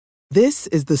This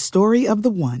is the story of the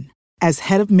one. As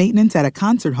head of maintenance at a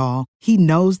concert hall, he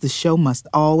knows the show must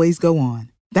always go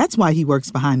on. That's why he works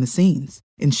behind the scenes,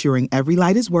 ensuring every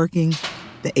light is working,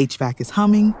 the HVAC is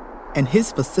humming, and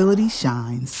his facility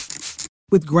shines.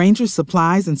 With Grainger's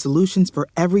supplies and solutions for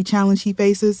every challenge he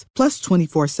faces, plus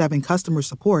 24/7 customer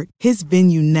support, his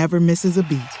venue never misses a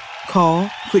beat. Call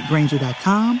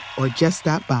quickgrainger.com or just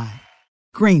stop by.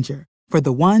 Grainger, for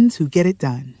the ones who get it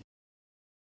done.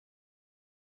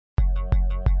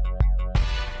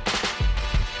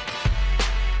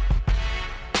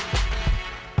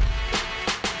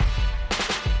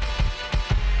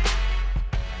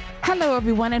 Hello,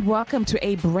 everyone, and welcome to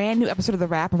a brand new episode of The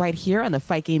Wrap right here on the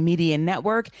Fight Game Media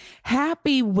Network.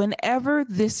 Happy whenever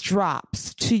this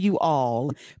drops to you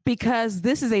all, because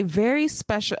this is a very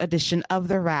special edition of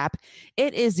The Wrap.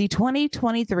 It is the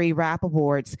 2023 Wrap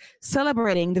Awards,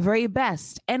 celebrating the very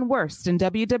best and worst in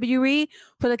WWE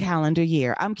for the calendar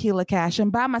year. I'm Keila Cash,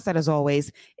 and by my side, as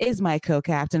always, is my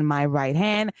co-captain, my right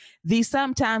hand, the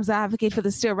sometimes advocate for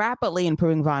the still rapidly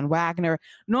improving Von Wagner,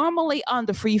 normally on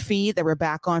the free feed that we're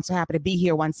back on, so happy to be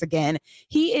here once again.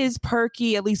 He is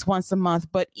perky at least once a month,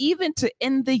 but even to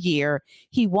end the year,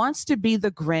 he wants to be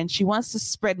the Grinch. He wants to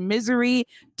spread misery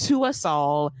to us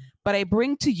all. But I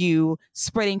bring to you,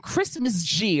 spreading Christmas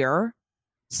cheer,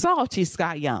 Salty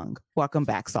Scott Young. Welcome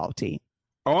back, Salty.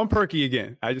 Oh, I'm perky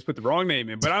again. I just put the wrong name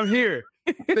in, but I'm here.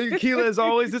 Thank you, Keila, as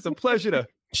always. It's a pleasure to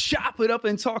chop it up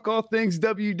and talk all things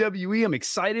WWE. I'm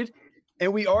excited.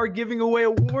 And we are giving away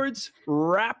awards,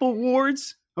 Wrap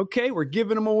Awards. Okay, we're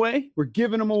giving them away. We're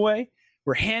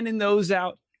handing those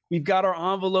out. We've got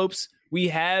our envelopes. We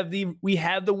have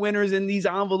the winners in these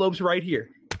envelopes right here.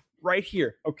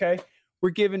 Okay, we're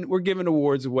giving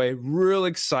awards away. Real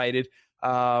excited.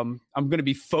 I'm going to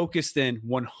be focused in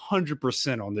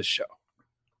 100% on this show.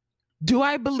 Do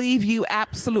I believe you?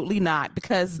 Absolutely not.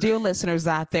 Because, dear listeners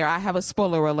out there, I have a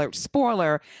spoiler alert.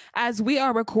 Spoiler, as we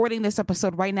are recording this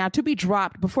episode right now to be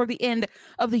dropped before the end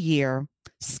of the year,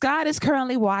 Scott is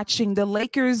currently watching the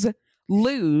Lakers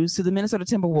lose to the Minnesota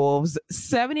Timberwolves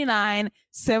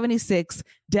 79-76,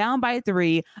 down by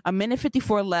 3, a minute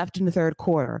 54 left in the third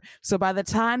quarter. So by the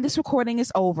time this recording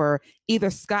is over, either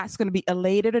Scott's going to be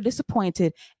elated or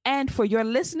disappointed. And for your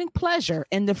listening pleasure,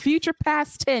 in the future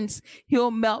past tense, he'll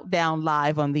melt down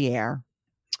live on the air.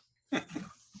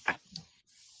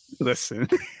 Listen,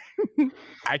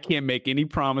 I can't make any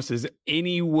promises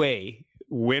anyway.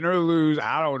 Win or lose,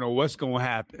 I don't know what's going to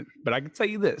happen. But I can tell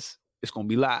you this. It's going to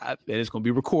be live and it's going to be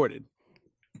recorded.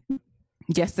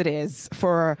 Yes, it is.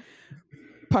 For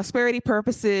prosperity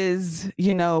purposes,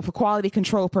 for quality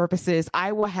control purposes,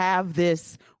 I will have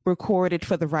this recorded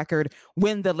for the record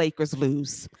when the Lakers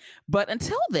lose. But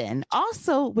until then,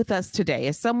 also with us today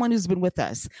is someone who's been with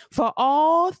us for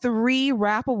all 3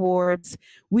 Wrap Awards.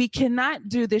 We cannot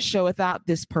do this show without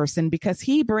this person because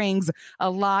he brings a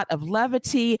lot of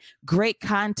levity, great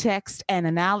context and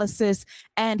analysis,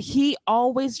 and he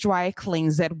always dry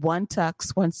cleans that one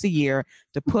tux once a year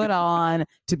to put on,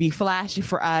 to be flashy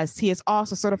for us. He has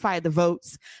also certified the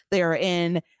votes they are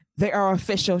in. They are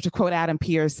official, to quote Adam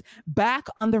Pearce. Back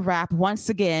on the Wrap once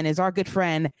again is our good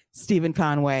friend, Stephen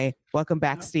Conway. Welcome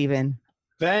back, Stephen.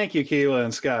 Thank you, Keila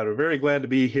and Scott. We're very glad to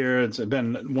be here. It's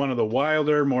been one of the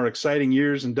wilder, more exciting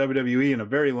years in WWE in a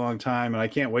very long time, and I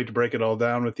can't wait to break it all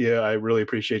down with you. I really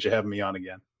appreciate you having me on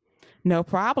again. No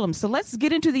problem. So let's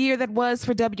get into the year that was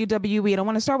for WWE. And I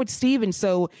want to start with Steven.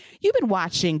 So you've been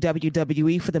watching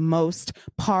WWE for the most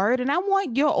part, and I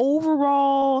want your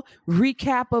overall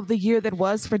recap of the year that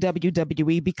was for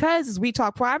WWE, because as we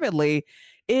talk privately,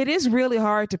 it is really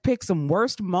hard to pick some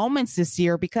worst moments this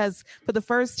year because for the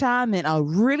first time in a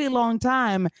really long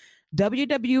time,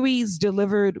 WWE's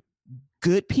delivered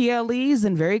good PLEs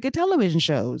and very good television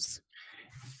shows.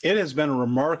 It has been a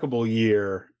remarkable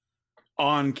year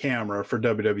on camera for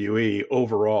WWE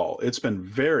overall. It's been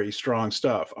very strong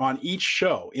stuff on each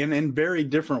show in very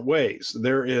different ways.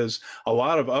 There is a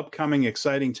lot of upcoming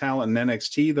exciting talent in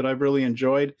NXT that I've really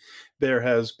enjoyed. There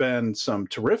has been some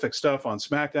terrific stuff on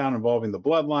SmackDown involving the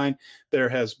Bloodline. There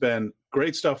has been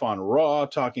great stuff on Raw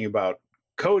talking about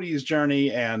Cody's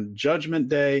journey and Judgment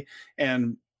Day.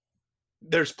 And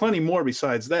there's plenty more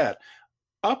besides that.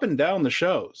 Up and down the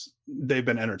shows, they've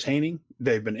been entertaining.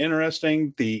 They've been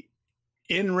interesting. The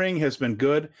in-ring has been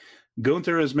good.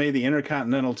 Gunther has made the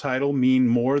Intercontinental title mean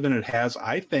more than it has,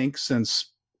 I think,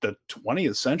 since the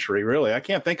 20th century, really. I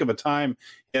can't think of a time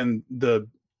in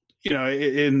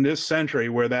in this century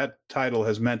where that title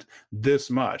has meant this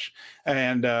much.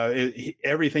 And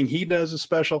everything he does is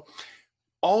special.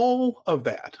 All of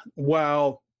that,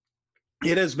 while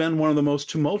it has been one of the most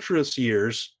tumultuous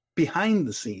years behind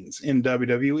the scenes in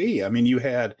WWE. I mean, you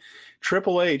had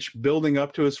Triple H building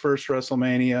up to his first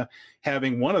WrestleMania,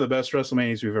 having one of the best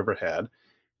WrestleManias we've ever had.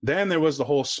 Then there was the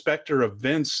whole specter of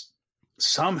Vince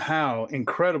somehow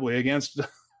incredibly against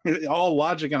all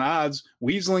logic and odds,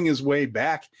 weaseling his way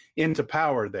back into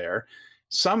power there,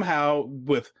 somehow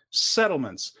with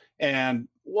settlements and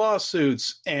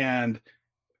lawsuits and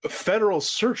federal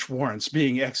search warrants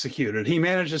being executed. He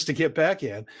manages to get back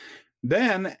in.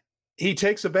 Then he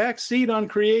takes a back seat on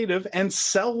creative and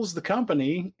sells the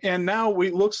company. And now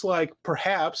it looks like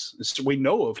perhaps, we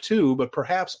know of two, but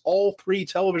perhaps all three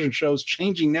television shows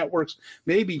changing networks,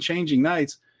 maybe changing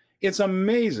nights. It's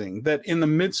amazing that in the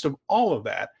midst of all of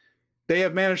that, they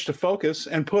have managed to focus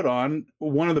and put on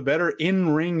one of the better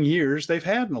in-ring years they've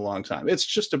had in a long time. It's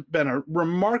just been a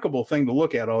remarkable thing to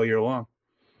look at all year long.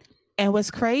 And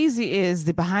what's crazy is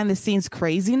the behind the scenes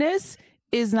craziness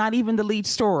is not even the lead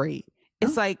story.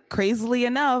 It's like, crazily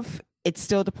enough, it's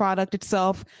still the product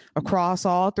itself across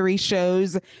all three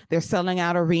shows. They're selling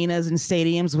out arenas and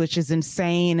stadiums, which is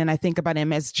insane. And I think about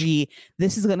MSG.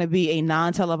 This is going to be a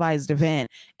non-televised event,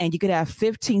 and you could have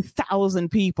 15,000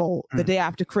 people the day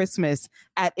after Christmas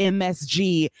at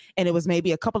MSG. And it was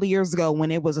maybe a couple of years ago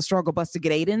when it was a struggle bus to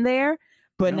get 8 in there.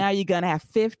 But now you're going to have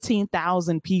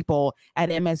 15,000 people at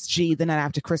MSG the night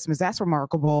after Christmas. That's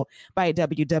remarkable by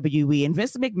WWE. And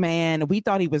Vince McMahon, we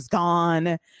thought he was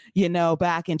gone,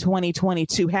 back in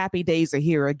 2022. Happy days are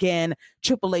here again.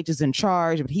 Triple H is in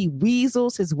charge, but he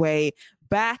weasels his way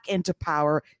back into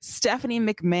power. Stephanie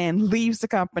McMahon leaves the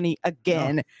company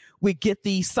again. We get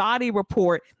the Saudi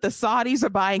report. The Saudis are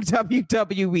buying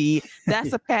WWE.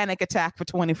 That's a panic attack for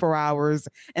 24 hours.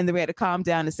 And then we had to calm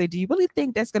down and say, do you really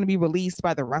think that's going to be released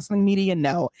by the wrestling media?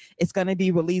 No, it's going to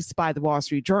be released by the Wall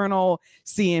Street Journal,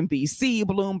 CNBC,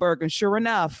 Bloomberg. And sure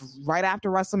enough, right after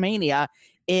WrestleMania,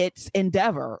 it's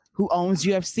Endeavor, who owns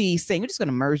UFC, saying we're just going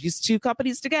to merge these two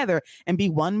companies together and be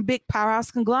one big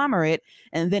powerhouse conglomerate.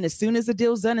 And then as soon as the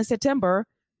deal's done in September,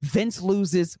 Vince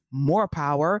loses more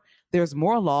power. There's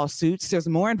more lawsuits. There's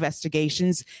more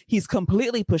investigations. He's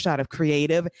completely pushed out of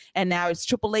creative. And now it's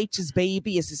Triple H's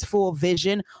baby. It's his full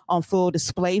vision on full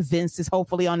display. Vince is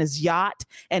hopefully on his yacht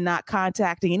and not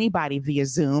contacting anybody via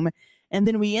Zoom. And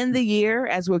then we end the year,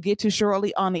 as we'll get to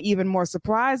shortly, on an even more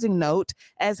surprising note,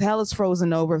 as hell is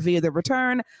frozen over via the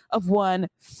return of one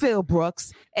Phil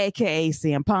Brooks, a.k.a.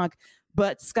 CM Punk.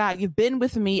 But Scott, you've been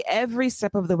with me every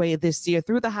step of the way this year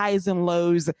through the highs and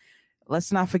lows.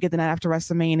 Let's not forget the night after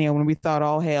WrestleMania when we thought,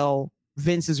 all hell,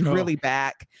 Vince is really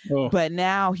back. But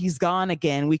now he's gone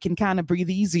again. We can kind of breathe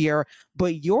easier.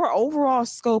 But your overall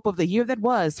scope of the year that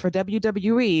was for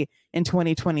WWE in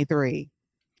 2023.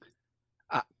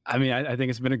 I mean, I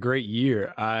think it's been a great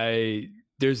year.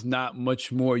 There's not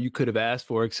much more you could have asked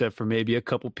for, except for maybe a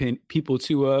couple people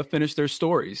to finish their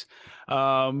stories.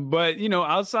 But,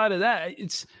 outside of that,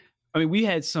 we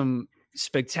had some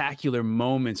spectacular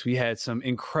moments. We had some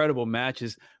incredible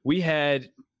matches. We had,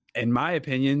 in my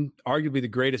opinion, arguably the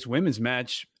greatest women's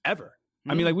match ever.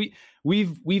 I mean,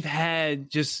 we've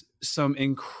had just some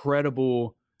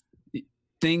incredible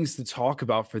things to talk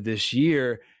about for this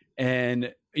year.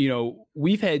 And,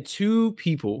 we've had two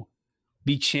people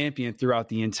be champion throughout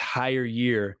the entire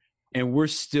year, and we're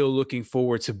still looking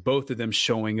forward to both of them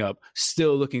showing up,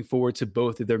 still looking forward to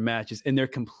both of their matches, and they're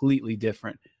completely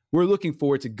different. We're looking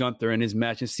forward to Gunther and his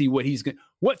match and see what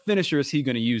finisher is he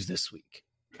going to use this week.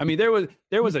 I mean, there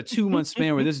was a 2-month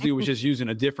span where this dude was just using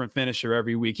a different finisher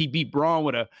every week. He beat Braun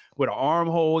with an arm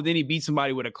hold, then he beat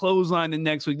somebody with a clothesline the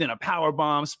next week, then a power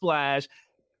bomb splash.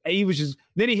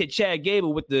 Then he hit Chad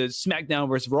Gable with the SmackDown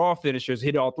versus Raw finishers,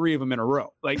 hit all three of them in a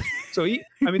row.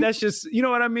 That's just, you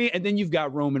know what I mean? And then you've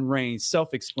got Roman Reigns,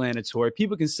 self-explanatory.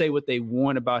 People can say what they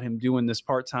want about him doing this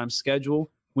part-time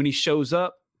schedule. When he shows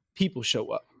up, people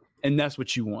show up. And that's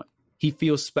what you want. He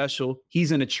feels special.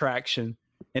 He's an attraction.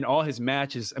 And all his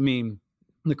matches,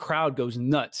 the crowd goes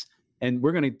nuts. And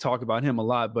we're going to talk about him a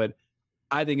lot, but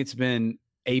I think it's been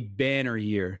a banner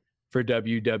year for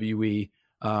WWE.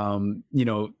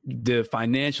 The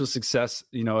financial success,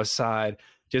 aside,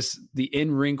 just the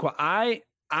in-ring. I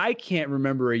can't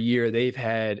remember a year they've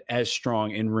had as strong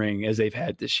in-ring as they've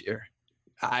had this year.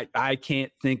 I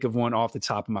can't think of one off the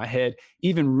top of my head,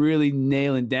 even really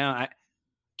nailing down.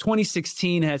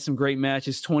 2016 had some great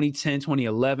matches. 2010,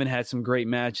 2011 had some great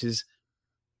matches.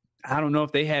 I don't know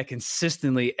if they had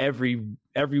consistently every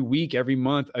week, every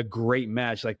month, a great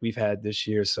match like we've had this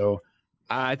year. So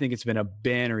I think it's been a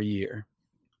banner year.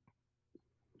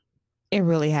 It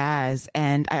really has.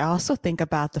 And I also think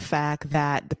about the fact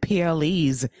that the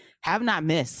PLEs have not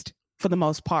missed for the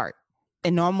most part.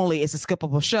 And normally it's a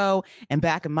skippable show. And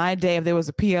back in my day, if there was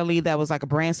a PLE that was like a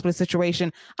brand split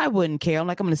situation, I wouldn't care. I'm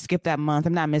like, I'm going to skip that month.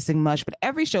 I'm not missing much. But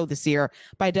every show this year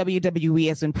by WWE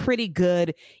has been pretty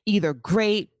good, either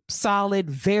great, solid,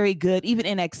 very good.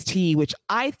 Even NXT, which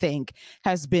I think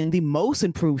has been the most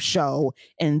improved show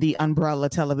in the Umbrella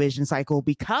television cycle,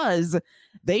 because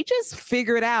they just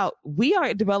figured out we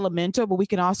are developmental, but we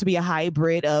can also be a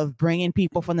hybrid of bringing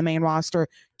people from the main roster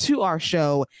to our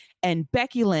show. And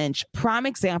Becky Lynch, prime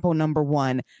example number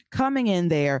one, coming in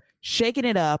there, shaking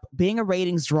it up, being a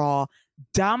ratings draw.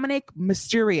 Dominic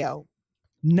Mysterio,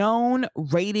 known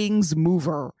ratings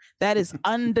mover. That is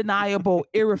undeniable,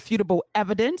 irrefutable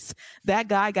evidence. That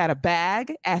guy got a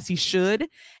bag, as he should,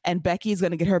 and Becky is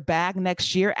going to get her bag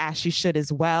next year, as she should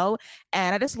as well.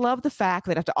 And I just love the fact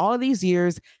that after all of these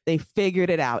years, they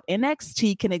figured it out.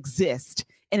 NXT can exist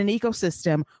in an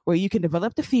ecosystem where you can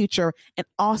develop the future and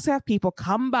also have people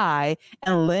come by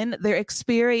and lend their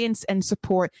experience and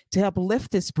support to help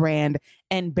lift this brand.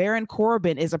 And Baron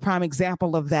Corbin is a prime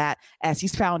example of that, as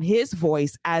he's found his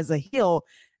voice as a heel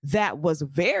that was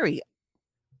very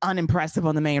unimpressive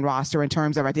on the main roster in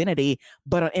terms of identity.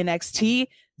 But on NXT,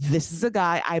 this is a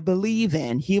guy I believe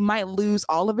in. He might lose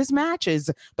all of his matches,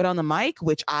 but on the mic,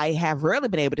 which I have rarely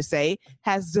been able to say,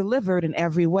 has delivered in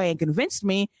every way and convinced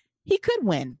me he could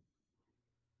win.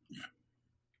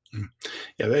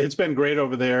 Yeah, it's been great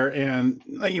over there. And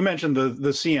like you mentioned the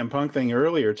CM Punk thing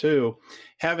earlier too.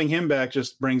 Having him back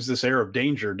just brings this air of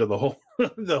danger to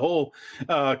the whole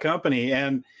company.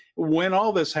 And when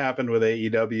all this happened with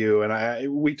AEW,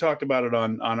 and we talked about it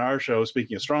on our show,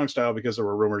 speaking of Strong Style, because there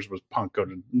were rumors was Punk go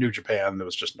to New Japan. There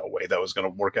was just no way that was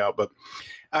going to work out. But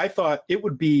I thought it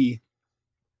would be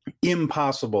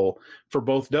impossible for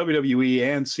both WWE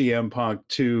and CM Punk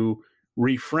to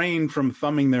refrain from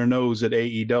thumbing their nose at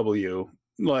AEW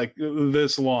like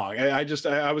this long.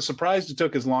 I was surprised it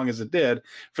took as long as it did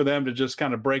for them to just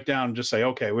kind of break down and just say,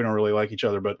 okay, we don't really like each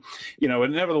other, but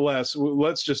and nevertheless,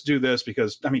 let's just do this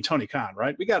because Tony Khan,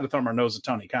 right? We got to thumb our nose at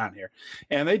Tony Khan here.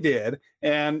 And they did.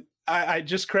 And I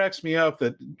just cracks me up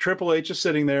that Triple H is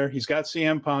sitting there. He's got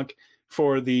CM Punk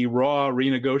for the Raw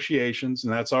renegotiations,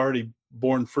 and that's already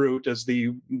borne fruit as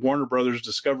the Warner Brothers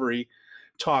Discovery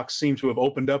talks seem to have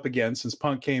opened up again since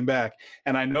Punk came back.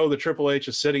 And I know that Triple H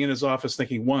is sitting in his office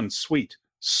thinking, one sweet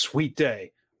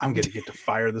day, I'm going to get to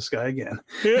fire this guy again.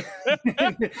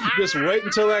 Just wait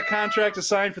until that contract is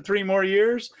signed for 3 more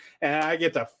years, and I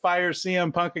get to fire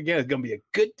CM Punk again. It's going to be a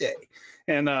good day.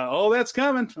 And that's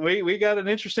coming. We got an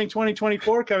interesting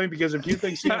 2024 coming, because if you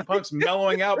think CM Punk's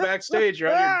mellowing out backstage, you're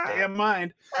out of your damn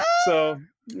mind. So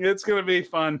it's going to be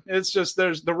fun. It's just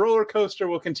the roller coaster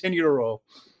will continue to roll.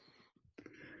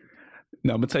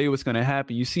 No, I'm gonna tell you what's gonna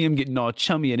happen. You see him getting all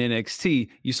chummy in NXT.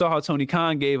 You saw how Tony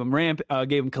Khan gave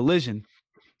him Collision.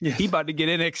 Yes. He about to get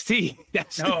NXT.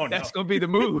 That's gonna be the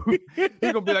move. He's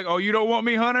gonna be like, "Oh, you don't want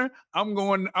me, Hunter? I'm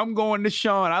going to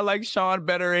Sean. I like Sean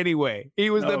better anyway.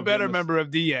 He was the better member of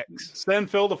DX.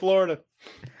 Send Phil to Florida."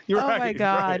 You're right. My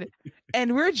God. Right.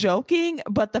 And we're joking,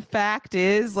 but the fact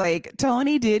is, like,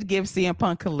 Tony did give CM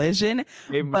Punk Collision,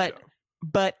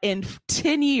 but in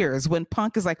 10 years, when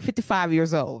Punk is like 55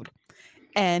 years old,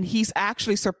 and he's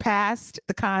actually surpassed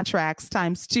the contracts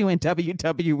 ×2 in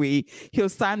WWE. He'll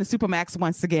sign the Supermax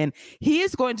once again. He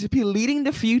is going to be leading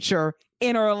the future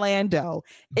in Orlando.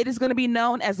 It is going to be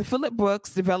known as the Phillip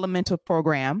Brooks Developmental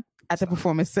Program at the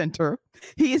Performance Center.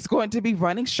 He is going to be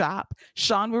running shop.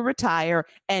 Sean will retire,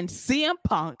 and CM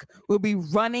Punk will be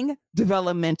running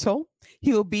developmental.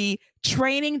 He'll be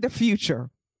training the future.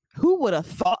 Who would have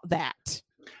thought that?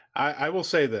 I will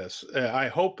say this. I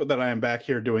hope that I am back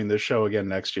here doing this show again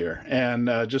next year. And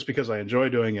just because I enjoy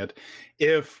doing it,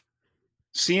 if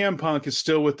CM Punk is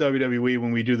still with WWE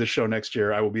when we do the show next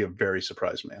year, I will be a very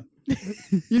surprised man.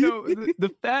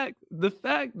 The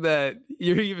fact that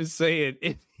you're even saying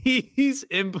if he's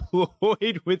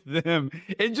employed with them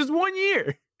in just 1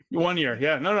 year. 1 year.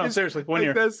 Yeah. No, seriously. 1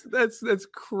 year. That's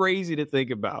crazy to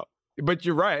think about. But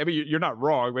you're right. You're not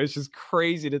wrong, but it's just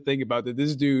crazy to think about that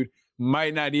this dude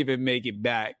might not even make it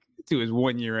back to his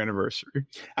 1 year anniversary.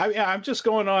 I'm just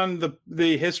going on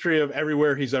the history of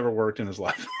everywhere he's ever worked in his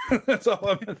life. that's all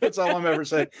I'm ever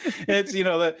saying. It's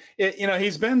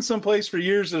he's been someplace for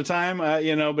years at a time,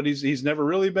 but he's never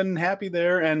really been happy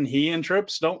there. And he and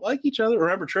Trips don't like each other.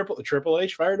 Remember, Triple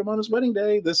H fired him on his wedding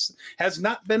day. This has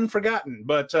not been forgotten.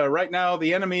 But right now,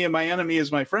 the enemy of my enemy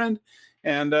is my friend.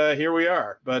 And here we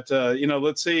are. But,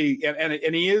 let's see.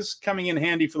 And he is coming in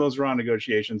handy for those Raw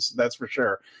negotiations. That's for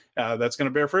sure. That's going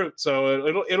to bear fruit.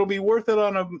 So it'll be worth it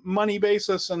on a money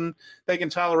basis, and they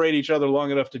can tolerate each other long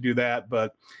enough to do that.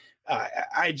 But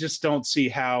I just don't see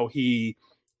how he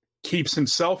keeps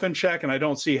himself in check, and I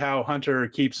don't see how Hunter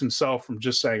keeps himself from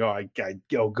just saying,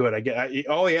 good.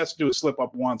 All he has to do is slip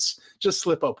up once,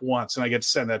 and I get to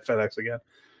send that FedEx again.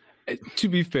 To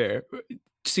be fair,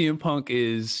 CM Punk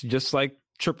is just like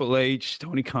Triple H,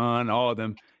 Tony Khan, all of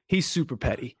them. He's super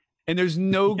petty, and there's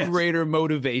no greater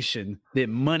motivation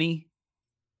than money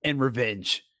and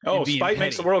revenge. Oh, spite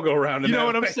makes the world go round. You know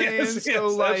what I'm saying?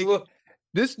 So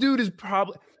this dude is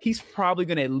he's probably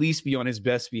going to at least be on his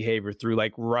best behavior through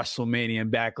like WrestleMania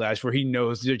and Backlash, where he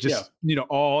knows they're just,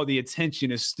 all the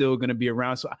attention is still going to be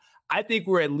around. So I think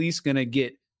we're at least going to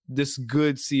get this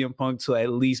good CM Punk to at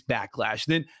least Backlash.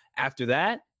 Then after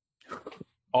that,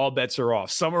 all bets are off.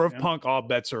 Summer of Punk, all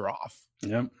bets are off.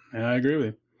 Yep. Yeah, I agree with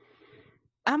you.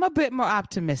 I'm a bit more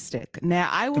optimistic. Now,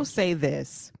 I will say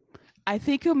this. I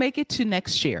think he'll make it to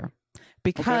next year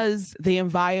because the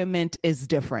environment is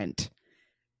different.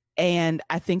 And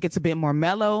I think it's a bit more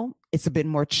mellow. It's a bit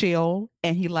more chill.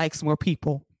 And he likes more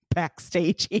people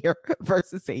backstage here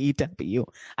versus AEW.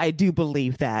 I do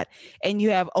believe that. And you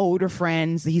have older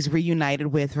friends he's reunited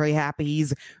with, very happy.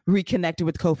 He's reconnected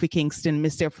with Kofi Kingston,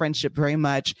 missed their friendship very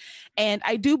much. And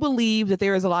I do believe that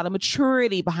there is a lot of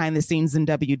maturity behind the scenes in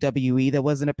WWE that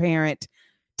wasn't apparent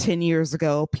 10 years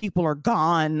ago. People are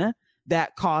gone.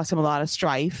 That caused him a lot of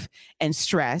strife and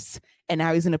stress. And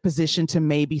now he's in a position to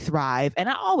maybe thrive. And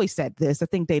I always said this, I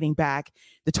think dating back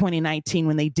to 2019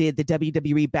 when they did the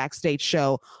WWE backstage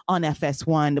show on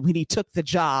FS1, when he took the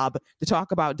job to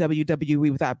talk about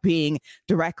WWE without being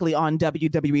directly on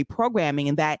WWE programming,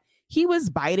 and that he was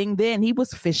biting then, he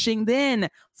was fishing then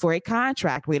for a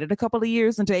contract, waited a couple of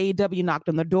years until AEW knocked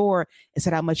on the door and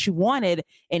said how much he wanted,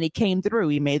 and he came through.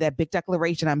 He made that big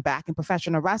declaration, I'm back in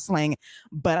professional wrestling.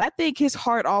 But I think his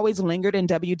heart always lingered in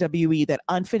WWE, that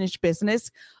unfinished business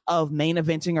of main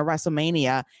eventing a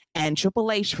WrestleMania. And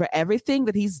Triple H, for everything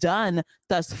that he's done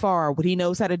thus far, what he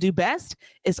knows how to do best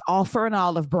is offer an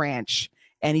olive branch.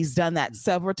 And he's done that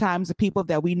several times to people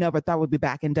that we never thought would be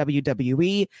back in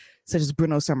WWE, such as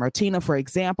Bruno Sammartino, for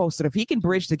example. So if he can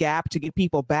bridge the gap to get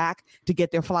people back to get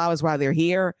their flowers while they're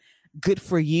here, good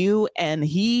for you. And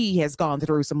he has gone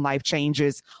through some life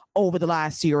changes over the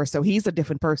last year or so. He's a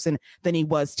different person than he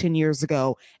was 10 years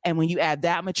ago. And when you add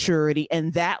that maturity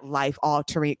and that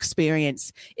life-altering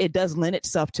experience, it does lend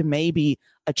itself to maybe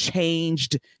a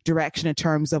changed direction in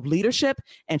terms of leadership,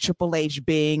 and Triple H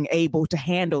being able to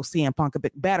handle CM Punk a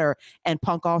bit better, and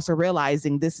Punk also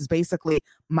realizing this is basically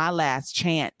my last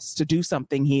chance to do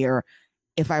something here.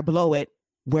 If I blow it,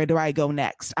 where do I go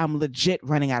next? I'm legit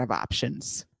running out of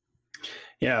options.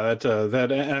 Yeah, that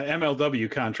MLW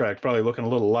contract probably looking a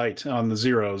little light on the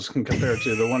zeros compared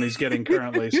to the one he's getting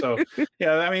currently. So,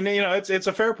 yeah, I mean, it's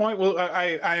a fair point. Well,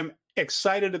 I am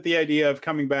excited at the idea of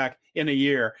coming back in a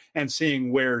year and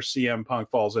seeing where CM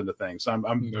Punk falls into things.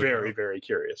 I'm very, very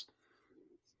curious.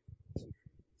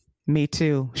 Me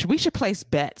too. We should place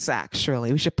bets,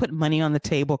 actually. We should put money on the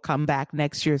table, come back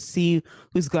next year, see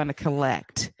who's going to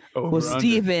collect. Will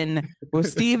Steven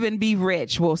be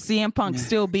rich? Will CM Punk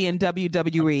still be in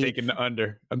WWE?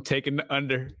 I'm taking the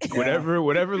under.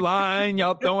 Whatever line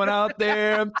y'all throwing out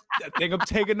there, I think I'm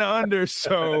taking the under.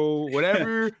 So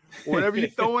whatever you're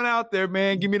throwing out there,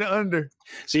 man, give me the under.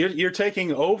 So you're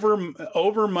taking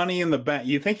over Money in the Bank.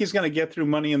 You think he's going to get through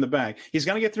Money in the Bank? He's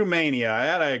going to get through Mania.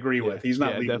 That I agree with. He's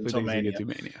not leaving until Mania.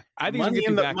 I think Money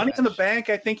in the Bank.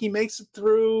 I think he makes it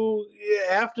through.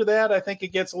 After that, I think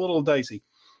it gets a little dicey.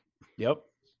 Yep.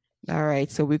 All right.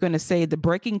 So we're going to say the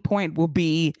breaking point will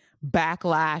be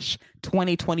Backlash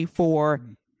 2024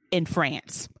 in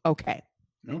France. Okay.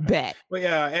 Bet. Well,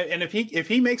 yeah, and if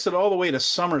he makes it all the way to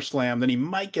SummerSlam, then he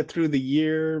might get through the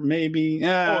year, maybe.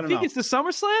 If he gets to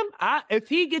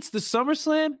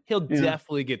SummerSlam, he'll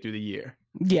definitely get through the year.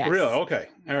 Yes. Really? Okay.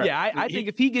 All right. Yeah, I think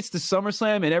if he gets to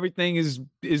SummerSlam and everything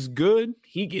is good,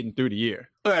 he getting through the year.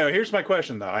 Here's my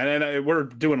question, though, and we're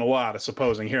doing a lot of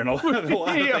supposing here and a lot of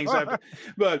things happen.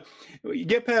 But you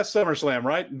get past SummerSlam,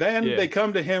 right? Then they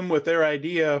come to him with their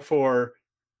idea for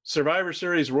Survivor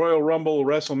Series, Royal Rumble,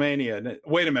 WrestleMania.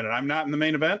 Wait a minute, I'm not in the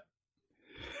main event?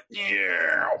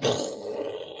 Yeah.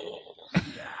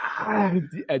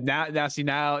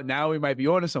 Now we might be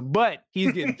on to something, but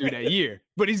he's getting through that year.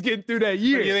 But you think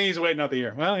he's waiting out the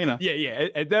year? Well, Yeah.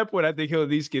 At that point, I think he'll at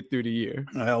least get through the year.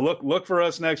 Look for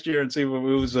us next year and see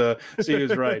who's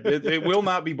right. It will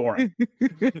not be boring.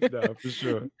 No, for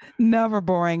sure. Never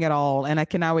boring at all. And I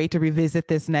cannot wait to revisit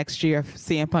this next year if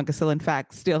CM Punk is still in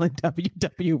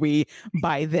WWE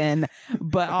by then.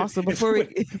 But also before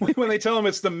when they tell him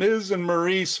it's the Miz and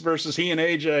Maurice versus he and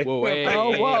AJ.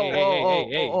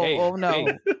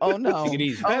 Oh no. Take it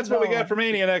easy. That's what we got for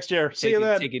Mania next year. See you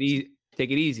then. Take it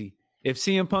easy. if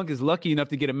CM Punk is lucky enough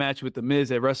to get a match with The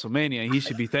Miz at WrestleMania, he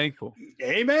should be thankful.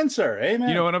 Amen, sir. Amen.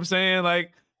 You know what I'm saying?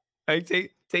 Like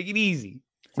take it easy.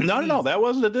 No, that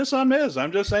wasn't a diss on Miz.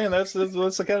 I'm just saying that's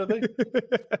the kind of thing.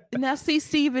 Now, see,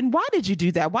 Steven, why did you do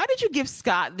that? Why did you give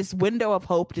Scott this window of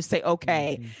hope to say,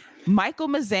 okay, Michael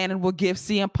Mizanin will give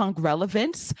CM Punk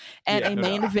relevance and a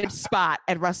main event spot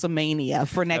at WrestleMania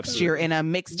for next year in a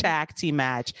mixed tag team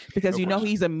match because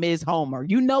he's a Miz homer.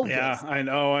 You know this. Yeah, I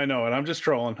know. And I'm just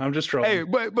trolling. Hey,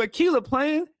 but Keela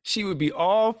playing, she would be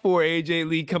all for AJ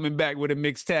Lee coming back with a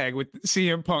mixed tag with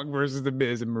CM Punk versus The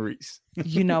Miz and Maurice.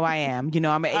 You know I am.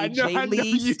 I'm an AJ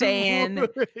Lee stan.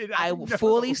 I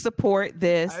fully support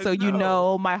this.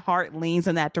 So my heart leans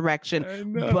in that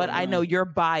direction. But I know your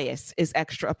bias is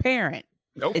extra apparent.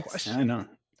 No question. I know.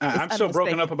 I'm so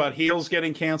broken up about heels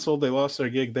getting canceled. They lost their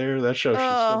gig there. That show should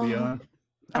still be on.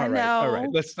 All right.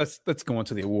 Let's go on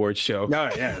to the awards show. No,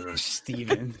 yeah,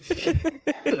 Steven.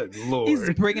 Good Lord.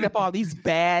 He's bringing up all these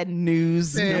bad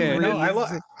news. I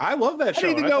love that show.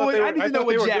 I need to know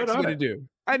what Jack's going to do.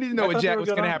 I need to know what's going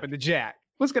to happen to Jack.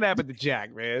 What's going to happen to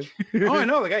Jack, man? Oh, I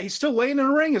know. The guy, he's still laying in the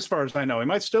ring as far as I know. He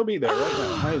might still be there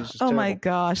right now. Oh, my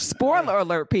gosh. Spoiler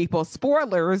alert, people.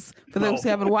 Spoilers for those who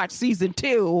haven't watched season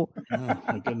 2. Oh,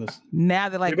 my goodness. Now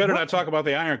they're like, you better not talk about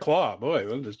the Iron Claw. Boy,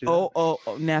 we'll just do that. Oh.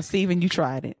 Now, Steven, you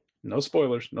tried it. No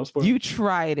spoilers. You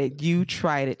tried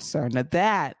it, sir. Now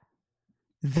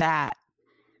that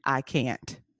I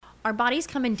can't. Our bodies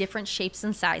come in different shapes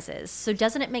and sizes, so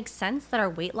doesn't it make sense that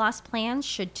our weight loss plans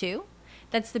should too?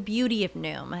 That's the beauty of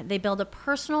Noom. They build a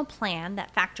personal plan that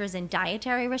factors in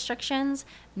dietary restrictions,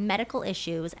 medical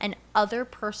issues, and other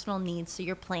personal needs so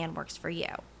your plan works for you.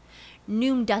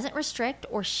 Noom doesn't restrict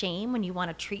or shame when you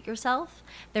want to treat yourself.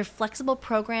 Their flexible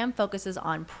program focuses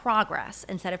on progress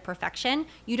instead of perfection.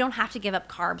 You don't have to give up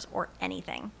carbs or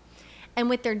anything. And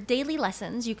with their daily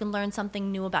lessons, you can learn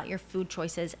something new about your food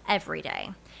choices every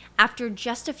day. After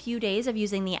just a few days of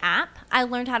using the app, I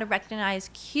learned how to recognize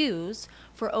cues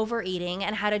for overeating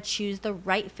and how to choose the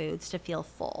right foods to feel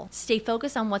full. Stay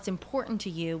focused on what's important to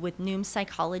you with Noom's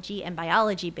psychology and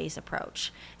biology-based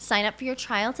approach. Sign up for your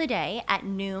trial today at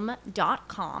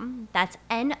Noom.com. That's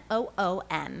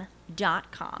Noom.com.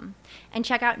 And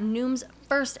check out Noom's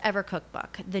first ever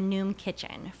cookbook, The Noom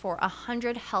Kitchen, for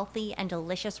 100 healthy and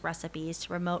delicious recipes to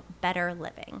promote better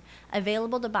living.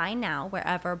 Available to buy now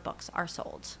wherever books are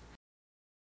sold.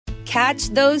 Catch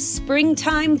those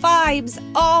springtime vibes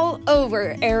all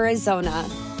over Arizona.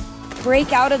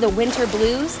 Break out of the winter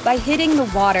blues by hitting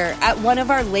the water at one of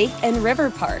our lake and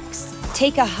river parks.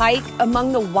 Take a hike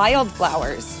among the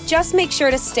wildflowers. Just make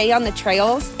sure to stay on the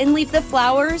trails and leave the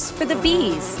flowers for the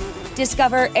bees.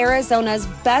 Discover Arizona's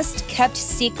best kept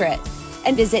secret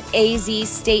and visit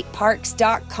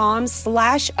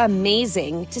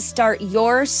azstateparks.com/amazing to start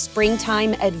your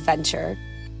springtime adventure.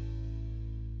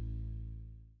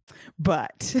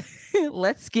 But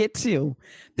let's get to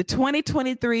the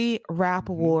 2023 Rap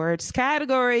Awards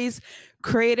categories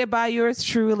created by yours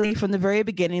truly from the very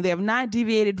beginning. They have not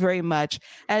deviated very much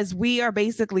as we are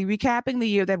basically recapping the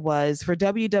year that was for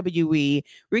WWE,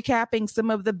 recapping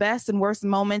some of the best and worst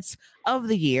moments of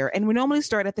the year. And we normally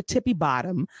start at the tippy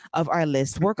bottom of our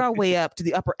list, work our way up to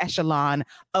the upper echelon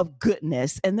of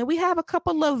goodness. And then we have a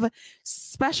couple of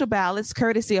special ballots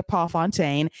courtesy of Paul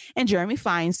Fontaine and Jeremy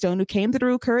Feinstone, who came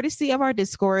through courtesy of our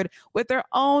Discord with their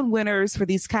own winners for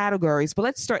these categories. But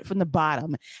let's start from the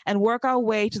bottom and work our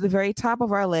way to the very top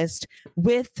of our list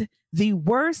with the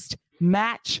worst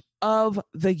match of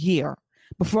the year.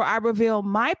 Before I reveal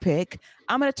my pick,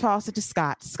 I'm going to toss it to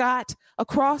Scott. Scott,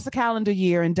 across the calendar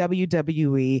year in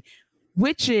WWE,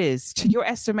 which is, to your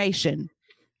estimation,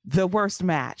 the worst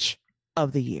match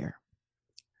of the year?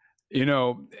 You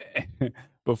know,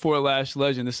 before Lash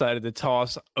Legend decided to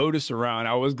toss Otis around,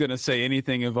 I was going to say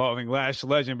anything involving Lash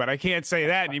Legend, but I can't say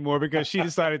that anymore because she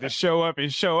decided to show up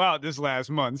and show out this last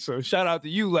month. So shout out to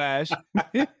you, Lash.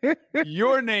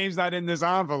 Your name's not in this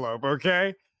envelope,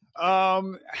 okay?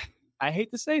 I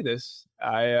hate to say this.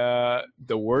 The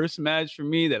worst match for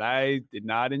me that I did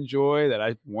not enjoy, that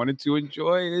I wanted to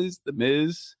enjoy, is The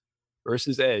Miz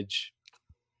versus Edge.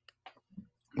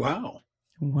 Wow.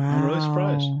 I'm really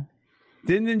surprised.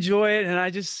 Didn't enjoy it, and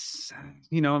I just,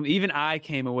 even I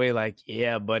came away like,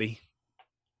 yeah, buddy,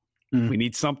 we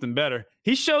need something better.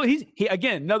 He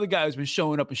again, another guy who's been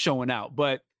showing up and showing out,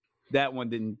 but that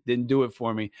one didn't do it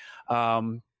for me.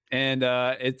 And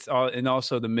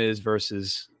also The Miz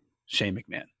versus Shane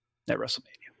McMahon at WrestleMania.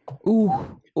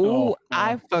 Ooh,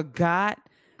 I forgot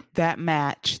that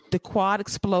match. The quad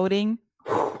exploding.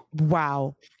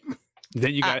 Wow.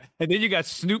 Then you got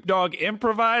Snoop Dogg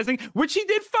improvising, which he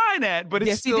did fine at, but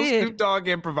it's still Snoop Dogg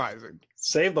improvising.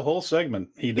 Saved the whole segment.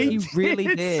 He did. He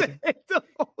really did. Save the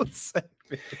whole segment.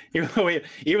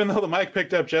 Even though the mic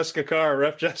picked up Jessica Carr,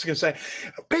 ref Jessica saying,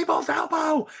 "People's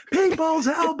elbow, people's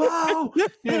elbow."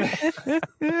 She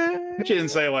didn't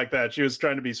say it like that. She was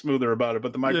trying to be smoother about it,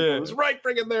 but the microphone was right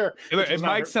friggin' there. And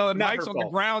Mike's on the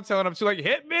ground telling him, "So like,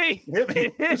 hit me, hit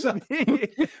me."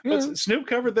 But Snoop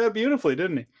covered that beautifully,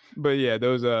 didn't he? But yeah,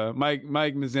 those Mike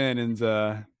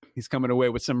Mizanin's he's coming away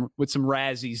with some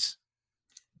Razzies.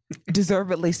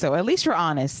 Deservedly so. At least you're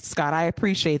honest, Scott. I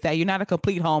appreciate that. You're not a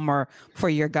complete homer for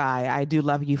your guy. I do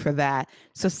love you for that.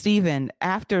 So, Steven,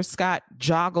 after Scott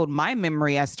joggled my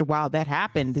memory as to why that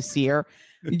happened this year,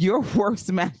 your worst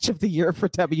match of the year for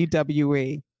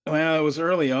WWE. Well, it was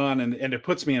early on, and it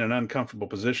puts me in an uncomfortable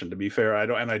position, to be fair.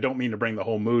 I don't mean to bring the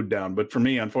whole mood down, but for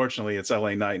me, unfortunately, it's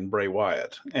LA Knight and Bray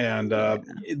Wyatt. And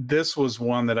this was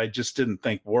one that I just didn't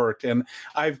think worked. And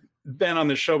I've been on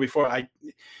this show before.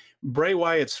 Bray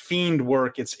Wyatt's Fiend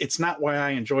work, it's not why I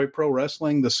enjoy pro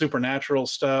wrestling, the supernatural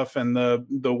stuff and the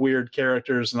weird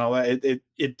characters and all that.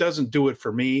 It doesn't do it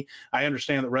for me. I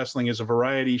understand that wrestling is a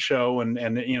variety show, and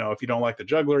you know, if you don't like the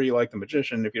juggler, you like the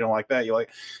magician. If you don't like that, you like.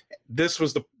 This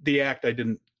was the act I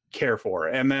didn't care for,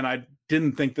 and then I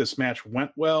didn't think this match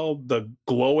went well. The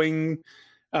glowing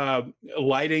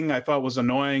lighting I thought was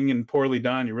annoying and poorly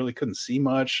done. You really couldn't see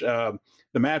much.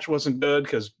 The match wasn't good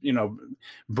because, you know,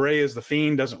 Bray as the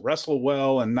Fiend doesn't wrestle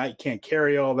well, and Knight can't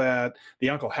carry all that. The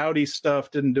Uncle Howdy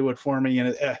stuff didn't do it for me,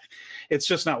 and it's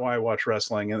just not why I watch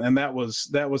wrestling. And that was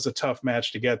a tough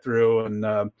match to get through,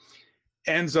 and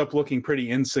ends up looking pretty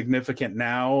insignificant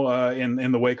now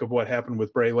in the wake of what happened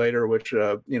with Bray later, which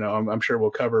you know, I'm sure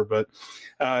we'll cover. But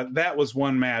that was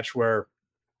one match where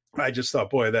I just thought,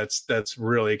 boy, that's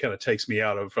really kind of takes me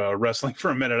out of wrestling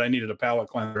for a minute. I needed a palate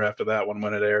cleanser after that one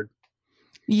when it aired.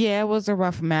 Yeah, it was a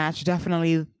rough match.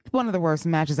 Definitely one of the worst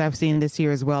matches I've seen this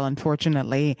year as well,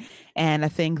 unfortunately. And I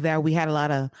think that we had a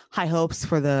lot of high hopes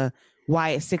for the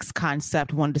Wyatt 6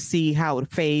 concept, wanted to see how it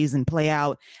would phase and play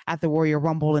out at the Warrior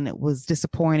Rumble, and it was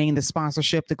disappointing. The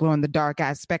sponsorship, the glow in the dark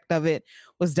aspect of it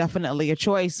was definitely a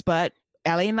choice, but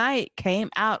LA Knight came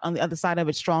out on the other side of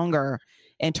it stronger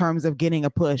in terms of getting a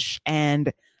push.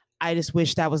 And I just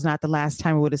wish that was not the last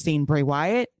time we would have seen Bray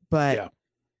Wyatt, but yeah.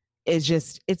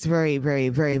 It's very, very,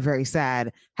 very, very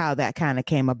sad how that kind of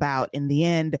came about in the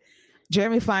end.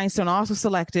 Jeremy Feinstein also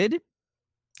selected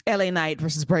LA Knight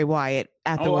versus Bray Wyatt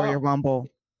at the Warrior Rumble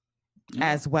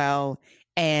as well.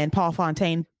 And Paul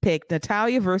Fontaine picked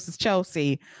Natalya versus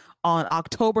Chelsea on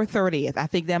October 30th. I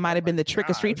think that might have been the Trick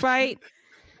or Street fight.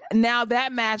 Now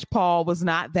that match, Paul, was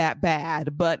not that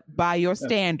bad, but by your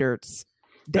standards,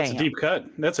 that's a deep cut.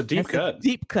 That's a deep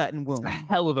cut and wound.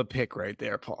 Hell of a pick right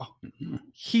there, Paul.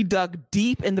 He dug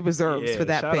deep in the reserves for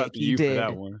that pick. He did.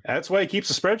 That one. That's why he keeps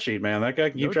a spreadsheet, man. That guy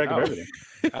can keep track of everything.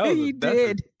 He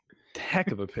did.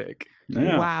 Heck of a pick.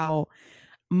 Yeah. Wow.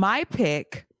 My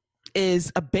pick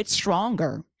is a bit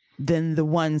stronger than the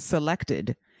one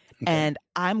selected. Okay. And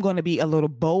I'm going to be a little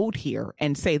bold here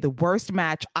and say the worst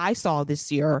match I saw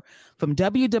this year from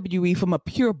WWE from a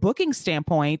pure booking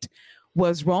standpoint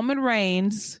was Roman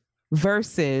Reigns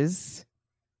versus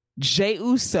Jey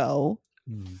Uso,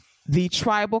 the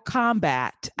Tribal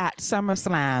Combat at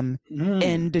SummerSlam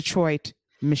in Detroit,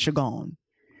 Michigan.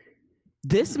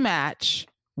 This match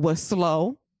was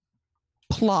slow,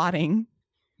 plodding,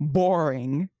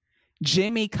 boring.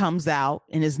 Jimmy comes out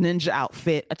in his ninja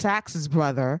outfit, attacks his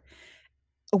brother.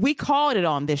 We called it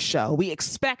on this show. We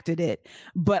expected it,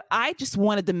 but I just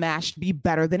wanted the match to be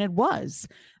better than it was.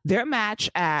 Their match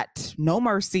at No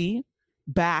Mercy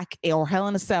or Hell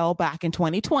in a Cell back in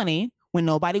 2020, when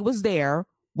nobody was there,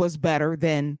 was better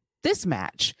than this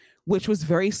match, which was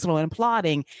very slow and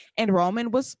plodding. And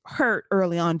Roman was hurt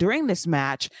early on during this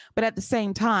match, but at the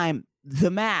same time, the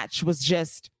match was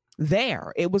just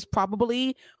there. It was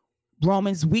probably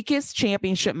Roman's weakest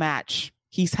championship match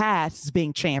he's had since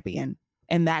being champion.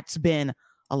 And that's been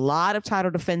a lot of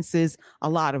title defenses, a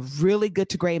lot of really good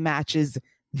to great matches.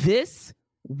 This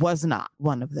was not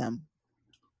one of them.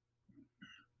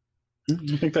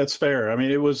 I think that's fair. I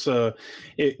mean, it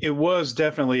was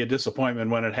definitely a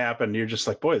disappointment when it happened. You're just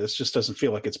like, boy, this just doesn't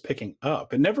feel like it's picking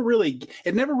up. It never really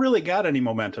got any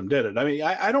momentum, did it? I mean,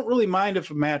 I don't really mind if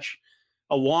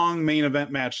a long main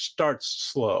event match starts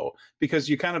slow because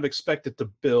you kind of expect it to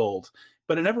build,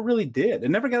 but it never really did.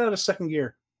 It never got out of second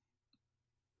gear.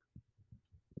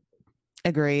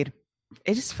 Agreed.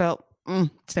 It just felt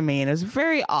to me, and it was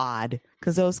very odd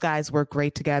because those guys work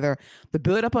great together. The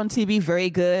build up on TV,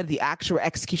 very good. The actual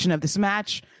execution of this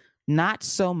match, not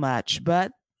so much,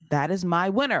 but that is my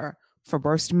winner for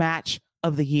worst match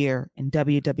of the year in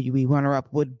WWE. Runner up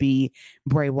would be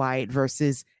Bray Wyatt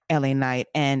versus LA Knight,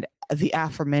 and the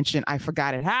aforementioned I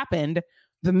Forgot It Happened,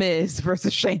 The Miz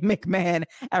versus Shane McMahon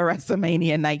at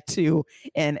WrestleMania Night 2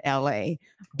 in LA.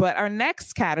 But our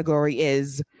next category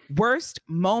is worst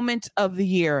moment of the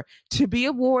year, to be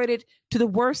awarded to the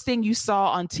worst thing you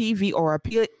saw on TV or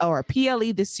a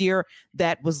PLE this year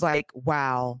that was like,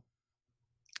 wow.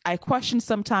 I question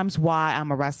sometimes why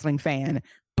I'm a wrestling fan,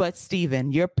 but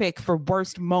Steven, your pick for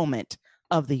worst moment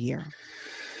of the year.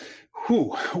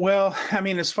 Well, I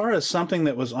mean, as far as something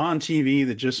that was on TV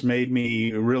that just made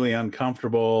me really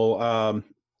uncomfortable,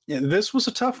 this was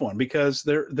a tough one because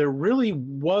there really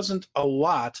wasn't a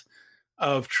lot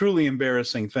of truly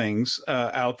embarrassing things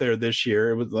out there this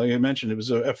year. It was, like I mentioned, it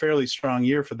was a fairly strong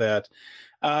year for that.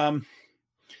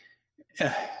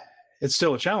 It's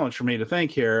still a challenge for me to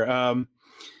think here.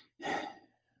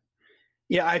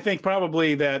 Yeah, I think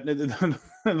probably that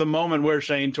the moment where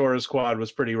Shane tore his quad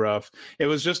was pretty rough. It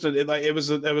was just it was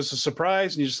a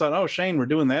surprise, and you just thought, "Oh, Shane, we're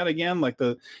doing that again."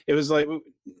 It was like,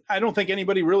 I don't think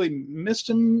anybody really missed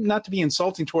him. Not to be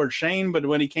insulting towards Shane, but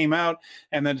when he came out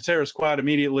and then to tear his quad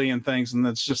immediately and things, and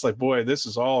it's just like, boy, this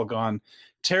has all gone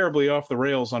terribly off the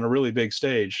rails on a really big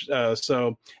stage.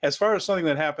 So as far as something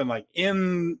that happened like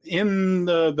in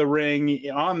the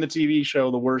ring on the TV show,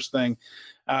 the worst thing.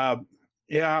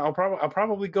 Yeah, I'll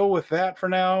probably go with that for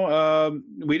now.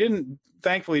 We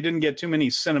thankfully didn't get too many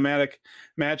cinematic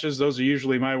matches. Those are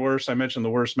usually my worst. I mentioned the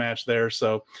worst match there.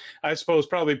 So I suppose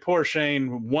probably poor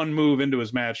Shane, one move into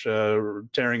his match,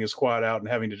 tearing his quad out and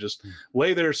having to just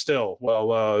lay there still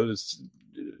while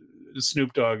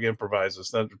Snoop Dogg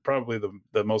improvises. That's probably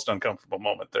the most uncomfortable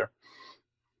moment there.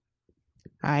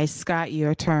 All right, Scott,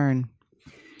 your turn.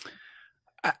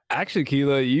 Actually,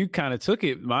 Keila, you kind of took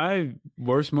it. My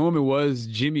worst moment was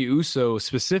Jimmy Uso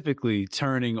specifically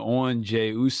turning on Jey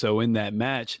Uso in that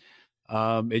match.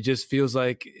 It just feels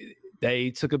like they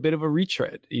took a bit of a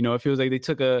retread. It feels like they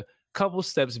took a couple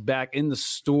steps back in the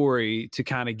story to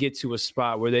kind of get to a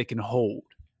spot where they can hold,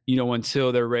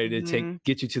 until they're ready to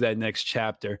get you to that next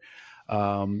chapter.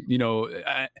 I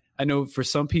know for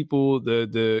some people,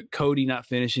 the Cody not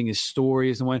finishing his story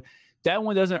is the one. That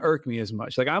one doesn't irk me as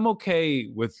much. Like, I'm okay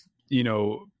with,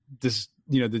 this,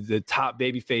 the top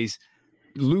babyface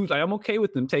lose. Like, I'm okay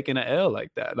with them taking an L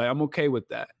like that. Like, I'm okay with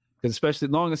that. Because especially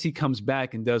as long as he comes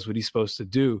back and does what he's supposed to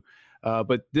do.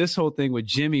 But this whole thing with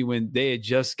Jimmy, when they had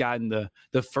just gotten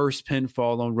the first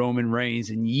pinfall on Roman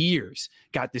Reigns in years,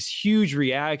 got this huge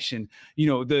reaction,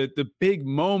 the big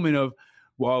moment of,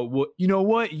 well, you know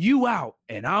what? You out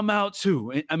and I'm out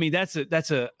too. And, I mean, that's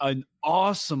an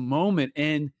awesome moment.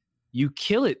 And you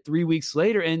kill it 3 weeks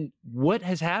later. And what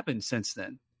has happened since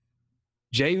then?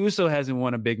 Jey Uso hasn't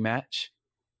won a big match.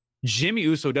 Jimmy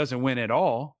Uso doesn't win at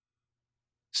all.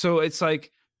 So it's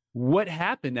like, what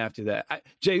happened after that?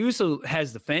 Jey Uso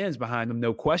has the fans behind him,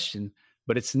 no question,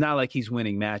 but it's not like he's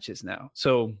winning matches now.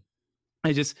 So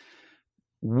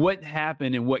what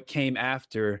happened and what came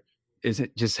after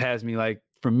it just has me like,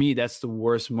 for me, that's the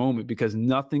worst moment because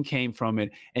nothing came from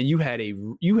it. And you had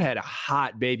a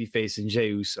hot babyface in Jey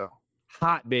Uso.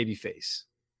 Hot babyface.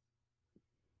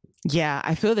 Yeah,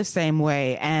 I feel the same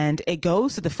way. And it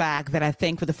goes to the fact that I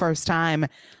think for the first time,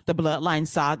 the Bloodline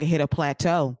saga hit a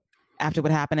plateau after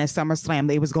what happened at SummerSlam.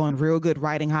 They was going real good,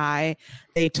 riding high.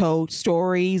 They told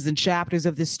stories and chapters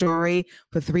of this story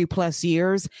for 3+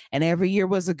 years. And every year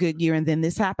was a good year. And then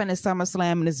this happened at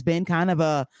SummerSlam and it's been kind of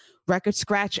a record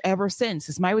scratch ever since.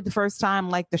 This might be the first time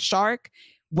like the shark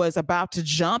was about to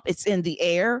jump. It's in the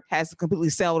air, hasn't completely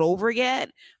sailed over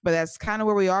yet, but that's kind of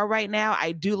where we are right now.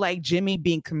 I do like Jimmy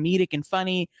being comedic and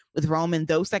funny with Roman.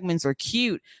 Those segments are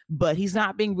cute, but he's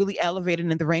not being really elevated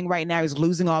in the ring right now. He's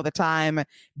losing all the time,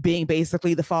 being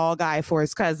basically the fall guy for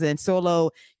his cousin. Solo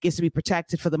gets to be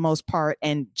protected for the most part,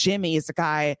 and Jimmy is the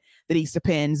guy that he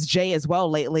depends. Jay as well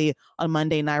lately on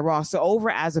Monday Night Raw. So over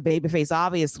as a babyface,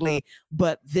 obviously,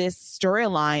 but this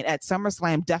storyline at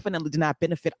SummerSlam definitely did not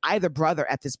benefit either brother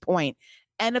at this point.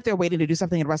 And if they're waiting to do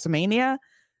something at WrestleMania,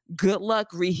 good luck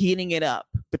reheating it up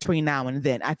between now and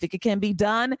then. I think it can be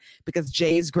done because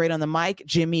Jay is great on the mic.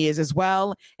 Jimmy is as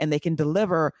well, and they can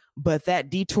deliver. But that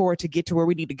detour to get to where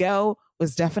we need to go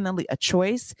was definitely a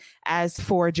choice. As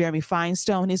for Jeremy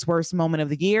Feinstein, his worst moment of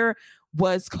the year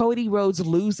was Cody Rhodes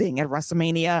losing at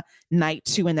WrestleMania Night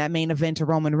 2 in that main event to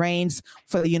Roman Reigns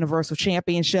for the Universal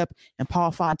Championship. And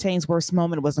Paul Fontaine's worst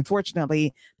moment was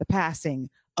unfortunately the passing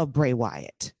of Bray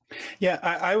Wyatt. Yeah,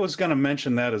 I was going to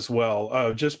mention that as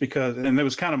well, just because, and it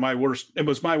was kind of my worst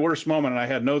moment, and I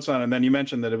had notes on it, and then you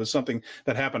mentioned that it was something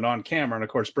that happened on camera, and of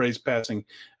course Bray's passing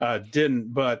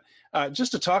didn't, but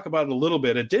just to talk about it a little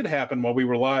bit, it did happen while we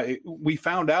were live. We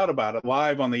found out about it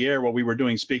live on the air while we were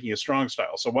doing Speaking of Strong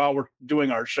Style. So while we're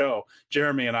doing our show,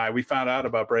 Jeremy and I, we found out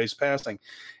about Bray's passing.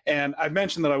 And I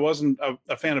mentioned that I wasn't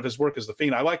a fan of his work as The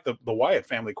Fiend. I like the Wyatt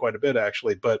family quite a bit,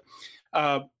 actually. But,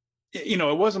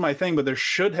 it wasn't my thing, but there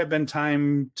should have been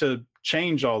time to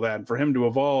change all that and for him to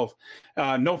evolve.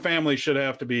 No family should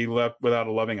have to be left without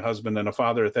a loving husband and a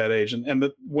father at that age.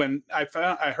 When I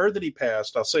heard that he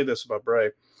passed, I'll say this about Bray.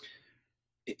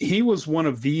 He was one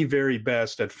of the very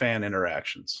best at fan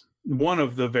interactions, one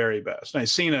of the very best. Now,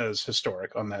 Cena is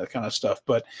historic on that kind of stuff,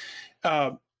 but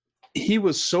he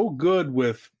was so good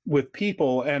with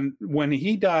people. And when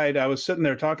he died, I was sitting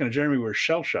there talking to Jeremy. We were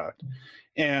shell-shocked.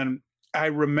 And I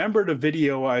remembered a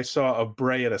video I saw of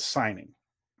Bray at a signing.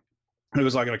 It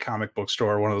was like at a comic book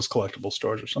store, one of those collectible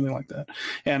stores or something like that.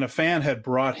 And a fan had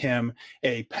brought him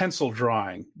a pencil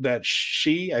drawing that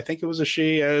I think it was a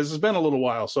she, it's been a little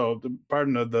while, so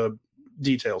pardon the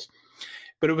details.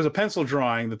 But it was a pencil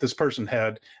drawing that this person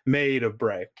had made of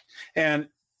Bray. And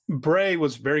Bray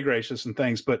was very gracious and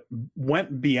things, but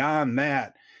went beyond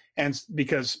that. And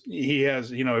because he has,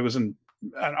 he was an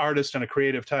artist and a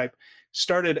creative type,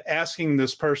 started asking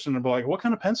this person about, like, what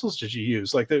kind of pencils did you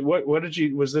use? Like, what did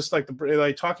you, was this like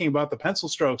talking about the pencil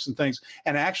strokes and things,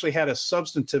 and actually had a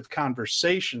substantive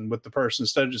conversation with the person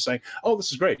instead of just saying, oh,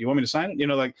 this is great, you want me to sign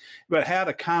it? But had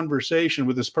a conversation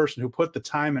with this person who put the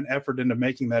time and effort into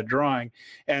making that drawing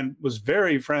and was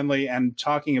very friendly and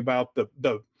talking about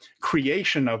the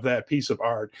creation of that piece of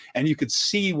art. And you could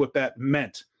see what that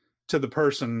meant to the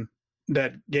person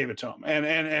that gave it to him,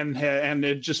 and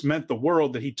it just meant the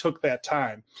world that he took that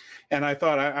time. And I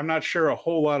thought, I'm not sure a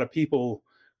whole lot of people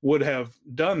would have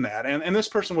done that, and this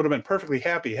person would have been perfectly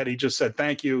happy had he just said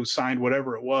thank you, signed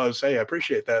whatever it was, hey, I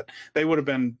appreciate that. They would have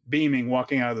been beaming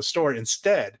walking out of the store.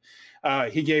 Instead,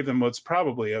 he gave them what's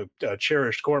probably a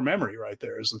cherished core memory right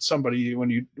there, is that somebody, when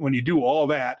you do all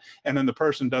that, and then the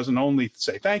person doesn't only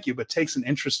say thank you, but takes an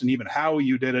interest in even how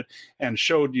you did it and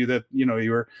showed you that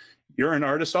you're an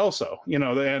artist also,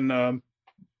 and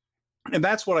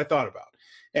that's what I thought about.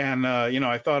 And,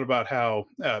 I thought about how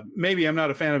maybe I'm not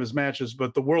a fan of his matches,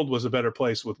 but the world was a better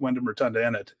place with Wyndham Rotunda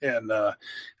in it. And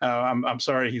I'm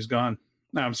sorry he's gone.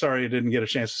 I'm sorry I didn't get a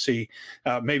chance to see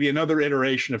maybe another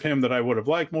iteration of him that I would have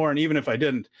liked more. And even if I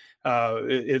didn't,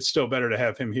 it's still better to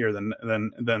have him here than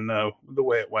the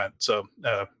way it went. So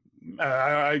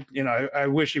I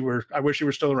wish he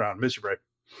were still around. Miss you, Bray.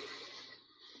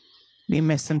 We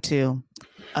miss him too.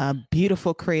 A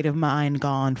beautiful creative mind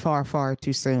gone far, far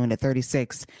too soon at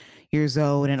 36 years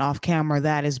old. And off camera,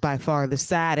 that is by far the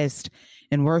saddest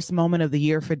and worst moment of the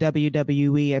year for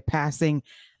WWE, a passing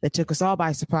that took us all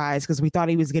by surprise because we thought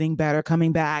he was getting better,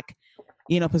 coming back,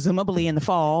 presumably in the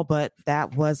fall, but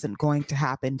that wasn't going to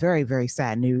happen. Very, very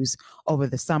sad news over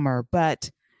the summer. But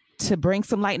to bring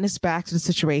some lightness back to the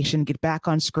situation, get back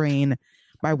on screen,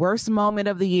 my worst moment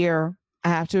of the year, I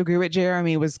have to agree with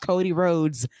Jeremy, was Cody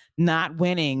Rhodes not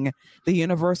winning the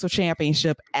Universal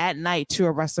Championship at night 2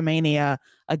 of WrestleMania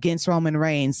against Roman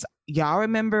Reigns. Y'all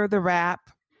remember the rap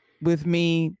with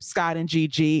me, Scott, and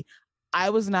Gigi?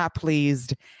 I was not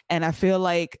pleased, and I feel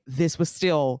like this was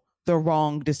still the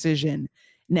wrong decision.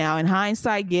 Now, in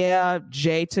hindsight, yeah,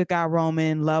 Jay took out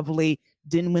Roman, lovely,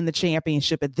 didn't win the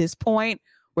championship. At this point,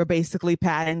 we're basically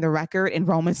padding the record, and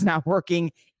Roman's not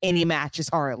working any matches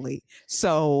hardly.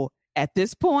 So at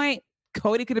this point,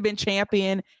 Cody could have been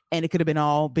champion and it could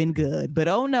have been good. But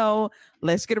oh no,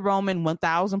 let's get Roman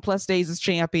 1,000 plus days as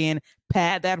champion,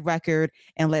 pad that record,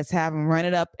 and let's have him run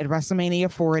it up at WrestleMania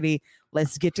 40.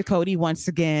 Let's get to Cody once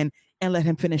again and let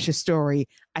him finish his story.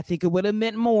 I think it would have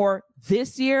meant more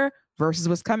this year versus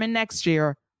what's coming next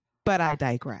year, but I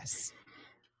digress.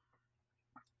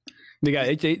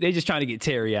 They just trying to get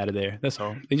Terry out of there. That's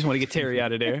all. They just want to get Terry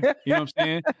out of there. You know what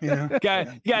I'm saying? Yeah.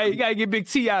 You gotta get Big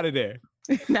T out of there.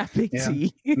 Not Big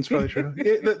T. That's probably true.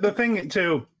 The thing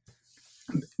too,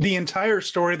 the entire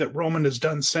story that Roman has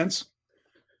done since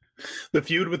the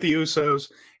feud with the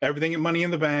Usos, everything at Money in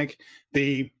the Bank,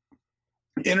 the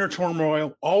inner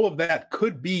turmoil, all of that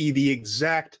could be the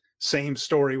exact same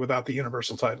story without the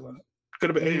Universal title in it. Could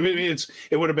have been.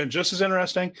 It would have been just as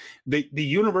interesting. The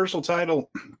Universal title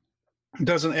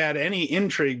doesn't add any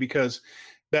intrigue because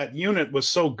that unit was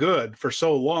so good for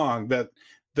so long that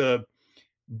the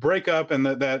breakup and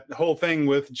that whole thing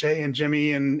with Jay and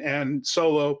Jimmy and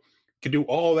Solo could do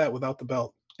all that without the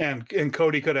belt, and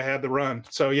Cody could have had the run.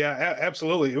 So yeah,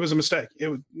 absolutely, it was a mistake.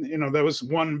 That was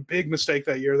one big mistake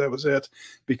that year. That was it,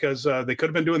 because they could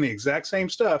have been doing the exact same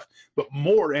stuff, but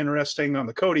more interesting on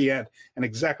the Cody end and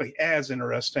exactly as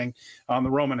interesting on the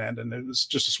Roman end, and it was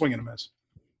just a swing and a miss.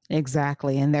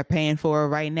 Exactly. And they're paying for it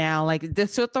right now. Like, they're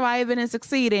still thriving and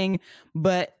succeeding,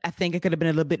 but I think it could have been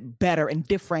a little bit better and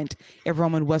different if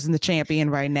Roman wasn't the champion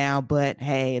right now. But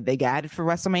hey, they got it for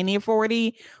WrestleMania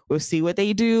 40. We'll see what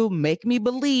they do. Make me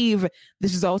believe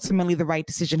this is ultimately the right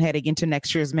decision heading into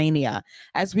next year's Mania.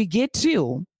 As we get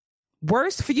to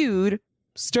worst feud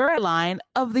storyline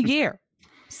of the year.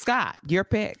 Scott, your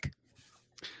pick.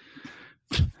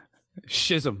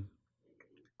 Schism.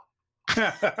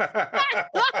 What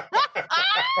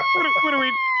are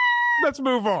we? Let's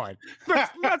move on.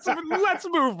 Let's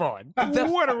move on.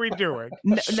 What are we doing?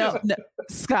 No,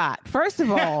 Scott. First of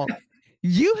all,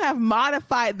 you have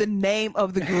modified the name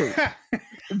of the group.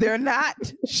 They're not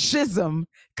Schism,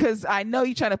 because I know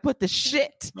you try to put the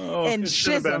shit in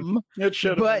Schism. It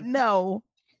should have. But no,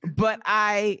 but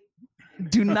I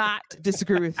do not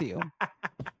disagree with you,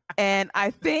 and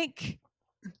I think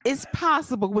it's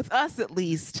possible with us, at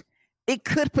least. It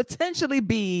could potentially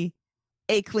be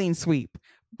a clean sweep,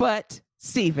 but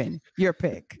Steven, your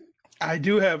pick. I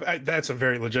do have. That's a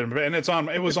very legitimate, and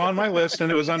it was on my list,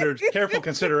 and it was under careful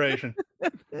consideration.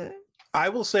 I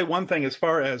will say one thing as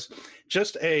far as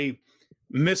just a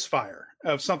misfire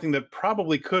of something that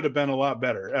probably could have been a lot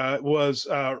better was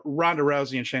Ronda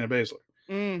Rousey and Shayna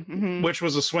Baszler, which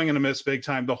was a swing and a miss big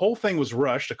time. The whole thing was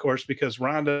rushed, of course, because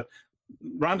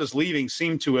Ronda's leaving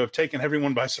seemed to have taken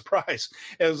everyone by surprise.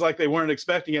 It was like they weren't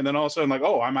expecting it. And then all of a sudden, like,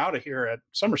 oh, I'm out of here at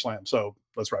SummerSlam. So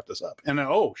let's wrap this up. And then,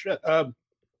 oh, shit.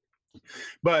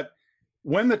 But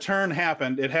when the turn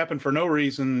happened, it happened for no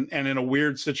reason and in a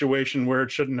weird situation where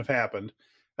it shouldn't have happened.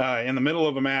 In the middle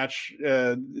of a match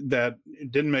that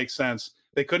didn't make sense.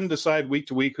 They couldn't decide week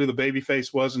to week who the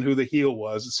babyface was and who the heel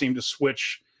was. It seemed to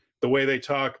switch the way they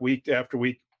talked week after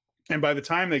week. And by the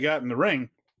time they got in the ring,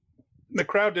 the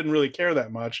crowd didn't really care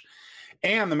that much.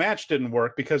 And the match didn't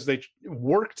work because they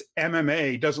worked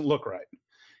MMA doesn't look right.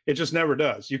 It just never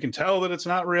does. You can tell that it's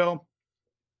not real.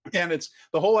 And it's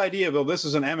the whole idea of, oh, this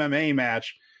is an MMA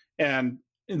match and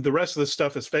the rest of the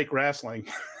stuff is fake wrestling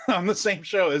on the same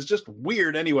show is just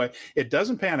weird anyway. It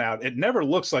doesn't pan out. It never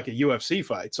looks like a UFC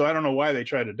fight. So I don't know why they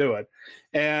tried to do it.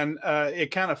 And it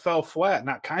kind of fell flat.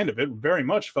 Not kind of, it very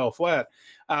much fell flat.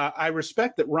 I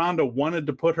respect that Ronda wanted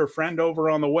to put her friend over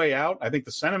on the way out. I think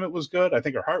the sentiment was good. I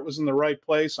think her heart was in the right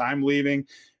place. I'm leaving.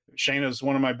 Shayna's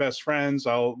one of my best friends.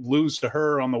 I'll lose to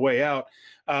her on the way out.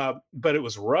 But it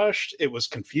was rushed. It was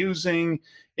confusing.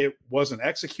 It wasn't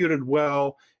executed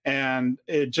well. And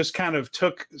it just kind of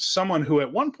took someone who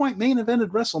at one point main evented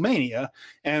WrestleMania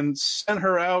and sent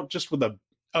her out just with a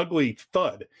ugly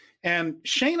thud. And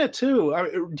Shayna,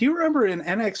 too. Do you remember in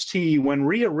NXT when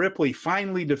Rhea Ripley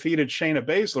finally defeated Shayna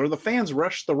Baszler, the fans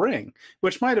rushed the ring,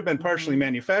 which might have been partially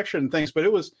manufactured and things, but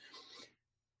it was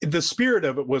the spirit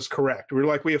of it was correct. We were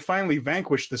like, we have finally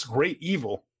vanquished this great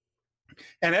evil.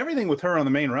 And everything with her on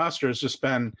the main roster has just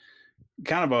been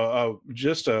kind of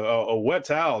a wet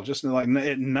towel. Just like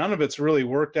none of it's really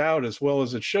worked out as well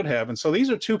as it should have. And so these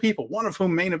are two people, one of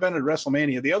whom main evented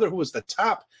WrestleMania, the other who was the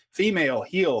top female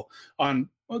heel on,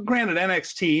 well, granted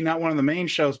NXT, not one of the main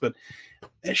shows, but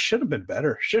it should have been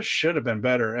better. Just should have been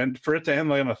better. And for it to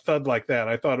end on a thud like that,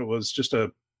 I thought it was just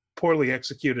a poorly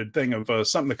executed thing of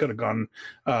something that could have gone,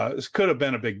 could have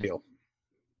been a big deal.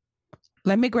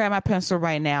 Let me grab my pencil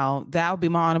right now. That would be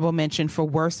my honorable mention for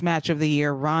worst match of the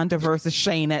year, Ronda versus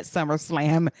Shayna at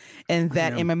SummerSlam and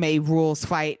that MMA rules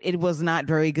fight. It was not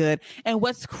very good. And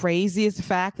what's crazy is the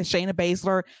fact that Shayna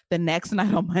Baszler the next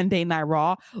night on Monday Night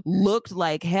Raw looked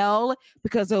like hell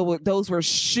because those were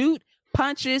shoot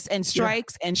punches and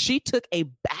strikes, and she took a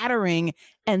battering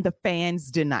and the fans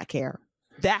did not care.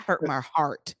 That hurt my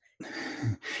heart.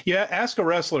 Yeah, Asuka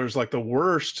wrestlers, like the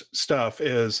worst stuff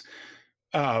is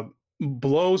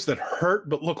blows that hurt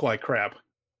but look like crap.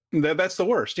 That's the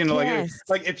worst. You know, Yes.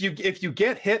 like if you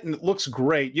get hit and it looks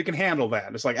great, you can handle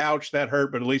that. It's like, ouch, that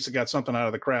hurt, but at least it got something out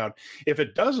of the crowd. If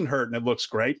it doesn't hurt and it looks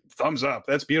great, thumbs up.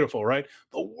 That's beautiful, right?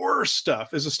 The worst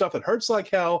stuff is the stuff that hurts like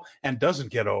hell and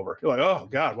doesn't get over. You're like, oh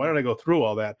God, why did I go through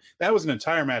all that? That was an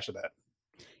entire match of that.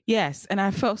 Yes, and I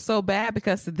felt so bad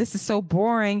because this is so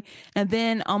boring. And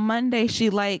then on Monday, she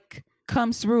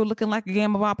comes through looking like a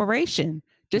game of Operation.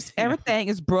 Just everything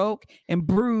is broke and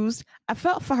bruised. I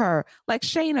felt for her. Like,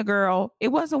 Shayna, girl, it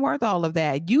wasn't worth all of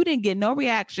that. You didn't get no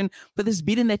reaction for this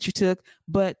beating that you took,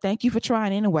 but thank you for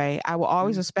trying anyway. I will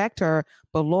always respect her,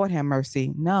 but Lord have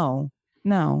mercy. No.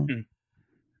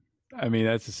 I mean,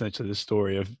 that's essentially the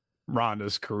story of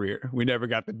Ronda's career. We never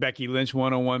got the Becky Lynch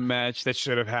one-on-one match that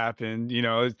should have happened. You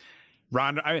know,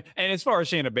 Ronda. And as far as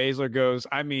Shayna Baszler goes,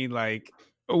 I mean, like,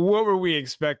 what were we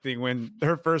expecting when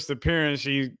her first appearance?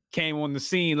 She came on the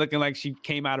scene looking like she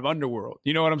came out of Underworld.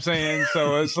 You know what I'm saying?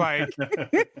 So it's like,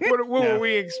 what were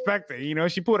we expecting? You know,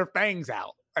 she put her fangs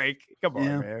out. Like, come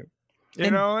on, man.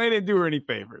 You know, they didn't do her any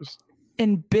favors.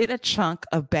 And bit a chunk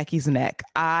of Becky's neck.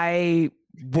 I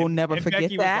will never forget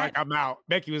Becky that. was like, I'm out.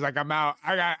 Becky was like, I'm out.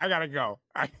 I gotta go.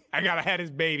 I gotta have his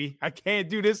baby. I can't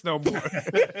do this no more.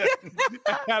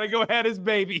 I gotta go have his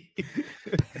baby.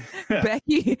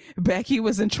 Becky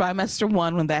was in trimester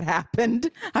 1 when that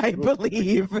happened, I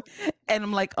believe. And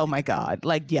I'm like, oh my God.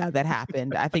 Like, yeah, that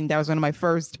happened. I think that was one of my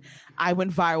first, I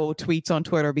went viral tweets on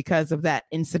Twitter because of that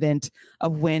incident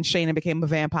of when Shayna became a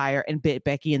vampire and bit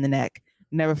Becky in the neck.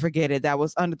 Never forget it. That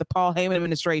was under the Paul Heyman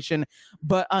administration,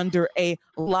 but under a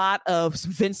lot of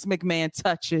Vince McMahon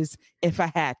touches, if I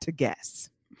had to guess.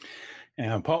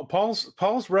 Yeah,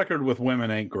 Paul's record with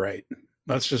women ain't great.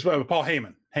 That's just Paul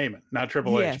Heyman, not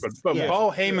Triple H, but yes.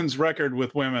 Paul Heyman's record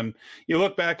with women. You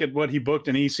look back at what he booked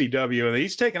in ECW, and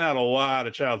he's taken out a lot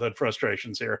of childhood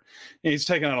frustrations here. He's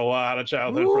taken out a lot of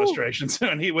childhood frustrations,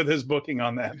 and with his booking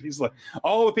on that, he's like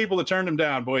all the people that turned him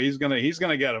down. Boy, he's gonna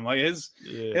get him. Like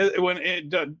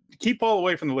keep Paul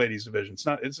away from the ladies division.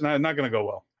 It's not gonna go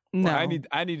well. No, I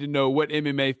need to know what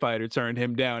MMA fighter turned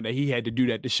him down that he had to do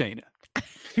that to Shayna.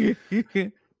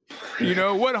 You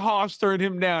know, what Hoss turned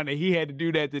him down that he had to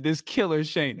do that to this killer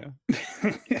Shayna?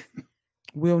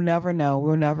 We'll never know.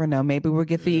 Maybe we'll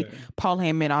get the Paul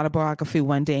Heyman autobiography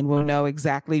one day and we'll know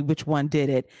exactly which one did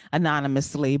it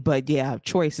anonymously. But yeah,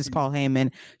 choice is Paul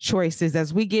Heyman. Choices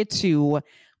as we get to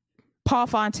Paul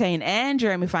Fontaine and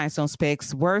Jeremy Feinstein's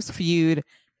picks. Worst feud,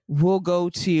 we'll go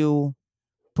to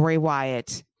Bray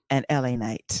Wyatt and LA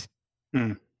Knight.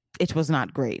 It was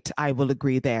not great. I will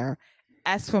agree there.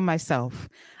 As for myself,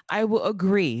 I will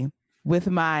agree with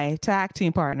my tag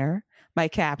team partner, my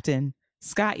captain,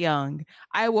 Scott Young.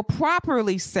 I will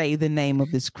properly say the name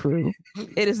of this crew.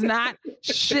 It is not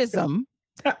Schism.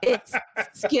 It's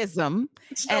Schism.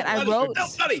 And I wrote...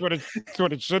 That's what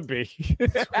it should be.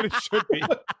 That's what it should be.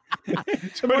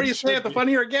 The more you say it, the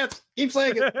funnier it gets. Keep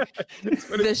saying it.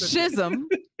 The Schism.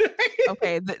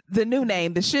 Okay, the new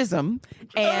name, the Schism.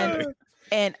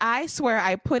 And I swear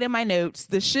I put in my notes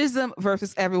the Schism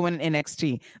versus everyone in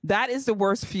NXT. That is the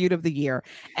worst feud of the year.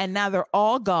 And now they're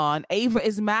all gone. Ava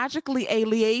is magically a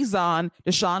liaison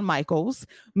to Shawn Michaels,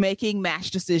 making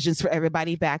match decisions for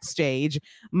everybody backstage.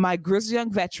 My grizzled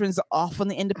young veterans are off on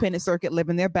the independent circuit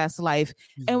living their best life.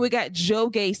 And we got Joe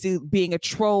Gacy being a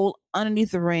troll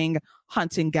underneath the ring,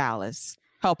 hunting Gallus.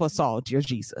 Help us all, dear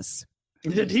Jesus.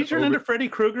 Did he turn into Freddy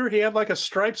Krueger? He had like a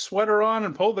striped sweater on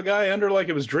and pulled the guy under like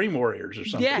it was Dream Warriors or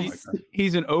something. Yes. Like that.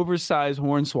 He's an oversized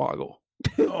hornswoggle.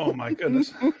 Oh my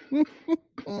goodness.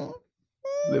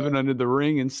 Living under the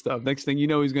ring and stuff. Next thing you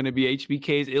know, he's going to be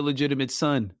HBK's illegitimate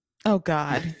son. Oh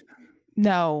God.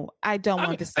 No, I don't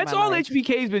want this. That's all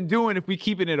HBK's been doing if we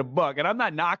keep it in a buck. And I'm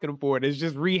not knocking him for it. It's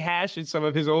just rehashing some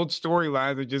of his old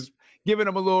storylines and just giving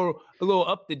him a little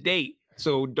up to date.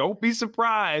 So don't be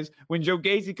surprised when Joe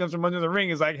Gacy comes from under the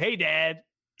ring. Is like, hey, Dad.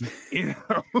 You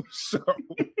know, so.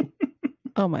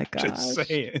 Oh my God. Just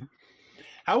saying.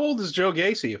 How old is Joe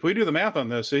Gacy? If we do the math on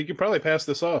this, so you could probably pass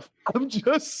this off. I'm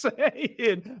just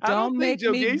saying. Don't make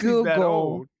me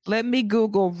Google. Let me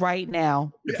Google right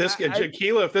now. If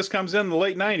this comes in the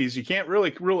late 90s, you can't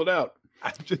really rule it out.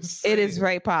 I'm just saying. It is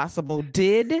very possible.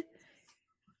 Did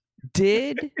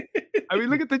I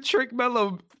mean, look at the Trick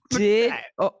Mello.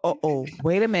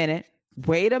 Wait a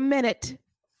minute.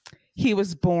 He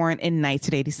was born in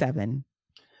 1987.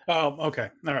 Oh, okay.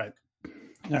 All right.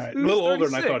 A little older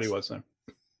than I thought he was then.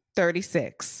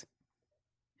 36.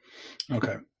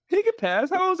 Okay. He could pass.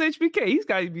 How old is HBK? He's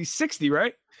got to be 60,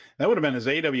 right? That would have been his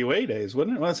AWA days,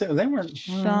 wouldn't it? Well, they weren't.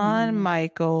 Shawn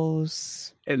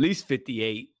Michaels. At least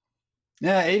 58.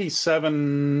 Yeah,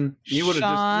 87. You would have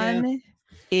Shawn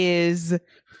is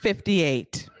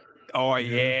 58. Oh,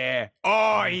 yeah.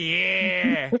 Oh,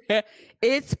 yeah.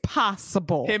 It's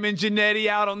possible. Him and Jannetty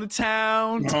out on the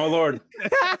town. Oh, Lord.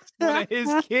 One of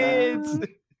his kids.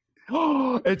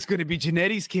 Oh, it's going to be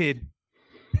Jannetty's kid.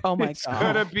 Oh, my It's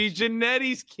God. going to be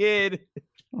Jannetty's kid.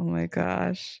 Oh, my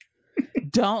gosh.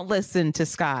 Don't listen to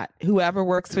Scott. Whoever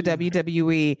works for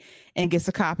WWE and gets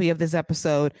a copy of this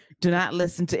episode, do not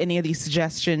listen to any of these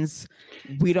suggestions.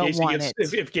 We don't want it.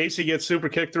 If Gacy gets super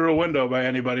kicked through a window by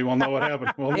anybody, we'll know what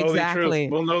happened. We'll know Exactly. the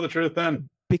truth. We'll know the truth then.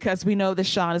 Because we know that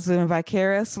Shawn is living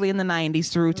vicariously in the 90s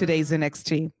through today's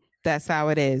NXT. That's how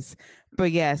it is.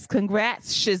 But yes,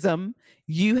 congrats, Schism.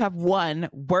 You have won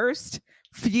Worst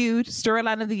Feud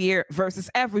Storyline of the Year versus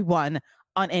everyone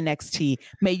on NXT.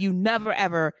 May you never,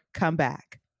 ever come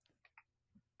back.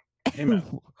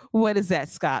 Amen. What is that,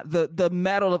 Scott? The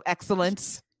Medal of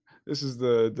Excellence? This is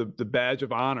the badge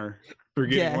of honor for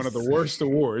getting one of the worst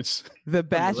awards. The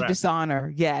badge of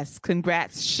dishonor. Yes.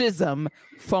 Congrats, Schism,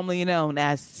 formerly known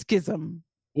as Schism.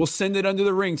 We'll send it under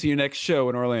the ring to your next show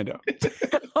in Orlando.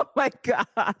 Oh my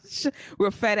gosh.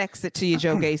 We'll FedEx it to you,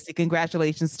 Joe Gacy.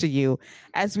 Congratulations to you.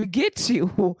 As we get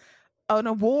to an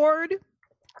award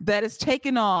that has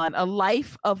taken on a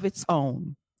life of its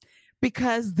own,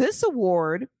 because this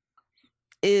award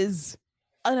is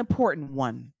an important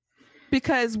one,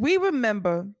 because we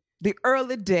remember the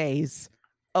early days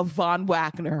of Von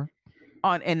Wagner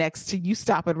on NXT. You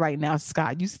stop it right now,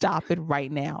 Scott. You stop it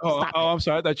right now. I'm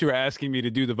sorry. I thought you were asking me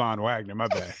to do the Von Wagner. My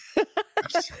bad.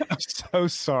 I'm so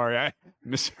sorry. I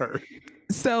misheard.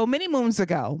 So many moons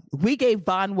ago, we gave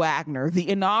Von Wagner the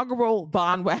inaugural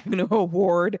Von Wagner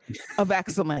Award of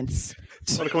Excellence.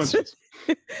 What a coincidence.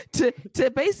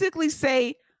 to basically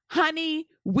say, honey,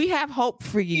 we have hope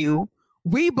for you.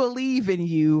 We believe in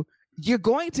you. You're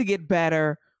going to get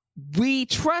better. We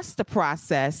trust the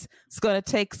process. It's going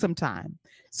to take some time.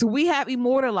 So we have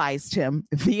immortalized him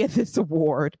via this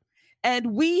award.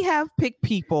 And we have picked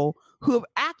people who have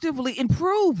actively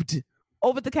improved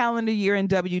over the calendar year in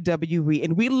WWE.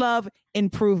 And we love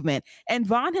improvement. And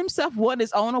Von himself won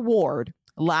his own award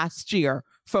last year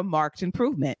for marked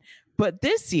improvement. But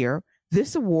this year,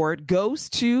 this award goes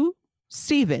to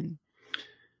Steven.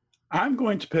 I'm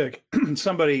going to pick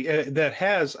somebody that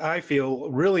has, I feel,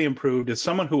 really improved. It's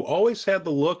someone who always had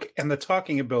the look and the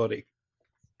talking ability.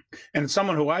 And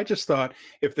someone who I just thought,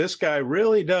 if this guy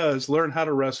really does learn how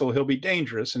to wrestle, he'll be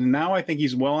dangerous. And now I think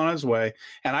he's well on his way.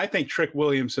 And I think Trick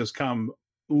Williams has come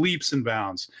leaps and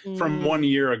bounds from 1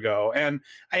 year ago. And,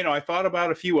 I thought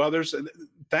about a few others.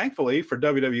 Thankfully for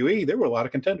WWE, there were a lot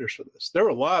of contenders for this. There were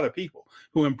a lot of people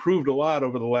who improved a lot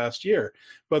over the last year.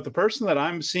 But the person that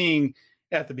I'm seeing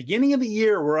at the beginning of the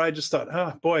year, where I just thought,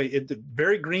 oh boy,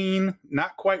 very green,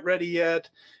 not quite ready yet,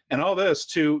 and all this,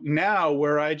 to now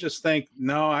where I just think,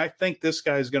 no, I think this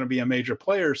guy's going to be a major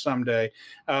player someday.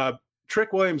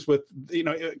 Trick Williams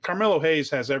Carmelo Hayes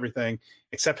has everything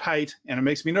except height, and it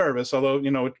makes me nervous. Although,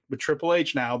 with Triple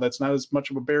H now, that's not as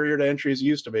much of a barrier to entry as it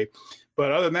used to be.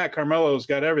 But other than that, Carmelo's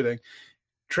got everything.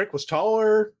 Trick was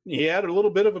taller. He had a little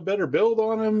bit of a better build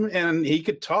on him, and he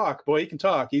could talk. Boy, he can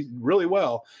talk. He's really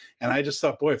well. And I just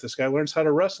thought, boy, if this guy learns how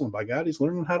to wrestle, and by God, he's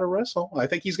learning how to wrestle, I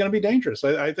think he's going to be dangerous.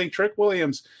 I think Trick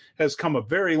Williams has come a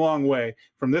very long way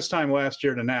from this time last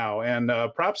year to now. And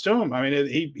props to him. I mean,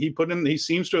 he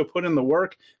seems to have put in the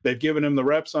work. They've given him the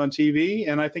reps on TV,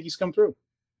 and I think he's come through.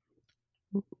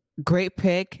 Great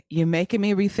pick. You're making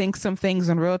me rethink some things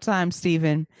in real time,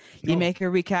 Steven. You're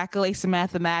making me recalculate some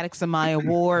mathematics of my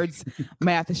awards.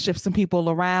 May have to shift some people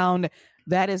around.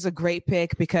 That is a great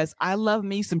pick, because I love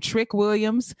me some Trick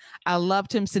Williams. I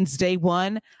loved him since day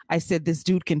one. I said, this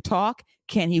dude can talk.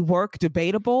 Can he work?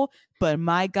 Debatable. But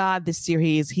my God, this year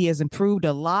he has improved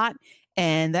a lot.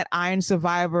 And that Iron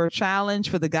Survivor challenge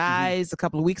for the guys a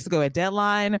couple of weeks ago at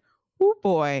Deadline, oh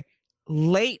boy,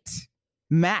 late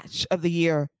match of the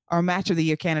year. Our match of the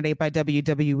year candidate by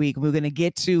WWE. We're going to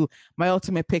get to my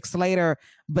ultimate picks later.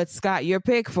 But Scott, your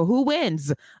pick for who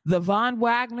wins the Von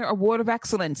Wagner Award of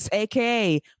Excellence,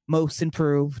 aka Most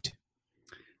Improved.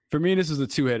 For me, this is a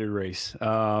two-headed race.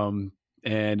 And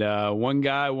one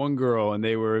guy, one girl, and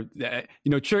they were,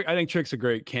 Trick. I think Trick's a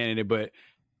great candidate, but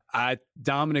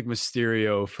Dominic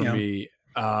Mysterio for me.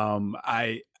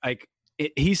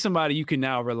 He's somebody you can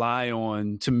now rely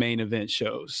on to main event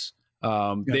shows.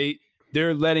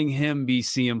 They're letting him be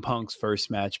CM Punk's first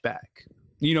match back.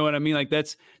 You know what I mean? Like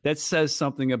that says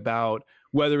something about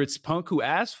whether it's Punk who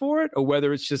asked for it or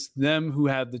whether it's just them who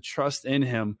have the trust in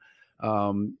him.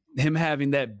 Him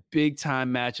having that big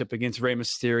time matchup against Rey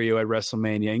Mysterio at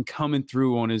WrestleMania and coming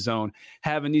through on his own,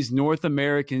 having these North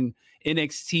American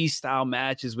NXT style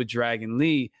matches with Dragon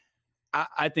Lee.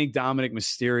 I think Dominic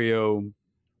Mysterio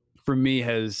for me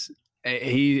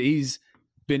he's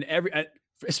been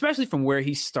especially from where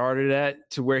he started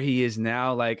at to where he is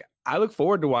now. Like, I look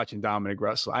forward to watching Dominic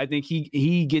wrestle. I think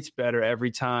he gets better every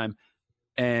time.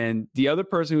 And the other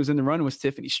person who was in the run was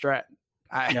Tiffany Stratton.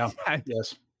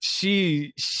 Yes.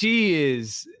 She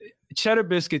is cheddar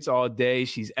biscuits all day.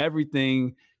 She's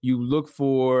everything you look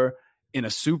for in a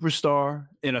superstar.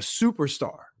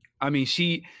 I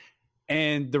mean,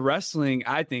 and the wrestling,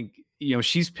 I think,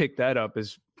 she's picked that up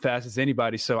as fast as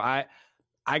anybody. So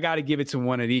I got to give it to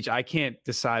one of each. I can't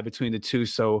decide between the two.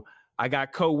 So I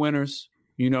got co-winners.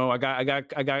 I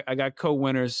got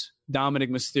co-winners, Dominic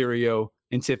Mysterio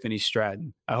and Tiffany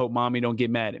Stratton. I hope mommy don't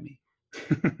get mad at me.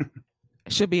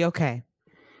 Should be okay.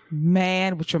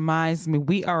 Man, which reminds me,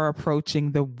 we are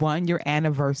approaching the 1 year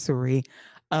anniversary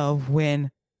of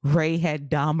when Ray had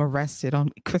Dom arrested on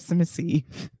Christmas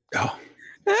Eve. Oh.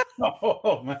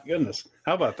 Oh my goodness.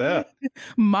 How about that?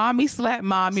 Mommy slap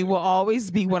mommy will always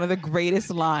be one of the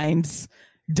greatest lines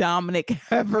Dominic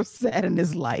ever said in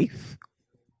his life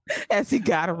as he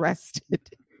got arrested.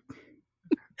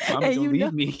 Mama, And don't you leave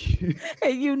know- me.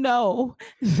 And you know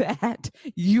that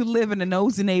you live in a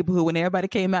nosy neighborhood when everybody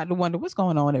came out to wonder what's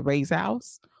going on at Ray's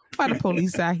house. Why the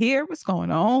police out here? What's going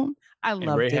on? I And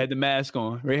loved Ray it. had the mask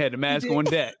on. Ray had the mask on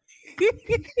deck.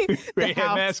 The Ray had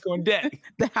house- mask on deck.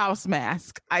 the house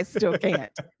mask. I still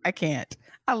can't. I can't.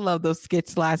 I love those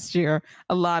skits last year.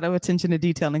 A lot of attention to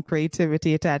detail and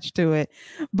creativity attached to it.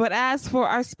 But as for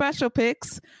our special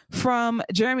picks from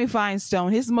Jeremy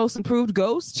Feinstein, his most improved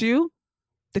goes to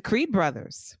the Creed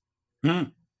brothers. That's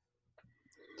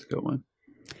a good one.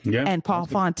 Yeah. And Paul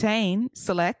that's good. Fontaine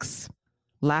selects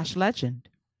Lash Legend.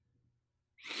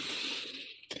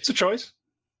 It's a choice.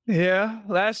 Yeah.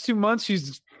 Last 2 months,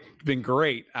 she's been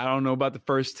great. I don't know about the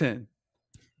first 10.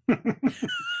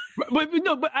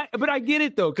 but I get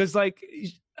it though, because like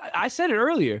I said it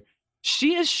earlier,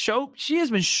 she has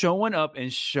been showing up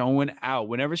and showing out.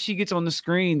 Whenever she gets on the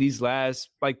screen these last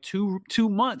like two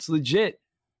months, legit,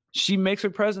 she makes her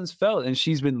presence felt, and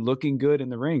she's been looking good in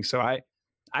the ring. So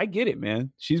I get it,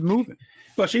 man. She's moving.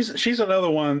 Well, she's another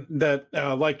one that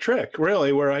like Trick,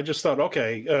 really, where I just thought,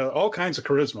 okay, all kinds of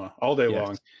charisma all day Yes.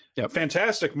 long. Yep.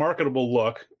 Fantastic, marketable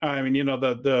look. I mean, you know,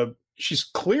 the she's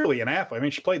clearly an athlete. I mean,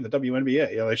 she played in the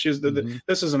WNBA. You know, like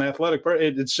this is an athletic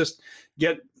person. It's just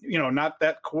not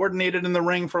that coordinated in the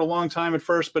ring for a long time at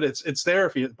first, but it's there.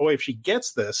 If she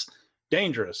gets this,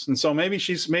 dangerous. And so maybe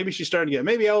she's starting to get.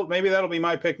 Maybe that'll be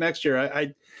my pick next year.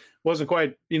 I wasn't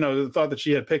quite, thought that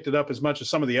she had picked it up as much as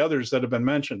some of the others that have been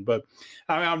mentioned, but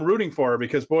I'm rooting for her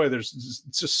because boy, there's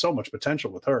just so much potential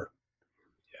with her.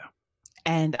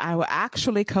 And I will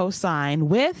actually co-sign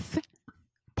with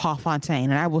Paul Fontaine,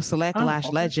 and I will select Lash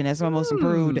okay. Legend as my most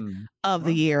improved Mm. of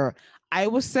the year. I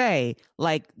will say,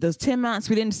 like, those 10 months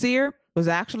we didn't see her was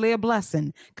actually a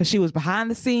blessing because she was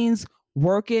behind the scenes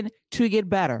working to get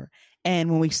better. And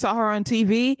when we saw her on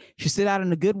TV, she stood out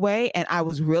in a good way. And I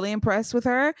was really impressed with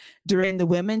her during the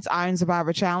Women's Iron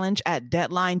Survivor Challenge at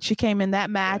Deadline. She came in that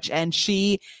match and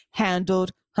she handled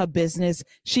her business.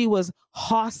 She was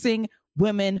hossing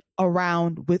women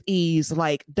around with ease,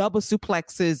 like double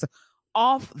suplexes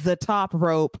off the top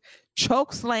rope,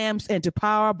 choke slams into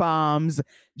power bombs,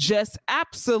 just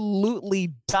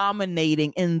absolutely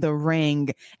dominating in the ring.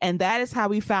 And that is how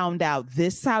we found out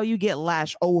this is how you get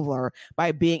Lash over,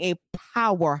 by being a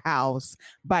powerhouse,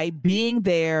 by being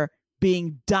there,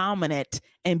 being dominant,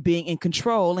 and being in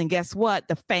control. And guess what?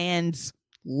 The fans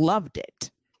loved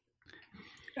it.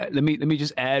 Let me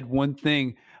just add one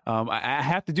thing. I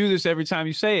have to do this every time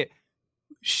you say it.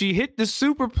 She hit the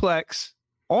superplex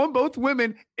on both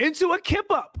women into a kip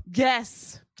up.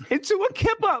 Yes. Into a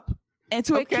kip up.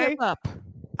 Into a Okay. kip up.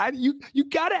 You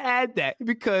got to add that,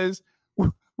 because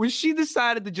when she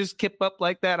decided to just kip up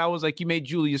like that, I was like, you made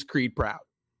Julius Creed proud.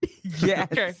 Yes.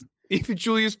 Okay. Even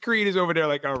Julius Creed is over there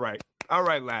like, all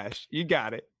right, Lash, you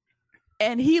got it.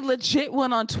 And he legit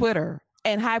went on Twitter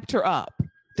and hyped her up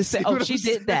to say, See oh, what she I'm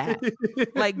did that. saying?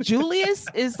 Like, Julius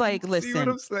is like, See what listen,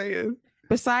 I'm saying?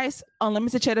 besides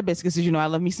Unlimited Cheddar Biscuits, as you know, I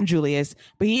love me some Julius,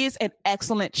 but he is an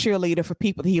excellent cheerleader for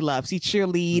people that he loves. He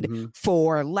cheerlead Mhm.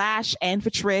 for Lash and for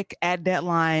Trick at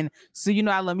Deadline. So,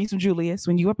 I love me some Julius.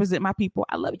 When you represent my people,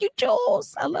 I love you,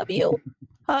 Jules. I love you.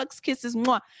 Hugs, kisses,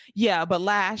 mwah. Yeah, but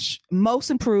Lash, most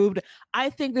improved. I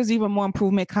think there's even more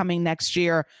improvement coming next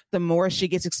year, the more she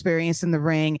gets experience in the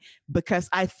ring, because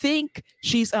I think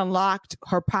she's unlocked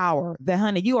her power. That,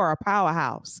 honey, you are a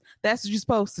powerhouse. That's what you're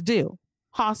supposed to do.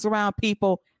 Hoss around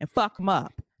people and fuck them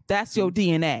up. That's your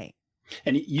DNA.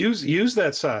 And use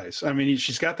that size. I mean,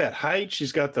 she's got that height.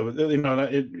 She's got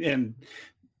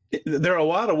there are a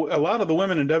lot of the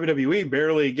women in WWE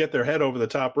barely get their head over the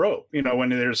top rope. When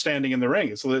they're standing in the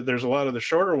ring. So there's a lot of the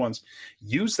shorter ones.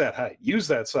 Use that height. Use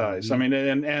that size. Mhm. I mean,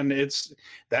 and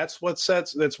that's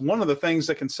one of the things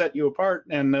that can set you apart.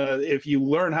 And if you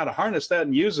learn how to harness that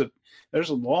and use it,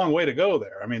 there's a long way to go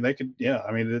there. I mean,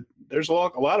 there's a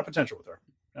lot of potential with her.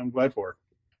 I'm glad for her.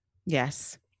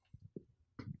 Yes.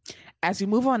 As we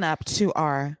move on up to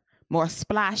our more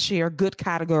splashier good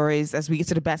categories, as we get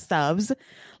to the best ofs,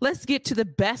 let's get to the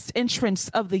best entrance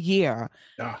of the year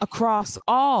across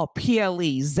all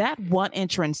PLEs. That one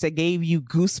entrance that gave you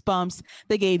goosebumps,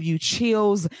 they gave you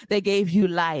chills, they gave you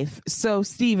life. So,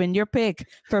 Steven, your pick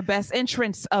for best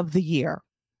entrance of the year.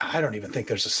 I don't even think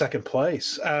there's a second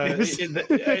place. I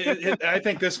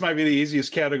think this might be the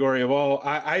easiest category of all.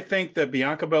 I think that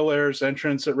Bianca Belair's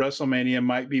entrance at WrestleMania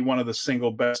might be one of the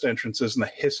single best entrances in the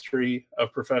history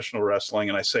of professional wrestling,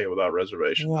 and I say it without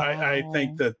reservation. Wow. I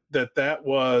think that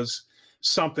was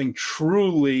something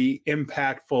truly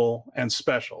impactful and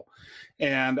special.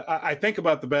 And I think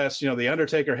about the best, The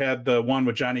Undertaker had the one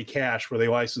with Johnny Cash where they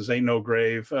licensed Ain't No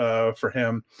Grave for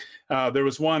him. There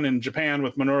was one in Japan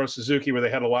with Minoru Suzuki where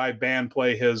they had a live band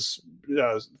play his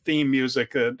theme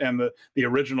music and the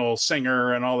original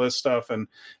singer and all this stuff. And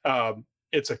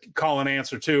it's a call and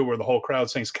answer too, where the whole crowd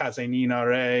sings Kaze ni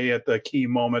Nare at the key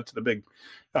moment to the big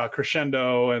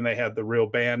crescendo, and they had the real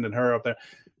band and her up there.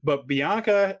 But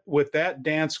Bianca with that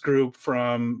dance group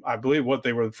from, I believe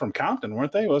they were from Compton,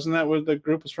 weren't they? Wasn't that where the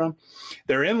group was from?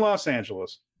 They're in Los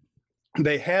Angeles.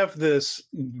 They have this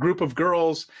group of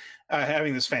girls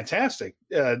having this fantastic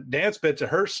dance bit to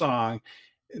her song.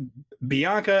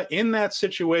 Bianca in that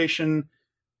situation,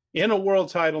 in a world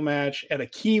title match at a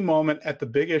key moment at the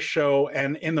biggest show.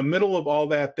 And in the middle of all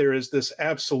that, there is this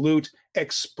absolute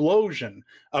explosion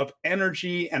of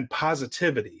energy and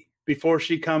positivity before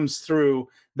she comes through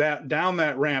down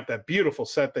that ramp, that beautiful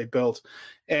set they built.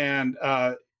 And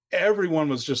everyone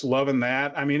was just loving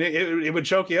that. I mean, it would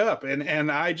choke you up.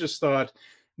 And I just thought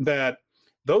that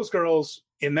those girls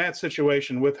in that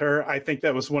situation with her, I think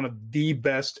that was one of the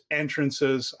best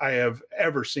entrances I have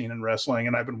ever seen in wrestling.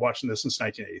 And I've been watching this since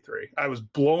 1983. I was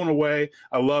blown away.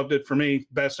 I loved it. For me,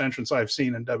 best entrance I've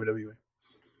seen in WWE.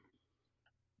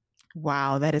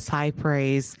 Wow, that is high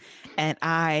praise.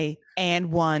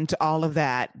 And one to all of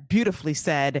that. Beautifully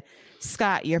said.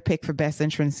 Scott, your pick for best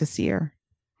entrance this year.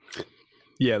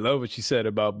 Yeah, I love what you said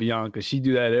about Bianca. She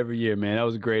do that every year, man. That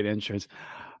was a great entrance.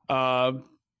 For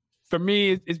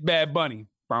me, it's Bad Bunny.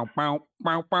 And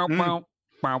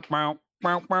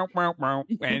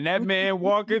that man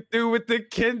walking through with the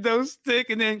kendo stick,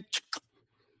 and then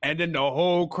the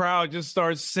whole crowd just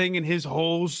starts singing his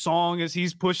whole song as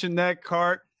he's pushing that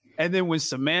cart. And then when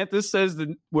Samantha says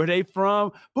where they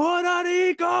from, Puerto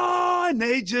Rico, and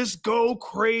they just go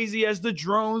crazy as the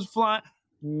drones fly.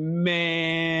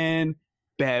 Man,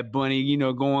 Bad Bunny,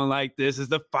 going like this as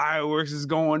the fireworks is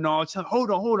going on.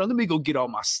 Hold on. Let me go get all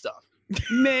my stuff.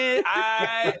 Man,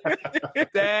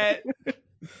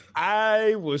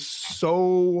 I was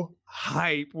so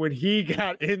hyped when he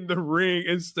got in the ring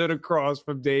and stood across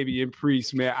from Damian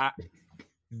Priest, man.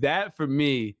 That for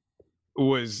me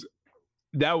was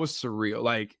surreal.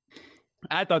 Like,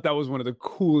 I thought that was one of the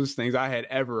coolest things I had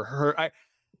ever heard.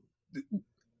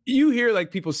 You hear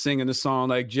like people singing the song,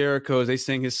 like Jericho's, they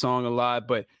sing his song a lot,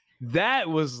 but that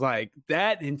was like,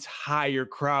 that entire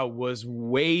crowd was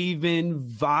waving,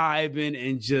 vibing,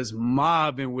 and just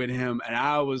mobbing with him. And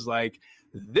I was like,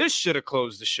 this should have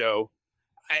closed the show.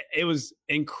 It was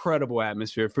incredible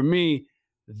atmosphere. For me,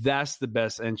 that's the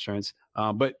best entrance.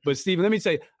 But Steven, let me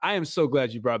say, I am so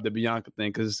glad you brought up the Bianca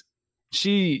thing, because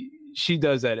she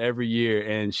does that every year,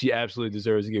 and she absolutely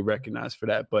deserves to get recognized for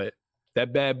that. But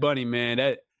that Bad Bunny, man,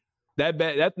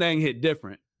 that thing hit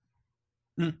different.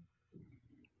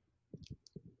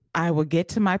 I will get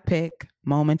to my pick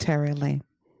momentarily,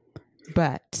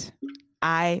 but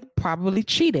I probably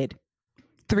cheated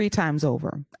 3 times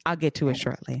over. I'll get to it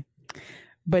shortly.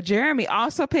 But Jeremy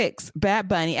also picks Bad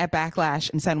Bunny at Backlash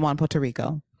in San Juan, Puerto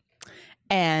Rico.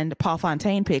 And Paul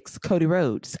Fontaine picks Cody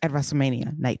Rhodes at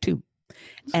WrestleMania Night 2.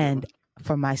 And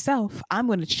for myself, I'm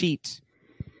going to cheat.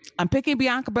 I'm picking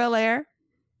Bianca Belair.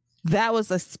 That was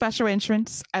a special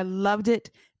entrance. I loved it.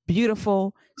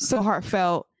 Beautiful. So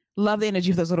heartfelt. Love the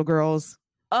energy of those little girls.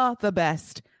 The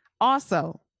best.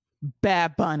 Also,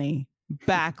 Bad Bunny,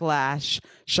 Backlash,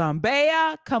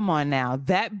 Shambaya. Come on now.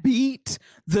 That beat,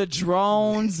 the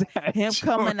drones, him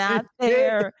coming out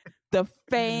there, the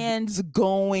fans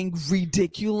going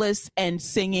ridiculous and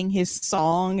singing his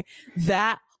song.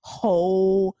 That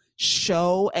whole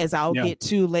show, as I'll get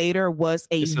to later, was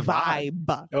a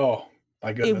vibe. Oh,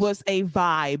 my goodness. It was a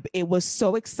vibe. It was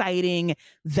so exciting.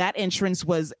 That entrance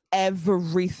was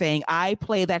everything. I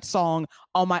played that song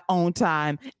on my own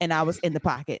time, and I was in the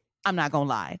pocket. I'm not going to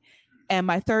lie. And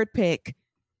my third pick,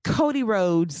 Cody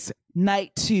Rhodes,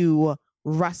 Night 2,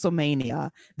 WrestleMania.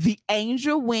 The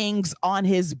angel wings on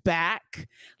his back,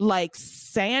 like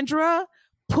Sandra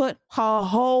put her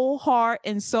whole heart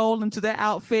and soul into that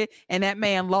outfit, and that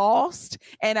man lost.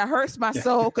 And it hurts my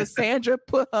soul because Sandra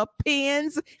put her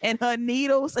pins and her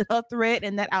needles and her thread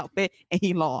in that outfit, and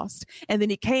he lost. And then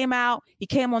he came out, he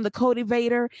came on the Cody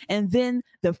Vader, and then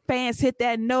the fans hit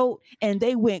that note and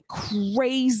they went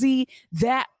crazy.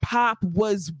 That pop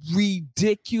was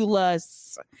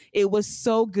ridiculous. It was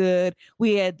so good.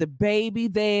 We had the baby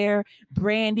there.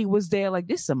 Brandy was there. Like,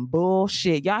 this some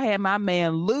bullshit. Y'all had my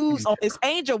man lose on his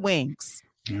angel wings.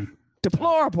 Yeah.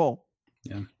 Deplorable.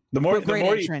 Yeah. The more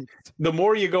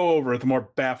you go over it, the more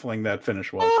baffling that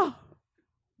finish was. Oh.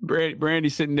 Brandy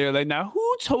sitting there like, now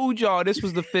who told y'all this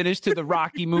was the finish to the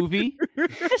Rocky movie?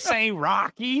 This ain't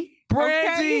Rocky.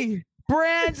 Brandy.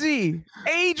 Adrian.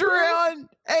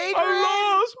 I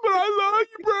lost, but I love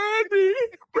you,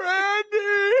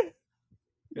 Brandy.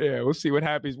 Yeah, we'll see what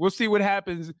happens. We'll see what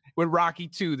happens with Rocky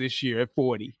 2 this year at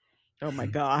 40. Oh my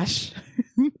gosh.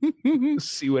 We'll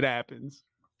see what happens.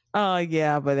 Oh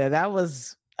yeah, but that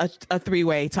was a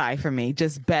three-way tie for me.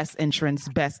 Just best entrance.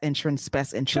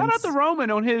 Shout out to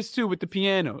Roman on his too with the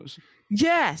pianos.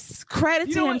 Yes,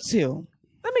 credit to him too.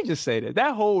 Let me just say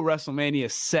that whole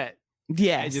WrestleMania set.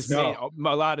 Yes, I just made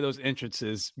a lot of those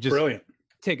entrances just brilliant.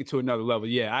 Take it to another level.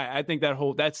 Yeah, I think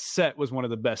that set was one of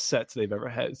the best sets they've ever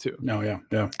had too. No,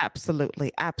 yeah.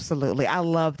 Absolutely. I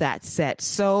love that set.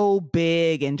 So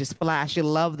big and just flashy.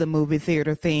 Love the movie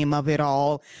theater theme of it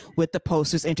all with the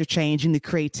posters interchanging, the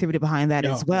creativity behind that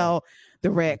as well.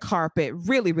 The red carpet,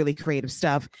 really, really creative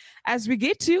stuff. As we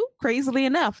get to, crazily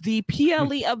enough, the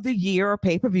PLE of the year or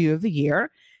pay-per-view of the year.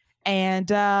 And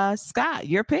Scott,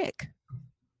 your pick.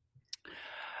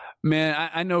 Man,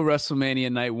 I know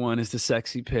WrestleMania Night 1 is the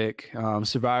sexy pick.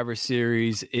 Survivor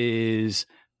Series is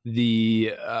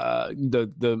the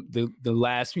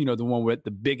last, the one with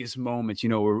the biggest moments,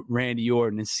 where Randy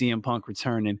Orton and CM Punk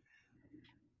returning.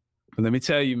 But let me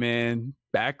tell you, man,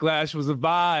 Backlash was a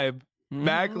vibe. Mm-hmm.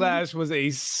 Backlash was a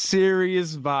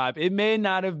serious vibe. It may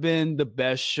not have been the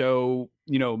best show,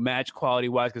 match quality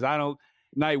wise, because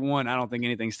Night 1, I don't think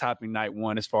anything's topping Night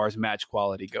 1 as far as match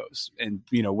quality goes. And,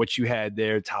 what you had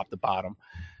there, top to bottom.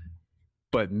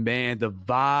 But, man, the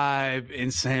vibe in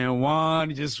San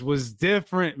Juan just was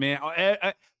different, man.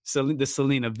 The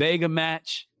Selena Vega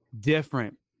match,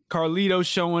 different. Carlito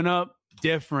showing up,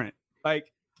 different.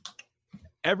 Like,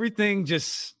 everything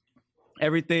just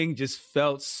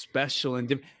felt special and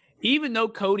different. Even though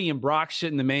Cody and Brock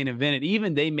shouldn't the main event,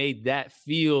 even they made that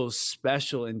feel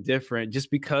special and different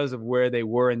just because of where they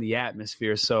were in the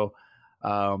atmosphere. So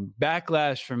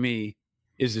Backlash for me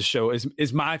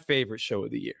is my favorite show of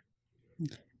the year.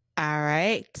 All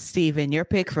right, Steven, your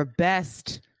pick for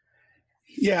best.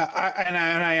 Yeah,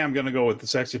 I am going to go with the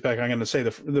sexy pick. I'm going to say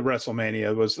the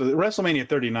WrestleMania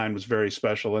 39 was very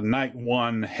special, and Night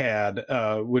 1 had,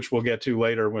 which we'll get to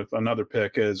later with another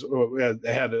pick,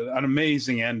 had an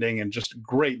amazing ending and just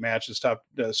great matches, start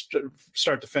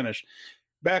to finish.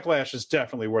 Backlash is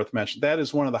definitely worth mentioning. That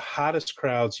is one of the hottest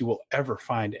crowds you will ever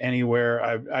find anywhere.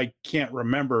 I can't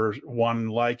remember one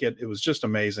like it. It was just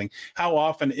amazing. How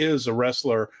often is a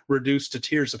wrestler reduced to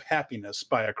tears of happiness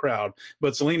by a crowd?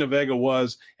 But Zelina Vega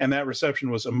was, and that reception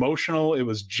was emotional. It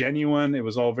was genuine. It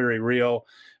was all very real.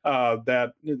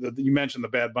 You mentioned the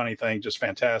Bad Bunny thing, just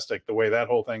fantastic. The way that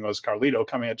whole thing was, Carlito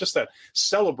coming at just that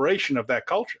celebration of that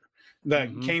culture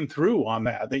that came through on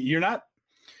that you're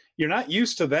not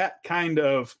used to that kind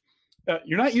of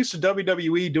you're not used to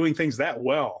WWE doing things that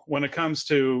well when it comes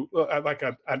to like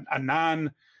a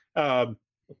non I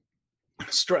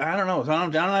don't know.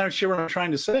 I'm not sure what I'm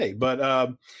trying to say, but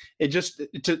a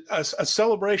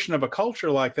celebration of a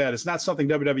culture like that is not something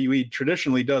WWE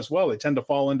traditionally does well. They tend to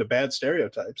fall into bad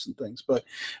stereotypes and things, but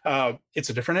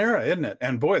it's a different era, isn't it?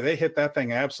 And boy, they hit that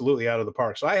thing absolutely out of the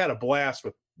park. So I had a blast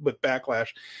with Backlash,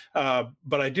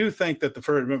 but I do think that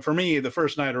for me, the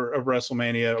first night of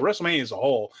WrestleMania as a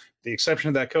whole, the exception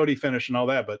of that Cody finish and all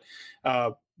that, but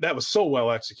that was so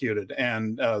well executed,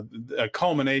 and a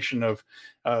culmination of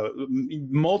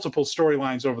multiple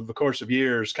storylines over the course of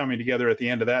years coming together at the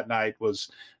end of that night was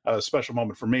a special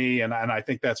moment for me, and I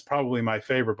think that's probably my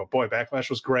favorite. But boy, Backlash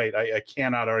was great. I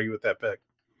cannot argue with that pick.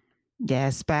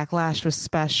 Yes, Backlash was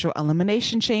special.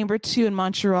 Elimination Chamber 2 in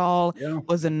Montreal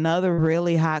was another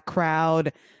really hot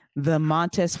crowd. The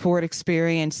Montez Ford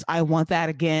experience, I want that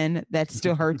again. That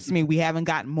still hurts me. We haven't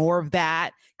gotten more of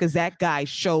that because that guy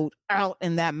showed out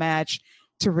in that match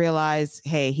to realize,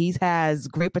 hey, he has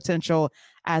great potential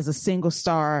as a single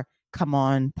star. Come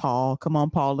on, Paul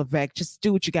Levesque. Just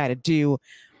do what you got to do.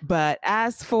 But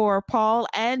as for Paul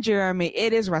and Jeremy,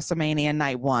 it is WrestleMania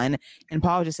Night 1, and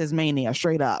Paul just says Mania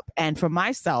straight up. And for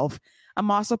myself, I'm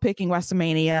also picking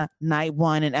WrestleMania Night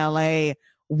 1 in LA.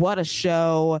 What a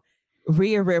show.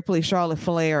 Rhea Ripley, Charlotte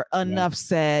Flair, enough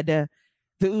said.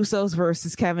 The Usos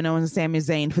versus Kevin Owens and Sami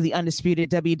Zayn for the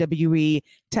undisputed WWE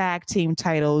tag team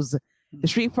titles. The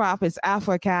Street Profits,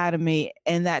 Alpha Academy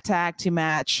in that tag team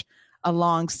match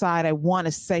alongside, I want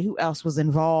to say, who else was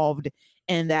involved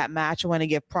in that match. I want to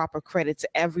give proper credit to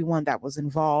everyone that was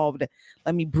involved.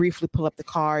 Let me briefly pull up the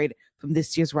card from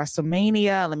this year's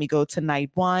WrestleMania. Let me go to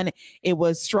night one. It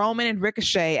was Strowman and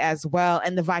Ricochet as well,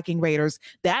 and the Viking Raiders.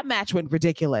 That match went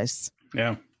ridiculous.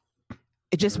 Yeah.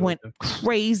 It just went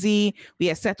crazy. We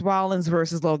had Seth Rollins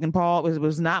versus Logan Paul. It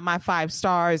was not my 5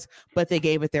 stars, but they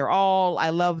gave it their all.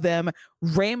 I love them.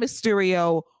 Rey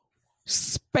Mysterio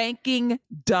spanking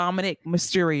Dominic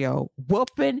Mysterio,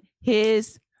 whooping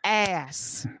his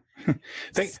ass.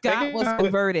 Scott was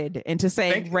converted into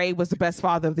saying Ray was the best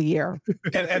father of the year.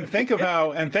 And think of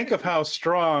how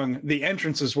strong the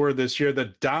entrances were this year.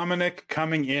 The Dominic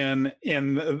coming in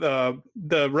the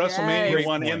WrestleMania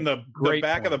one in the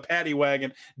back of the paddy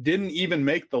wagon didn't even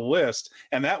make the list,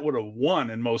 and that would have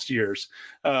won in most years.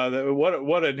 What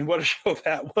a show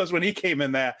that was when he came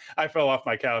in. That I fell off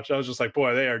my couch. I was just like,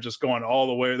 boy, they are just going all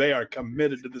the way. They are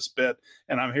committed to this bit,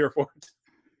 and I'm here for it.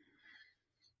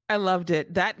 I loved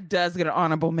it. That does get an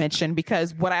honorable mention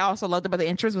because what I also loved about the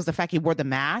entrance was the fact he wore the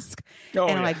mask.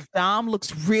 Like, Dom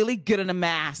looks really good in a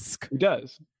mask. He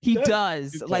does. He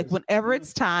does. Like, whenever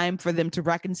it's time for them to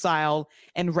reconcile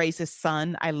and raise his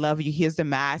son, I love you. Here's the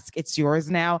mask. It's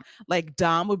yours now. Like,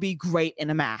 Dom would be great in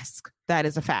a mask. That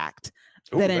is a fact.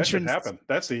 Ooh, that entrance should happen.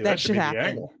 That should happen. The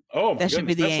angle. Oh, my that should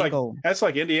be the angle. That's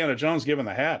like Indiana Jones giving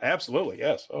the hat. Absolutely.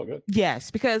 Yes. Oh, good. Yes,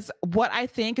 because what I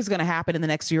think is going to happen in the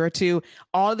next year or two,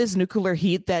 all this nuclear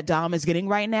heat that Dom is getting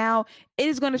right now, it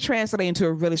is going to translate into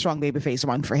a really strong babyface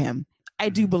run for him. I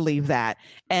do believe that.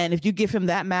 And if you give him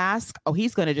that mask,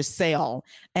 he's going to just sail.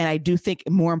 And I do think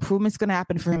more improvements going to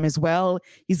happen for him as well.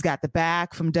 He's got the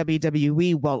back from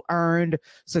WWE, well earned.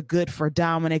 So good for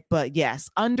Dominic. But yes,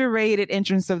 underrated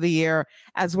entrance of the year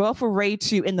as well for Ray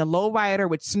 2 in the lowrider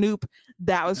with Snoop.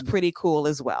 That was pretty cool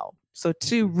as well. So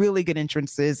 2 really good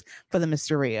entrances for the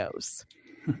Mysterios.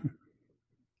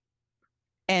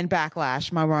 And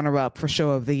Backlash, my runner-up for show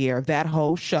of the year. That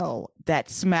whole show, that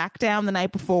SmackDown the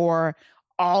night before,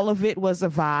 all of it was a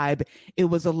vibe. It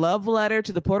was a love letter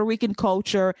to the Puerto Rican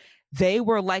culture. They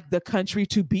were like the country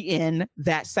to be in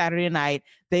that Saturday night.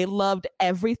 They loved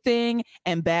everything.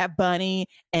 And Bad Bunny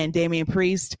and Damian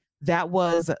Priest, that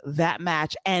was that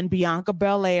match. And Bianca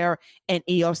Belair and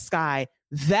Io Sky.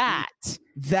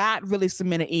 That really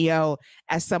cemented Io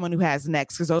as someone who has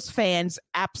next, because those fans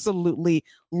absolutely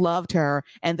loved her.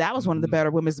 And that was one of the better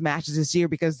women's matches this year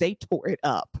because they tore it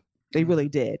up. They really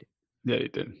did. Yeah, they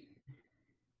did.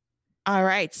 All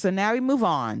right. So now we move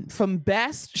on from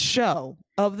best show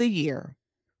of the year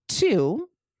to,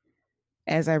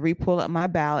 as I re-pull up my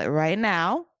ballot right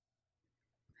now,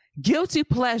 guilty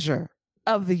pleasure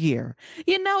of the year.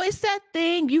 You know, it's that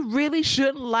thing you really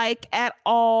shouldn't like at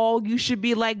all. You should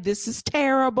be like, this is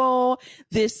terrible.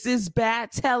 This is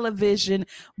bad television,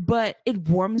 but it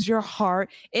warms your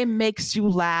heart. It makes you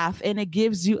laugh and it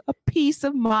gives you a peace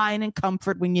of mind and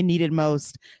comfort when you need it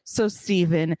most. So,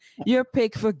 Steven, your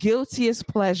pick for guiltiest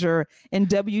pleasure in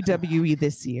WWE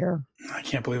this year. I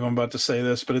can't believe I'm about to say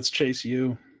this, but it's Chase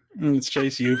U. It's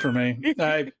Chase U for me.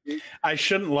 I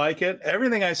shouldn't like it.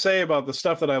 Everything I say about the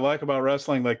stuff that I like about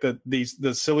wrestling, like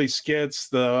the silly skits,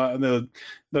 the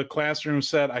classroom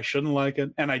set, I shouldn't like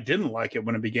it, and I didn't like it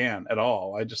when it began at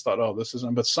all. I just thought, this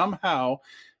isn't. But somehow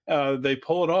they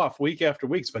pull it off week after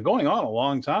week. It's been going on a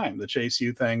long time, the Chase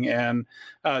U thing, and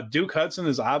Duke Hudson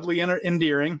is oddly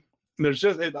endearing.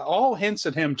 It all hints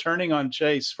at him turning on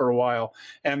Chase for a while,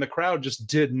 and the crowd just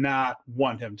did not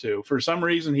want him to. For some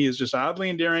reason, he is just oddly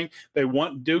endearing. They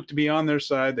want Duke to be on their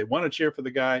side. They want to cheer for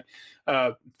the guy.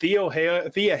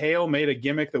 Thea Hale made a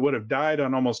gimmick that would have died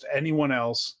on almost anyone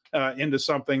else into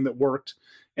something that worked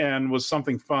and was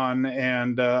something fun.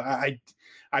 And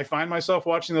I find myself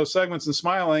watching those segments and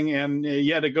smiling, and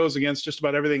yet it goes against just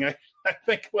about everything I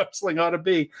think wrestling ought to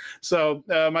be. So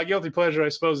my guilty pleasure, I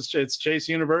suppose, it's Chase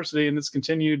University and its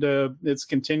continued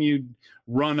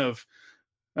run of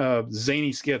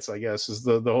zany skits, I guess, is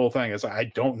the whole thing.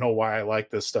 I don't know why I like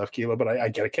this stuff, Keila, but I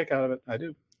get a kick out of it. I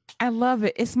do. I love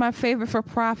it. It's my favorite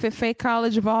for-profit fake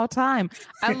college of all time.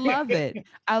 I love it.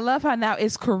 I love how now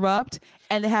it's corrupt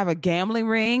and they have a gambling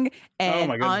ring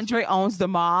and Andre owns the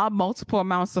mob, multiple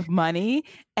amounts of money.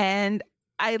 And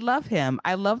I love him.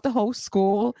 I love the whole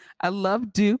school. I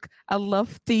love Duke. I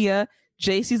love Thea.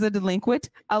 JC's a delinquent.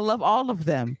 I love all of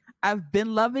them. I've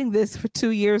been loving this for 2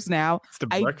 years now.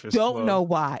 I don't know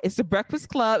why. It's the Breakfast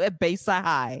Club at Bayside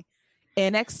High.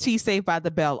 NXT Saved by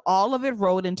the Bell. All of it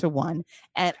rolled into one.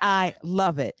 And I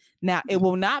love it. Now, it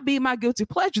will not be my guilty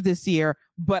pleasure this year,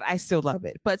 but I still love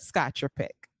it. But Scott, your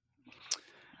pick.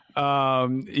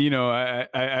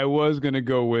 I was gonna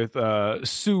go with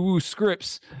Sue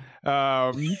Scripps, but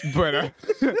Oh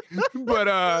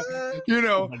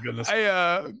my goodness.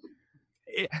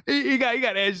 he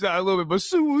got edged out a little bit. But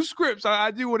Sue Scripps,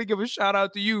 I do want to give a shout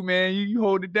out to you, man. You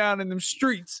hold it down in them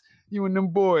streets, you and them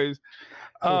boys.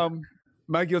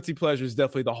 My guilty pleasure is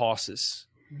definitely the horses,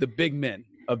 the big men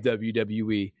of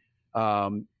WWE.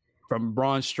 From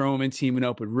Braun Strowman teaming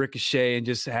up with Ricochet and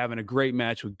just having a great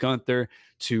match with Gunther,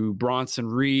 to Bronson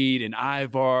Reed and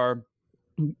Ivar,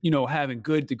 having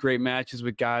good to great matches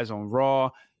with guys on Raw.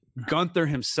 Gunther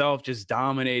himself just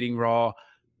dominating Raw.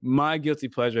 My guilty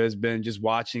pleasure has been just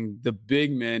watching the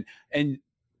big men, and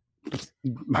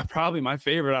probably my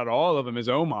favorite out of all of them is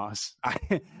Omos.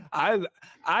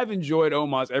 I've enjoyed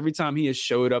Omos every time he has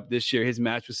showed up this year. His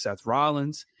match with Seth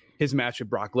Rollins, his match with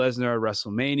Brock Lesnar at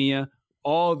WrestleMania,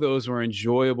 all those were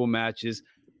enjoyable matches.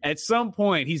 At some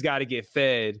point, he's got to get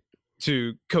fed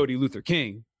to Cody Luther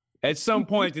King. At some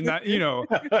point, the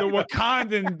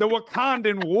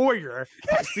Wakandan warrior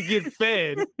has to get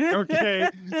fed, okay,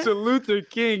 to Luther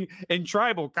King in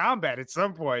tribal combat at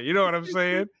some point. You know what I'm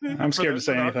saying? I'm scared to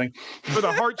say anything. For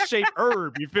the heart-shaped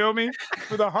herb, you feel me?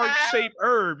 For the heart-shaped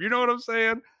herb, you know what I'm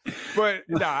saying? But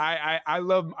no, I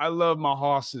love my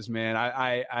horses, man.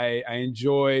 I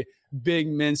enjoy big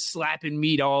men slapping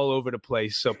meat all over the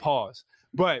place. So pause.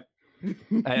 But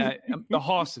the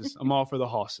horses, I'm all for the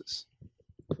horses.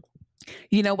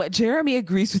 You know what? Jeremy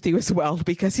agrees with you as well,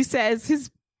 because he says his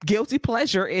guilty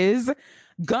pleasure is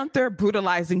Gunther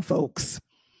brutalizing folks.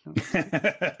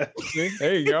 See,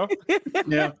 there you go.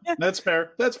 Yeah, that's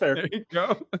fair. There you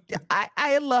go.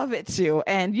 I love it too.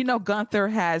 And Gunther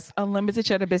has unlimited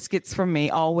cheddar biscuits for me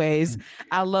always.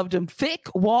 I loved him thick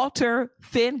Walter,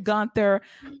 thin Gunther.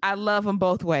 I love him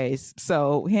both ways.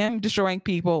 So him destroying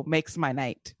people makes my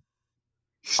night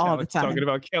all the time. Talking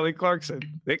about Kelly Clarkson,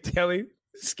 thick Kelly,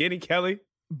 skinny Kelly.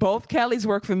 Both Kellys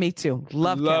work for me too.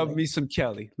 Love Kelly. Me some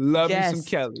Kelly. Love me some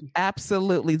Kelly.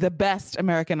 Absolutely. The best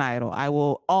American Idol. I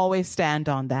will always stand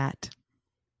on that.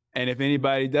 And if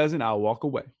anybody doesn't, I'll walk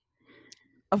away.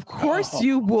 Of course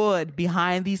you would.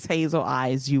 Behind these hazel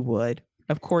eyes, you would.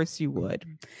 Of course you would.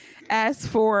 As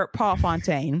for Paul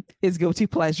Fontaine, his guilty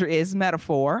pleasure is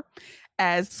metaphor.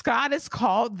 As Scott has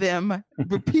called them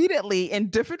repeatedly in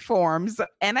different forms,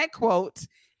 and I quote,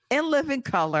 In Living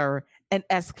Color and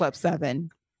S Club 7.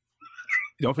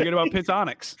 Don't forget about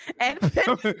Pitonics. And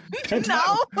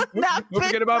not Don't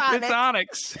forget about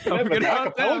Pitonics. Don't forget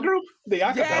about the acapella group. The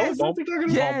acapella group you're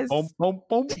talking yes. Boom, boom,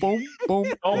 boom, boom,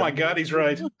 boom. Oh my God, he's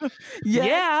right.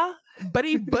 Yeah, but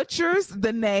he butchers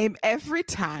the name every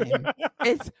time.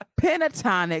 It's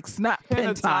Pentatonics, not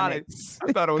Pentatonics.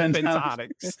 I thought it was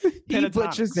Pentatonics. Pentatonics. He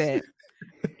butchers it.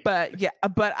 But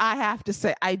I have to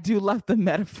say, I do love the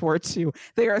metaphor too.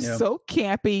 They are so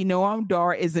campy. Noam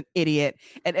Dar is an idiot.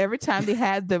 And every time they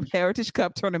had the Heritage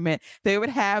Cup tournament, they would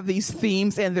have these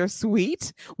themes in their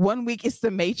suite. One week it's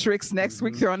the Matrix. Next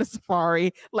week they're on a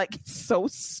safari. Like, it's so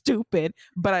stupid,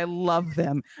 but I love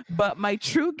them. But my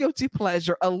true guilty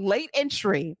pleasure, a late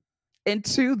entry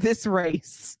into this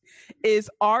race, is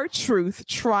R-Truth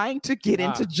trying to get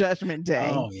into Judgment Day.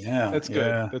 Oh yeah, that's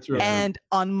good. That's right. And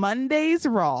on Monday's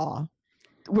Raw,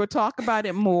 we'll talk about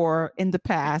it more in the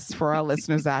past for our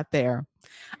listeners out there.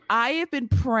 I have been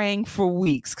praying for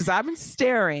weeks because I've been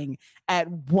staring at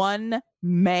one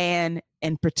man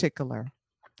in particular.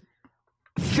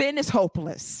 Finn is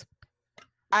hopeless.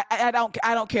 I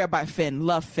don't care about Finn.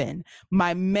 Love Finn.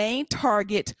 My main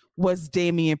target was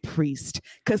Damian Priest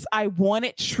because I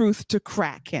wanted Truth to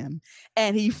crack him,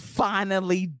 and he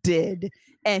finally did,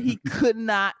 and he could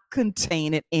not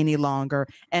contain it any longer,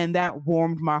 and that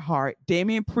warmed my heart.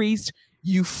 Damian Priest,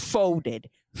 you folded.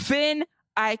 Finn,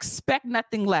 I expect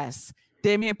nothing less.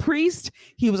 Damian Priest,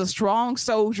 he was a strong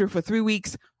soldier for 3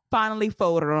 weeks, finally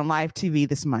folded on live TV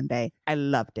this Monday. I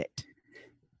loved it.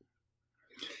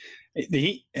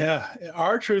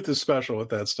 R-Truth is special with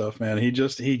that stuff, man. He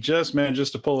just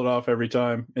manages to pull it off every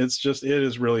time. It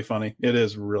is really funny. It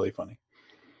is really funny.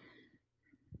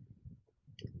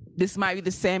 This might be the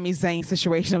Sami Zayn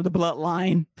situation of the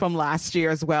bloodline from last year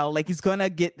as well. Like, he's going to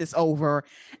get this over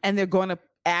and they're going to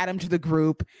add him to the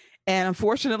group. And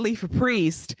unfortunately for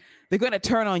Priest, they're going to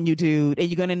turn on you, dude, and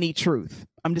you're going to need Truth.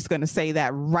 I'm just going to say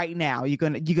that right now. You're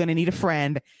going to need a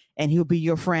friend, and he'll be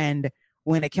your friend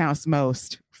when it counts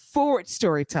most. Forward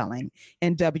storytelling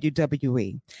in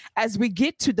WWE. As we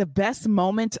get to the best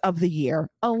moment of the year,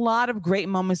 a lot of great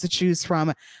moments to choose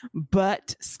from.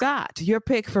 But Scott, your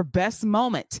pick for best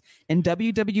moment in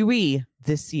WWE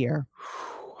this year.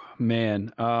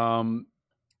 Man,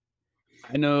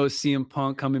 I know CM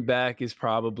Punk coming back is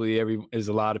probably is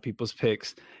a lot of people's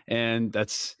picks, and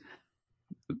that's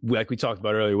like we talked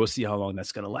about earlier. We'll see how long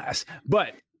that's going to last.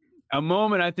 But a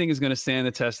moment I think is going to stand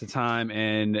the test of time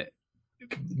and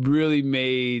really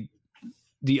made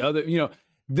the other,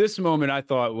 this moment I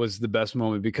thought was the best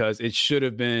moment because it should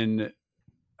have been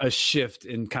a shift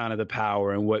in kind of the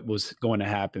power and what was going to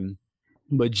happen.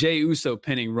 But Jey Uso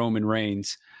pinning Roman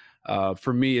Reigns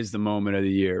for me is the moment of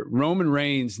the year. Roman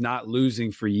Reigns not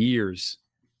losing for years,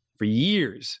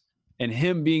 and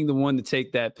him being the one to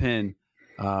take that pin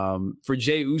for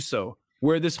Jey Uso,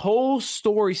 where this whole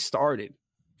story started,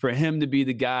 for him to be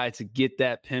the guy to get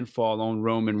that pinfall on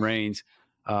Roman Reigns.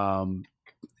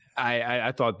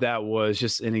 I thought that was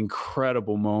just an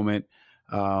incredible moment.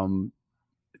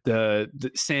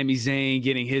 The Sami Zayn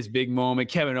getting his big moment,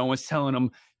 Kevin Owens telling him,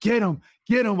 get him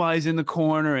while he's in the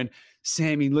corner. And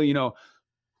Sami,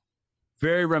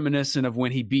 very reminiscent of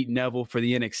when he beat Neville for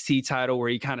the NXT title, where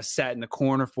he kind of sat in the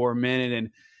corner for a minute and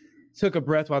took a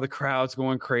breath while the crowd's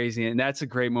going crazy. And that's a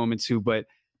great moment too. But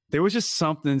there was just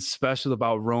something special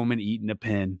about Roman eating a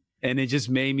pin. And it just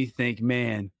made me think,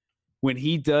 man, when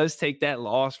he does take that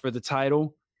loss for the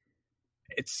title,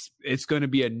 it's going to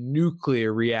be a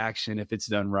nuclear reaction if it's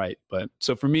done right. But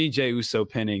so for me, Jey Uso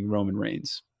pinning Roman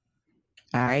Reigns.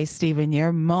 All right, Steven,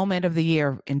 your moment of the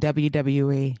year in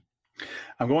WWE.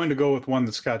 I'm going to go with one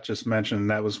that Scott just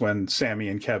mentioned. That was when Sami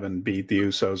and Kevin beat the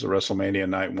Usos at WrestleMania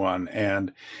Night 1.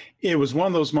 And it was one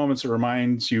of those moments that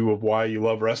reminds you of why you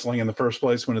love wrestling in the first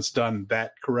place, when it's done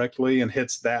that correctly and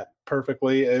hits that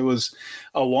perfectly. It was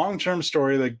a long-term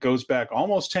story that goes back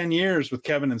almost 10 years with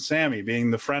Kevin and Sami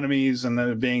being the frenemies and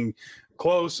then being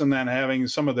close and then having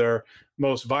some of their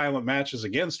most violent matches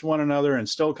against one another and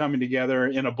still coming together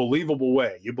in a believable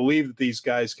way. You believe that these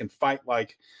guys can fight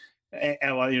like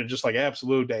just like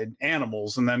absolute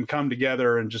animals and then come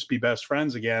together and just be best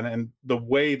friends again. And the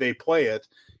way they play it,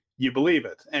 you believe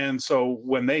it. And so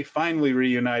when they finally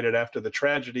reunited after the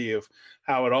tragedy of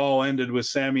how it all ended with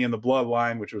Sami and the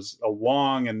Bloodline, which was a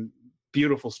long and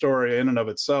beautiful story in and of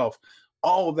itself,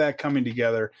 all of that coming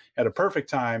together at a perfect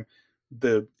time,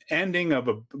 the ending of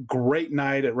a great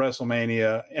night at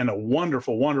WrestleMania and a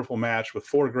wonderful, wonderful match with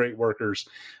 4 great workers.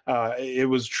 It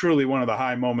was truly one of the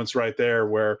high moments right there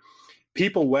where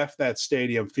people left that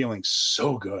stadium feeling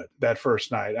so good that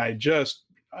first night.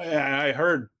 I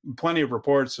heard plenty of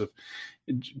reports of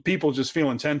people just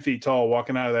feeling 10 feet tall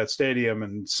walking out of that stadium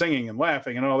and singing and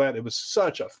laughing and all that. It was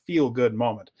such a feel-good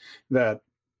moment that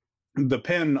the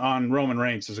pin on Roman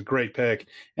Reigns is a great pick,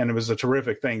 and it was a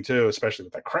terrific thing too, especially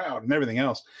with the crowd and everything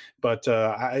else. But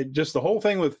the whole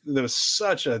thing there was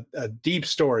such a deep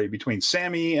story between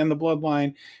Sami and the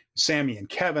Bloodline, Sami and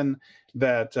Kevin,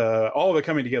 that all of it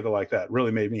coming together like that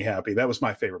really made me happy. That was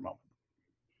my favorite moment.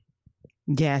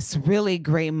 Yes, really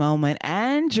great moment.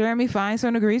 And Jeremy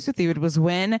Feinstein agrees with you. It was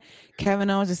when Kevin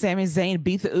Owens and Sami Zayn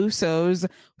beat the Usos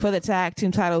for the tag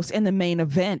team titles in the main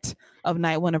event of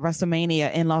Night 1 of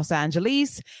WrestleMania in Los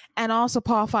Angeles. And also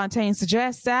Paul Fontaine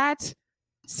suggests that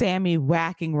Sami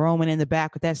whacking Roman in the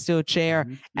back with that steel chair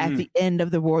at the end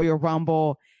of the Royal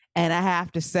Rumble. And I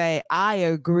have to say, I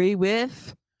agree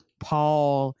with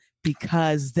Paul,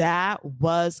 because that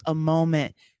was a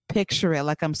moment. Picture it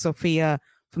like I'm Sophia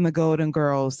from the Golden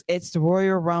Girls. It's the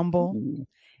Royal Rumble,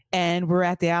 and we're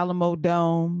at the Alamo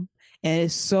Dome, and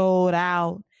it's sold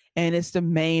out, and it's the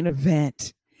main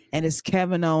event, and it's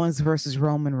Kevin Owens versus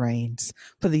Roman Reigns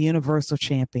for the Universal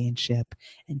Championship,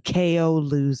 and KO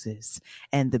loses,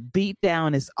 and the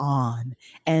beatdown is on,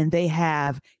 and they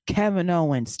have Kevin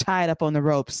Owens tied up on the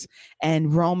ropes,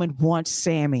 and Roman wants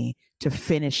Sami to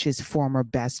finish his former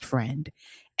best friend,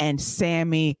 and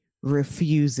Sami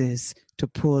refuses to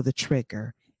pull the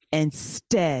trigger.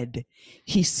 Instead,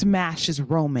 he smashes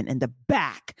Roman in the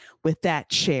back with that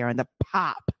chair, and the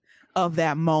pop of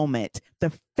that moment,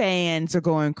 the fans are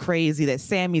going crazy that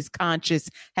Sami's conscience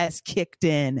has kicked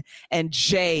in, and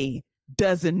Jey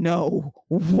doesn't know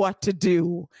what to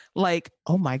do. Like,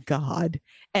 oh my God.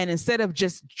 And instead of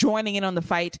just joining in on the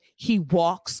fight, he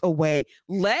walks away.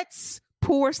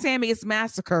 Poor Sami is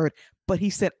massacred, but he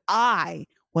said,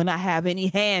 when I have any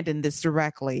hand in this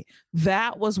directly.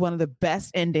 That was one of the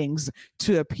best endings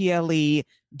to a PLE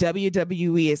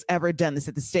WWE has ever done. This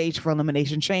at the stage for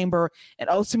Elimination Chamber and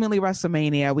ultimately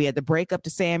WrestleMania. We had the breakup to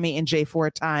Sami and Jey for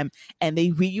a time, and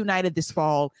they reunited this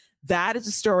fall. That is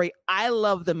a story I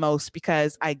love the most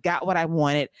because I got what I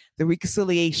wanted, the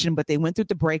reconciliation, but they went through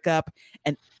the breakup,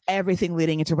 and everything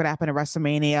leading into what happened at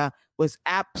WrestleMania was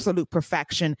absolute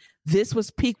perfection. This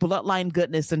was peak Bloodline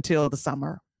goodness until the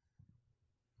summer.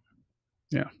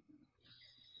 Yeah.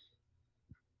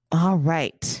 All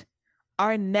right.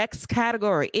 Our next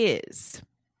category is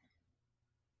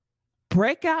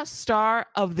Breakout Star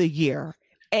of the Year.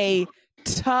 A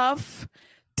tough,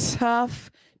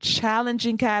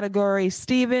 challenging category.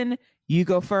 Steven, you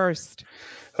go first.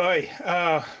 What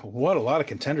a lot of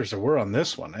contenders there were on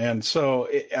this one. And so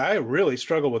I really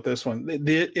struggled with this one.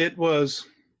 It was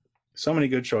so many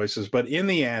good choices, but in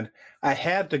the end, I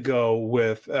had to go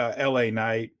with LA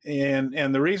Knight. And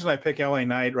the reason I pick LA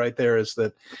Knight right there is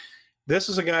that this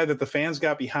is a guy that the fans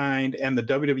got behind and the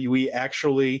WWE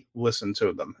actually listened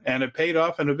to them. And it paid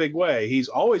off in a big way. He's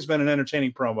always been an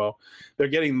entertaining promo. They're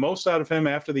getting most out of him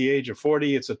after the age of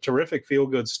 40. It's a terrific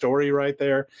feel-good story right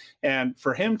there. And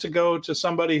for him to go to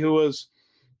somebody who was,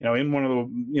 in one of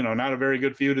the, not a very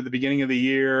good feud at the beginning of the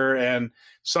year, and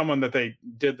someone that they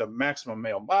did the Maximum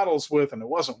Male Models with, and it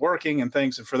wasn't working and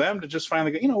things. And for them to just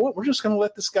finally go, you know what, we're just going to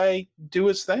let this guy do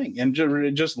his thing and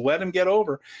just let him get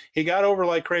over. He got over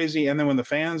like crazy. And then when the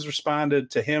fans responded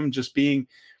to him just being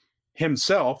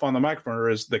himself on the microphone, or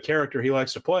as the character he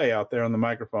likes to play out there on the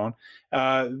microphone,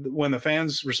 when the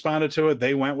fans responded to it,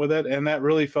 they went with it. And that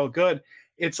really felt good.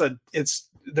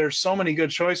 There's so many good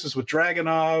choices with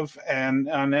Dragunov and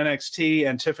on NXT,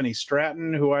 and Tiffany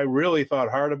Stratton, who I really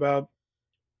thought hard about.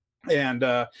 And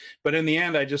but in the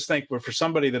end, I just think for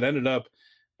somebody that ended up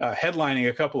headlining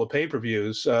a couple of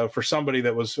pay-per-views, for somebody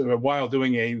that was while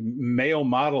doing a male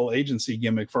model agency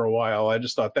gimmick for a while, I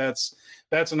just thought that's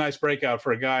a nice breakout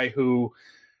for a guy who,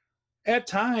 at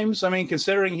times, I mean,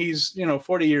 considering he's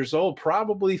 40 years old,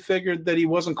 probably figured that he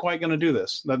wasn't quite going to do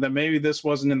this, that maybe this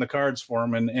wasn't in the cards for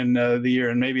him in the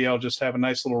year, and maybe I'll just have a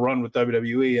nice little run with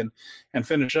WWE and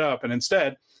finish up. And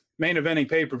instead, main eventing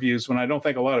pay-per-views when I don't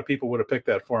think a lot of people would have picked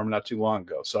that for him not too long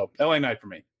ago. So LA Knight for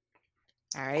me.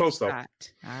 All right, close Scott.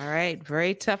 Though. All right,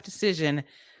 very tough decision,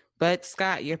 but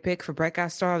Scott, your pick for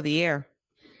Breakout Star of the Year.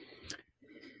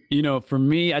 For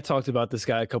me, I talked about this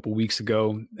guy a couple weeks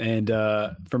ago, and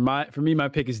for me, my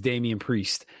pick is Damian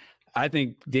Priest. I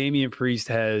think Damian Priest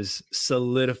has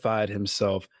solidified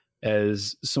himself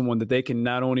as someone that they can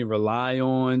not only rely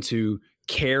on to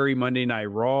carry Monday Night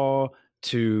Raw,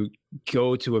 to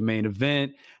go to a main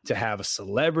event, to have a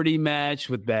celebrity match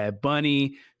with Bad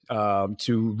Bunny,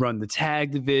 to run the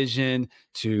tag division,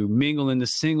 to mingle in the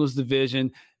singles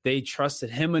division. They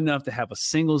trusted him enough to have a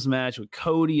singles match with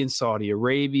Cody in Saudi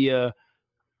Arabia.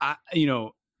 I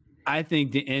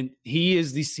think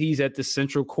he's at the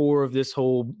central core of this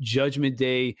whole Judgment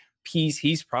Day piece.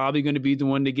 He's probably going to be the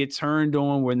one to get turned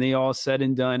on when they all said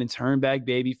and done and turn back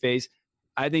babyface.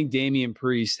 I think Damian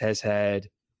Priest has had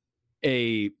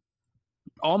a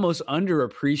almost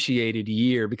underappreciated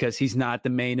year because he's not the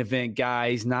main event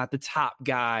guy. He's not the top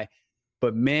guy,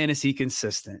 but man, is he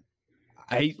consistent.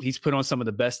 He's put on some of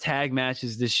the best tag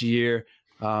matches this year.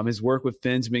 His work with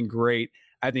Finn's been great.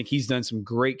 I think he's done some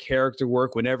great character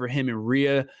work whenever him and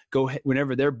Rhea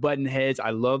whenever they're button heads. I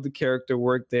love the character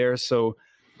work there. So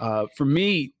for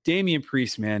me, Damian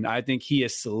Priest, man, I think he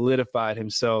has solidified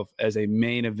himself as a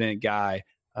main event guy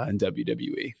in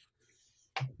WWE.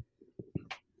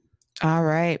 All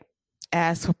right.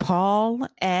 As for Paul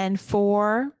and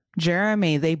for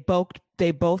Jeremy, they both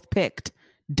picked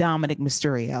Dominic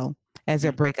Mysterio as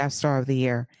their Breakout Star of the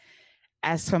Year.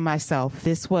 As for myself,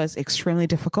 this was extremely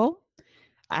difficult.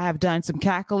 I have done some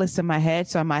calculus in my head,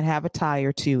 so I might have a tie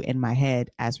or two in my head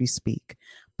as we speak.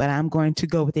 But I'm going to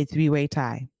go with a 3-way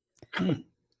tie.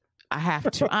 I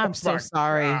have to. I'm so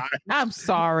sorry. God. I'm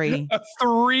sorry. A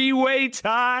 3-way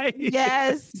tie?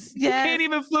 Yes. You can't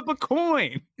even flip a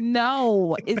coin.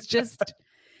 No, it's just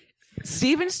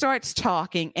Steven starts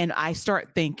talking and I start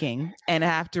thinking, and I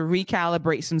have to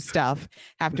recalibrate some stuff,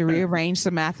 have to rearrange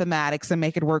some mathematics and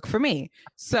make it work for me.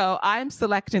 So I'm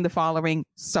selecting the following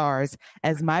stars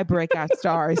as my breakout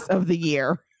stars of the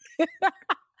year.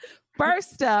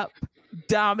 First up,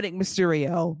 Dominic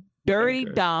Mysterio. Dirty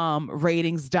Dom,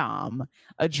 ratings Dom.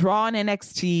 A draw in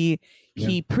NXT. Yeah.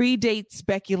 He predates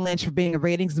Becky Lynch for being a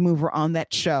ratings mover on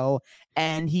that show.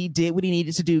 And he did what he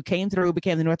needed to do. Came through,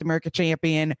 became the North America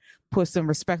champion, put some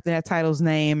respect in that title's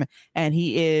name. And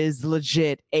he is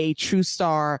legit a true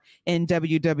star in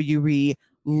WWE.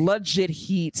 Legit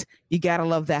heat. You got to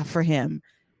love that for him.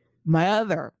 My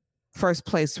other first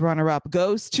place runner-up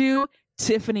goes to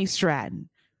Tiffany Stratton.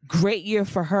 Great year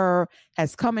for her,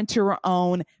 has come into her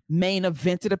own, main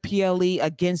evented a PLE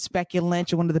against Becky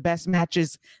Lynch in one of the best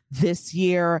matches this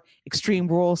year, Extreme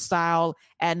Rules style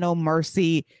at No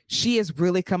Mercy. She is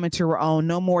really coming to her own.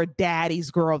 No more daddy's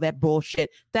girl, that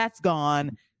bullshit. That's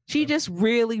gone. She just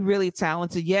really, really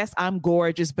talented. Yes, I'm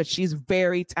gorgeous, but she's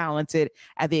very talented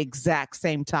at the exact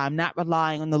same time, not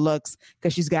relying on the looks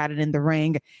because she's got it in the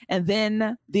ring. And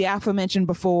then the aforementioned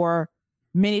before,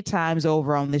 many times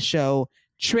over on this show,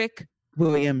 Trick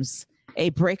Williams, a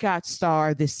breakout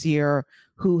star this year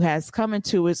who has come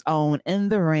into his own in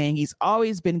the ring. He's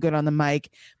always been good on the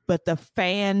mic, but the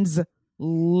fans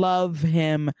love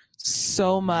him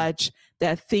so much.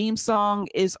 That theme song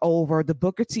is over. The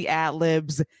Booker T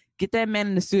ad-libs. Get that man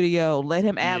in the studio. Let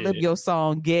him ad-lib your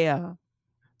song. Yeah.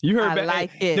 You heard I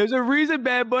like it. There's a reason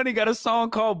Bad Bunny got a song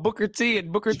called Booker T,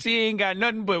 and Booker T ain't got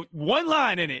nothing but one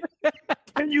line in it.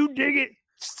 Can you dig it,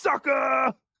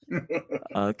 sucker?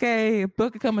 Okay.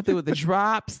 Booker coming through with the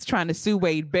drops, trying to sue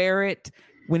Wade Barrett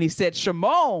when he said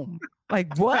Shimon.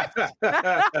 Like, what?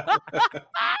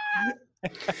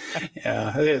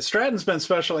 Yeah, Stratton's been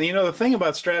special. You know, the thing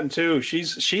about Stratton too,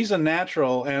 she's a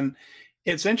natural, and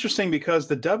it's interesting because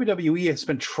the WWE has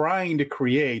been trying to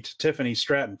create Tiffany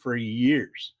Stratton for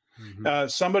years.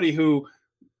 Somebody who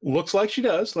looks like she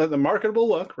does, the marketable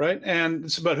look, right?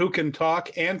 But who can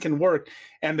talk and can work.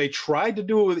 And they tried to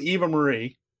do it with Eva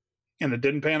Marie, and it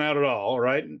didn't pan out at all,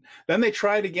 right? And then they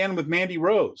tried again with Mandy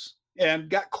Rose and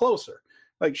got closer.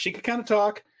 Like, she could kind of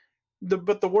talk,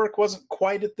 but the work wasn't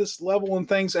quite at this level and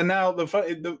things. And now the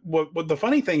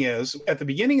funny thing is, at the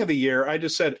beginning of the year, I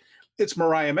just said, it's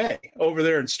Mariah May over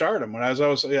there in Stardom. When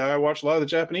I watched a lot of the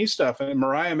Japanese stuff, and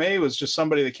Mariah May was just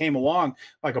somebody that came along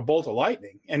like a bolt of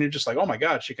lightning. And you're just like, oh my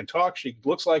God, she can talk. She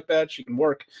looks like that. She can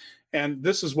work. And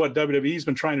this is what WWE's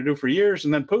been trying to do for years.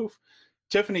 And then poof,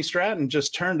 Tiffany Stratton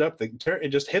just it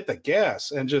just hit the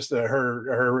gas, and just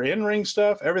her in-ring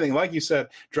stuff, everything. Like you said,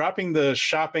 dropping the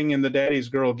shopping and the daddy's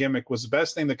girl gimmick was the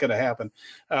best thing that could have happened.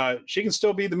 She can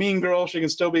still be the mean girl. She can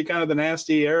still be kind of the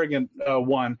nasty, arrogant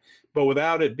one, but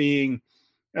without it being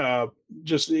without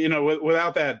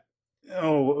that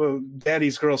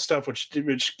daddy's girl stuff,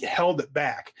 which held it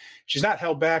back. She's not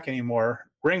held back anymore.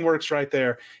 Ring works right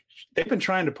there. They've been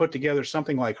trying to put together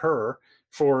something like her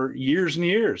for years and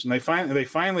years, and they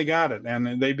finally got it,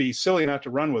 and they'd be silly not to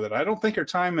run with it. I don't think her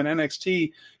time in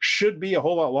NXT should be a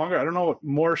whole lot longer. I don't know what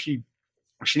more she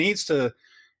needs to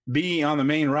be on the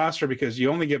main roster, because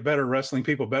you only get better wrestling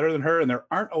people better than her, and there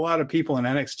aren't a lot of people in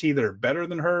NXT that are better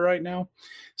than her right now.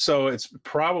 So it's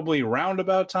probably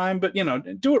roundabout time, but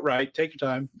do it right, take your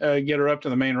time, get her up to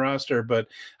the main roster. But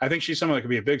I think she's someone that could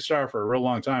be a big star for a real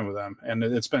long time with them, and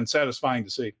it's been satisfying to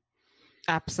see.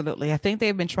 Absolutely. I think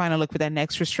they've been trying to look for that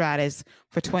next Trish Stratus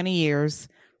for 20 years.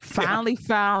 Finally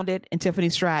found it in Tiffany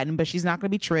Stratton, but she's not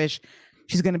going to be Trish.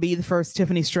 She's going to be the first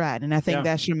Tiffany Stratton. And I think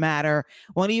that should matter.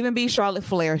 Won't even be Charlotte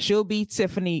Flair. She'll be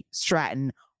Tiffany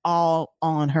Stratton all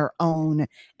on her own.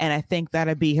 And I think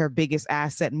that'll be her biggest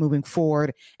asset moving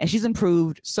forward. And she's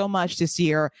improved so much this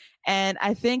year. And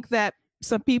I think that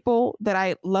some people that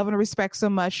I love and respect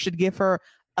so much should give her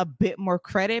a bit more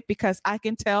credit, because I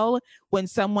can tell when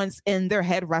someone's in their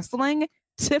head wrestling.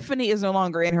 Tiffany is no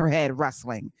longer in her head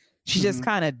wrestling. She just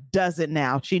kind of does it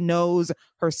now. She knows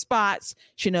her spots.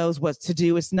 She knows what to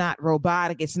do. It's not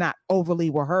robotic. It's not overly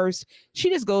rehearsed. She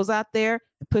just goes out there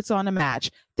and puts on a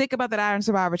match. Think about that Iron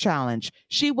Survivor Challenge.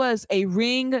 She was a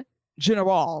ring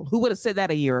general. Who would have said that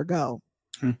a year ago?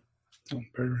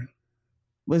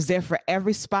 Was there for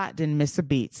every spot, didn't miss a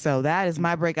beat. So that is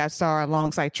my breakout star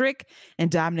alongside Trick and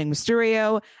Dominic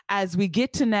Mysterio. As we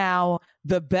get to now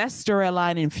the best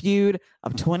storyline and feud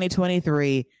of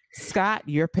 2023. Scott,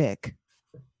 your pick.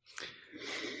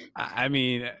 I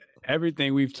mean,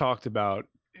 everything we've talked about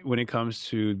when it comes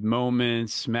to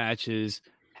moments, matches,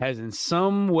 has in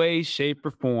some way, shape,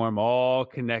 or form all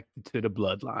connected to the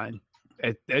bloodline.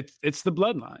 It's the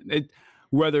bloodline.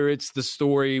 Whether it's the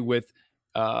story with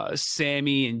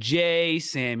Sammy and Jay,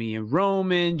 Sammy and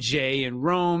Roman, Jay and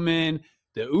Roman,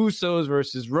 the Usos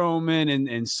versus Roman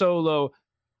and Solo,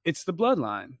 it's the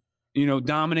bloodline.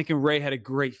 Dominic and Ray had a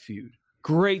great feud.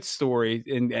 Great story,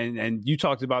 and you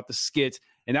talked about the skits,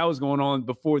 and that was going on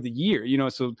before the year,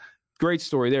 so great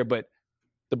story there. But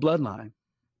the bloodline,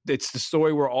 it's the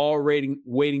story we're all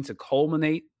waiting to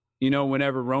culminate,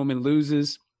 whenever Roman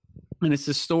loses. And it's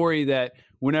the story that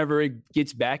whenever it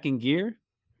gets back in gear,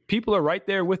 people are right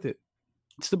there with it.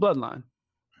 It's the bloodline.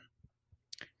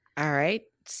 All right,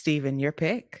 Steven, your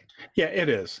pick. Yeah, it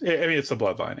is. I mean, it's the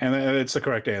bloodline, and it's the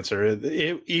correct answer.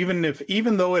 Even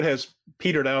though it has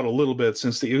petered out a little bit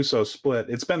since the Usos split,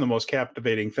 it's been the most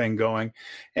captivating thing going.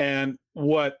 And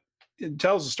what it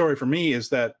tells the story for me is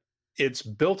that it's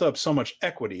built up so much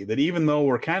equity that even though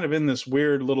we're kind of in this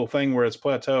weird little thing where it's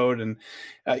plateaued,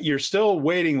 and you're still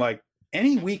waiting, like,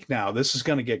 any week now, this is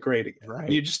going to get great again. Right,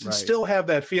 you just still have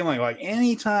that feeling like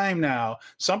any time now,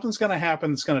 something's going to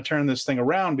happen that's going to turn this thing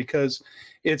around, because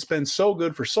it's been so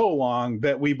good for so long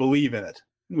that we believe in it.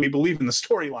 we believe in the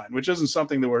storyline, which isn't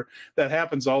something that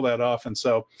happens all that often.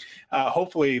 So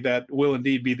hopefully that will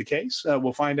indeed be the case.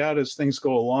 We'll find out as things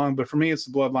go along. But for me, it's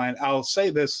the bloodline. I'll say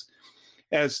this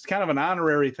as kind of an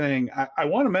honorary thing. I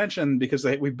want to mention, because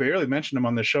we barely mentioned them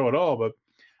on the show at all, but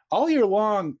all year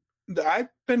long, I've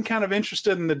been kind of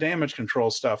interested in the damage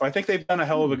control stuff. I think they've done a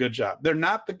hell of a good job.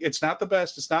 It's not the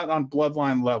best. It's not on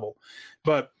bloodline level,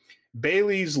 but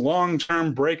Bayley's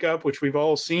long-term breakup, which we've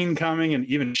all seen coming, and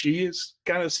even she is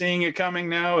kind of seeing it coming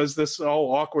now as this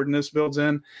all awkwardness builds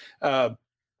in.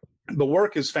 The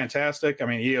work is fantastic. I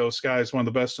mean, Io Sky is one of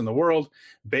the best in the world.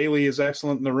 Bayley is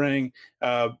excellent in the ring.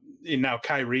 Now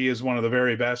Kairi is one of the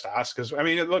very best. Asuka's. I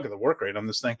mean, look at the work rate on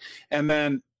this thing. And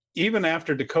then even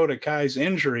after Dakota Kai's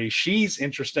injury, she's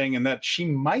interesting in that she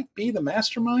might be the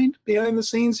mastermind behind the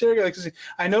scenes here. Like,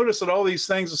 I noticed that all these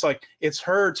things, it's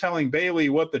her telling Bayley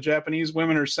what the Japanese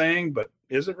women are saying, but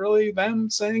is it really them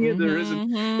saying it? Or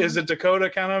is it Dakota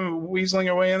kind of weaseling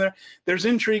her way in there? There's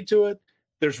intrigue to it.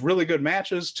 There's really good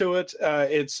matches to it.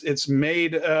 It's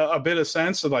made a bit of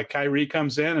sense. So like Kairi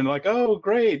comes in and like, oh,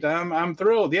 great. I'm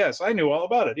thrilled. Yes, I knew all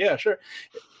about it. Yeah, sure.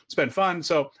 It's been fun.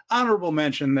 So honorable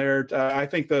mention there. I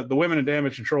think the women in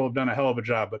Damage Control have done a hell of a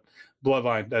job, but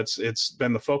Bloodline, it's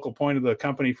been the focal point of the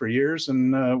company for years,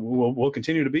 and will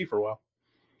continue to be for a while.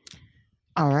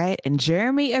 All right. And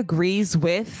Jeremy agrees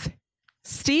with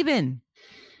Steven.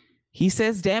 He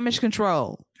says Damage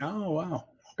Control. Oh, wow.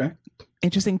 Okay.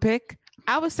 Interesting pick.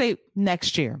 I would say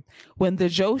next year when the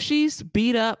Joshis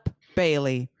beat up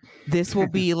Bayley, this will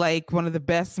be like one of the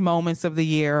best moments of the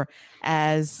year,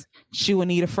 as she will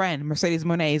need a friend. Mercedes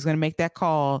Moné is going to make that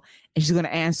call, and she's going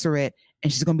to answer it,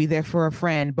 and she's going to be there for a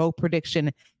friend. Bold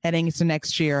prediction heading into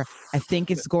next year. I think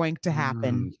it's going to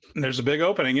happen. There's a big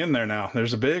opening in there now.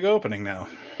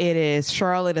 It is.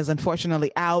 Charlotte is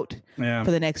unfortunately out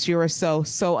for the next year or so.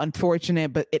 So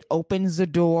unfortunate, but it opens the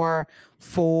door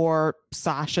for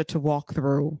Sasha to walk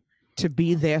through, to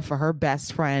be there for her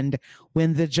best friend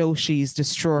when the Joshis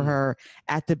destroy her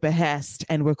at the behest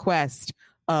and request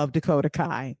of Dakota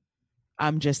Kai.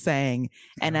 I'm just saying.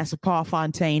 And as for Paul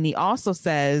Fontaine, he also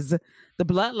says the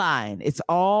bloodline. It's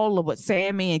all of what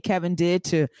Sammy and Kevin did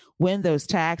to win those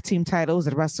tag team titles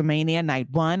at WrestleMania Night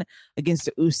 1 against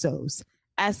the Usos.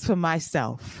 As for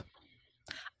myself,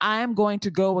 I'm going to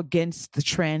go against the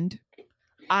trend.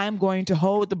 I'm going to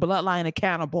hold the bloodline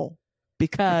accountable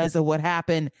because of what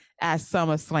happened at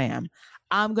SummerSlam.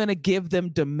 I'm going to give them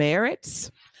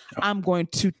demerits. I'm going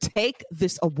to take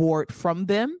this award from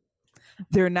them.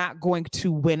 They're not going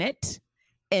to win it.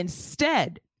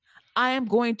 Instead, I am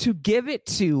going to give it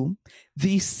to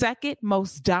the second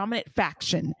most dominant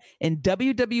faction in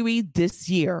WWE this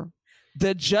year,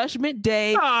 the Judgment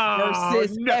Day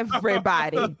versus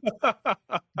everybody.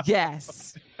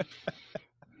 Yes.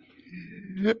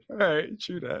 All right,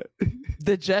 true that.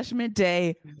 The Judgment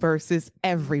Day versus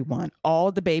everyone,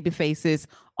 all the baby faces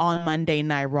on Monday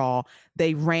Night Raw.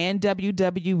 They ran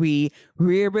WWE.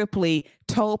 Rhea Ripley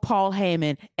told Paul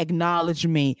Heyman, acknowledge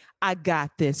me. I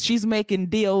got this. She's making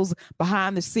deals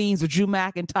behind the scenes with Drew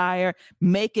McIntyre,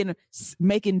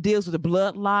 making deals with the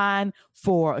bloodline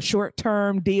for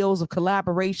short-term deals of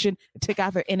collaboration to take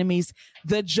out their enemies.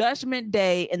 The Judgment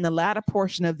Day in the latter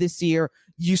portion of this year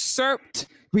usurped,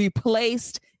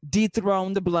 replaced,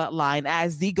 dethroned the bloodline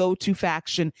as the go-to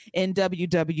faction in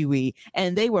WWE.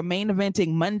 And they were main eventing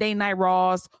Monday Night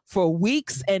Raws for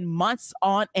weeks and months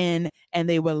on end, and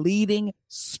they were leading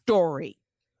story.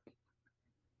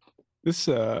 This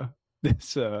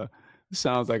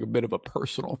sounds like a bit of a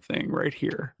personal thing right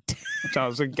here.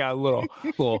 Sounds like got a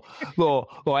little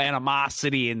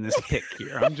animosity in this pick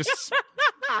here. I'm just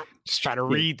trying to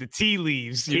read the tea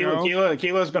leaves.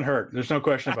 Kila's been hurt. There's no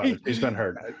question about it. He's been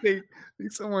hurt. I think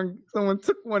someone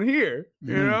took one here.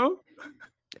 You know,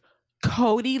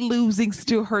 Cody losing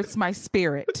still hurts my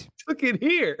spirit. Took it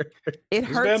here. It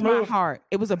hurts my heart.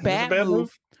 It was a bad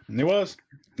move. It was.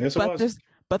 Yes, it was.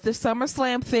 But the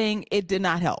SummerSlam thing, it did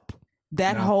not help.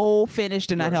 That whole finish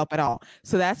did not help at all.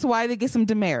 So that's why they get some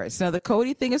demerits. Now, the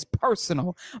Cody thing is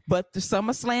personal, but the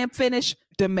SummerSlam finish,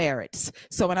 demerits.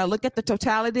 So when I look at the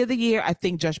totality of the year, I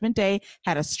think Judgment Day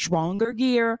had a stronger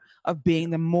year of being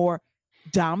the more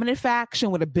dominant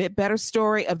faction with a bit better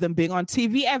story of them being on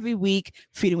TV every week,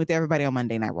 feeding with everybody on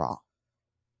Monday Night Raw.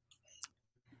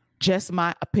 Just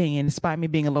my opinion, despite me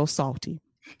being a little salty.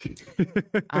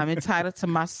 I'm entitled to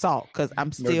my salt because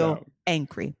I'm still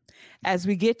angry. As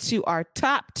we get to our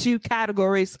top 2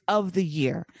 categories of the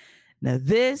year. Now,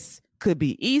 this could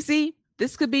be easy.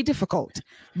 This could be difficult.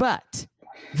 But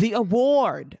the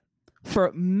award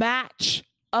for match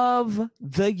of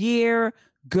the year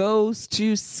goes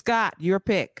to Scott. Your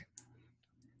pick.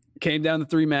 came down to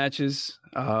 3 matches.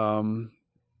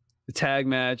 The tag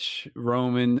match, the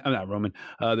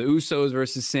Usos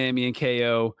versus Sammy and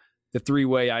KO, the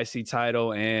 3-way IC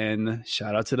title, and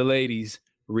shout out to the ladies,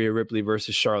 Rhea Ripley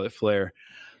versus Charlotte Flair.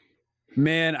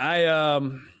 Man, I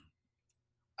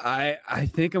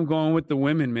think I'm going with the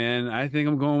women, man. I think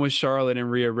I'm going with Charlotte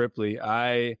and Rhea Ripley.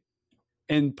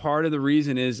 And part of the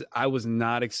reason is I was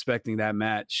not expecting that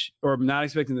match, or not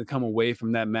expecting to come away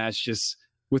from that match just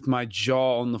with my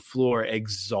jaw on the floor,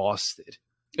 exhausted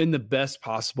in the best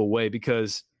possible way,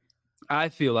 because I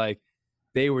feel like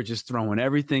they were just throwing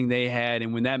everything they had.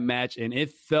 And when that match, and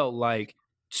it felt like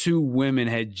 2 women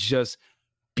had just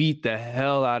beat the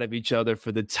hell out of each other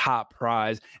for the top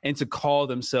prize and to call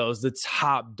themselves the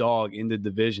top dog in the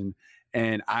division.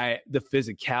 And the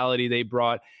physicality they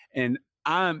brought, and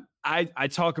I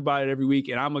talk about it every week,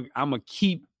 and I'm a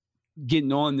keep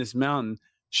getting on this mountain.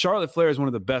 Charlotte Flair is one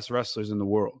of the best wrestlers in the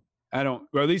world. Or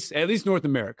at least North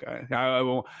America.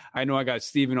 I know I got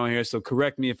Steven on here, so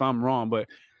correct me if I'm wrong, but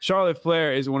Charlotte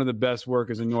Flair is one of the best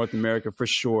workers in North America for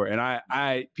sure.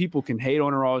 And people can hate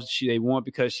on her all they want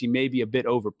because she may be a bit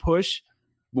over push,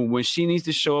 but when she needs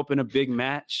to show up in a big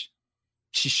match,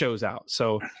 she shows out.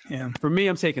 So for me,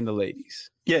 I'm taking the ladies.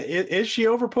 Yeah, is she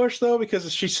over push though? Because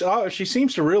she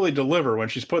seems to really deliver when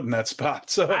she's put in that spot.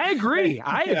 So I agree.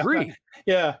 Agree.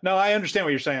 Yeah, no, I understand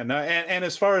what you're saying. And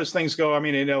as far as things go, I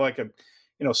mean,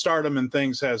 Stardom and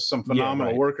things has some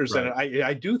phenomenal workers in it.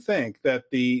 I do think that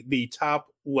the top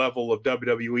level of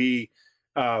WWE,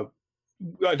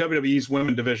 WWE's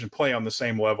women division play on the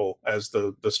same level as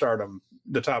the Stardom,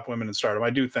 the top women in Stardom.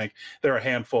 I do think there are a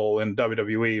handful in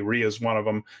WWE. Rhea's one of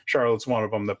them. Charlotte's one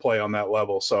of them that play on that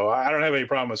level. So I don't have any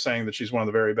problem with saying that she's one of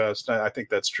the very best. I think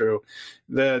that's true.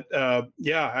 That's a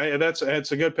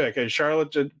good pick. Hey,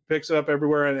 Charlotte picks it up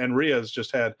everywhere, and Rhea's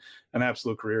just had an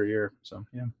absolute career year. So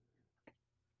yeah.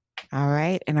 All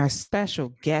right. And our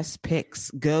special guest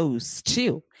picks goes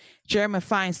to Jeremy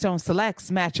Finestone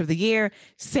selects match of the year,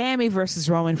 Sammy versus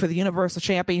Roman for the Universal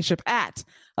Championship at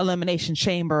Elimination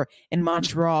Chamber in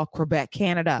Montreal, Quebec,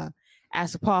 Canada.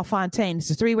 As for Paul Fontaine,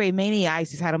 it's a 3-way Mania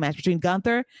IC title match between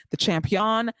Gunther, the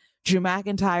champion, Drew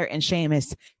McIntyre, and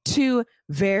Sheamus. 2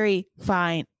 very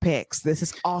fine picks. This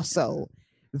is also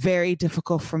very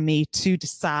difficult for me to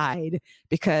decide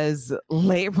because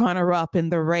late runner-up in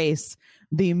the race,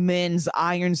 the men's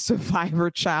Iron Survivor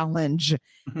Challenge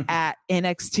at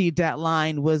NXT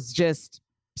Deadline was just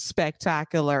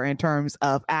spectacular in terms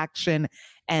of action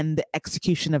and the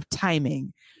execution of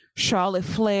timing. Charlotte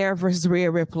Flair versus Rhea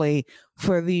Ripley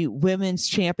for the Women's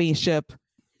Championship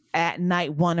at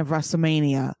night 1 of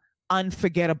WrestleMania.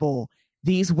 Unforgettable.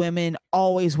 These women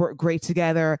always work great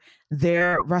together.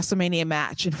 Their WrestleMania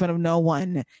match in front of no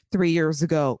one 3 years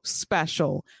ago,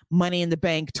 special. Money in the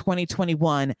Bank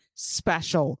 2021,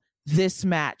 special. This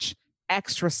match,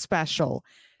 extra special.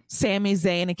 Sami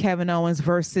Zayn and Kevin Owens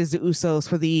versus the Usos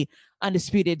for the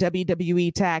undisputed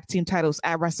WWE Tag Team titles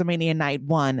at WrestleMania Night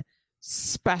 1,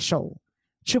 special.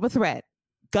 Triple Threat,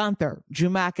 Gunther, Drew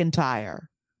McIntyre,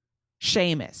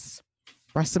 Sheamus,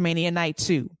 WrestleMania Night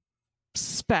 2,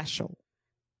 special.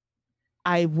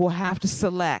 I will have to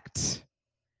select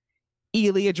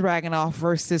Ilya Dragunov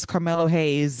versus Carmelo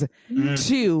Hayes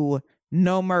to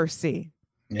No Mercy,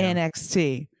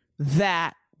 NXT.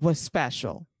 That was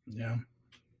special. Yeah.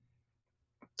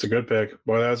 It's a good pick.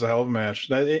 Boy, that was a hell of a match.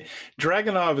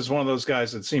 Dragunov is one of those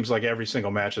guys that seems like every single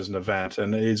match is an event,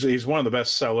 and he's one of the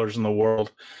best sellers in the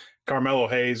world. Carmelo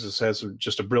Hayes has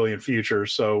just a brilliant future.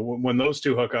 So when those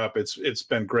two hook up, it's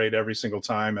been great every single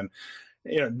time. And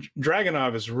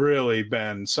Dragunov has really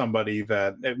been somebody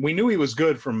that we knew he was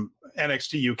good from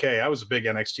NXT UK. I was a big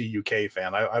NXT UK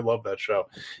fan. I love that show.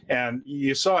 And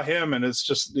you saw him, and it's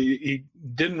just he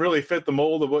didn't really fit the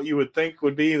mold of what you would think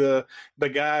would be the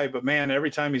guy. But man,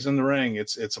 every time he's in the ring,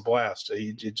 it's a blast.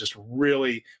 It just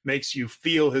really makes you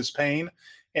feel his pain,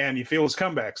 and you feel his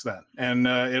comebacks then. And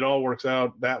it all works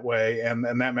out that way. And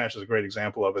that match is a great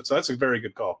example of it. So that's a very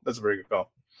good call.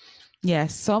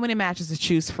 Yes, so many matches to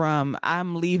choose from.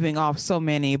 I'm leaving off so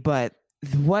many, but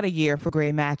what a year for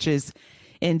great matches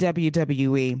in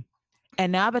WWE.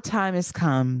 And now the time has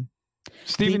come.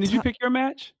 Steven, did you pick your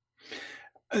match?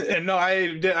 No,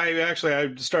 I did. I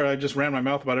just ran my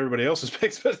mouth about everybody else's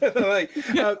picks, but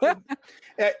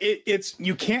it's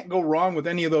you can't go wrong with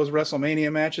any of those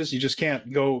WrestleMania matches. You just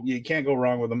can't go. You can't go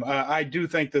wrong with them. I do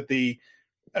think that the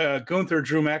Gunther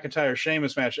Drew McIntyre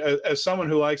Sheamus match, as someone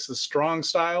who likes the strong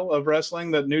style of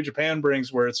wrestling that New Japan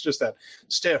brings, where it's just that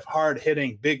stiff, hard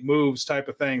hitting, big moves type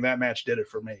of thing, that match did it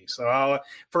for me. So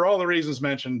for all the reasons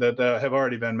mentioned that have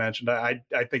already been mentioned, I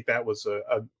think that was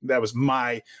that was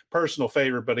my personal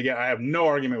favorite. But again, I have no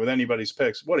argument with anybody's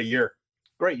picks. What a year.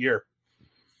 Great year.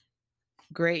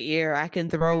 Great year. I can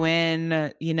throw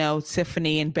in,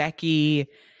 Tiffany and Becky,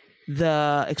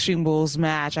 the Extreme Rules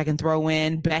match. I can throw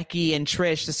in Becky and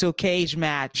Trish, the Steel Cage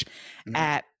match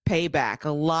at Payback. A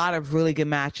lot of really good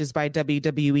matches by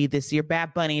WWE this year.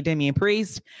 Bad Bunny and Damian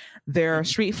Priest, their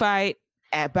street fight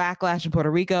at Backlash in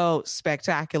Puerto Rico,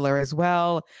 spectacular as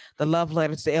well. The love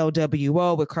letter to the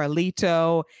LWO with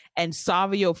Carlito and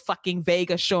Savio fucking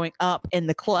Vega showing up in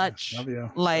the clutch.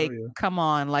 Come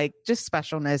on, just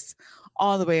specialness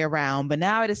all the way around. But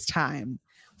now it is time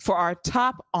for our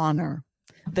top honor,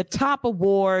 the top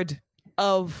award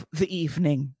of the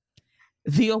evening,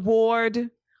 the award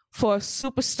for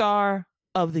Superstar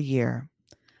of the Year.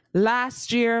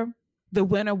 Last year, the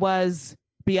winner was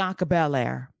Bianca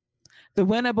Belair. The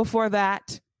winner before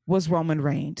that was Roman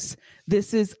Reigns.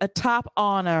 This is a top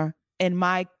honor in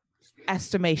my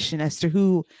estimation as to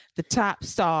who the top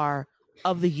star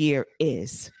of the year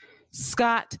is.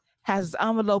 Scott has his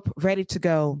envelope ready to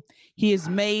go. He has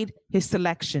made his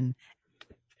selection.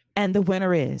 And the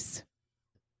winner is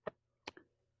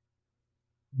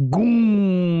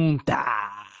Gunther.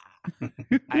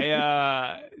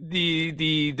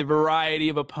 The variety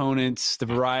of opponents, the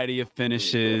variety of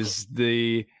finishes,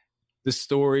 the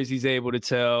stories he's able to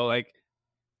tell. Like,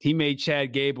 he made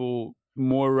Chad Gable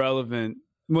more relevant.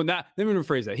 Well, let me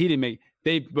rephrase that.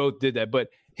 They both did that, but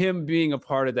him being a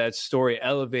part of that story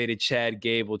elevated Chad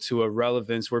Gable to a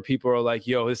relevance where people are like,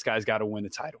 yo, this guy's got to win the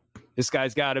title. This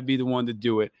guy's got to be the one to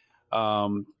do it.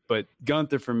 But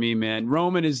Gunther for me, man,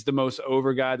 Roman is the most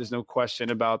over guy. There's no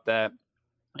question about that.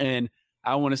 And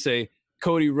I want to say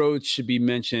Cody Rhodes should be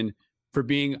mentioned for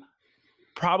being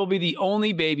probably the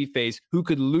only babyface who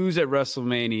could lose at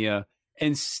WrestleMania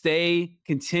and stay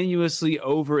continuously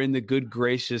over in the good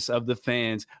gracious of the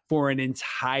fans for an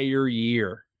entire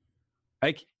year.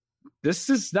 Like, this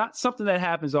is not something that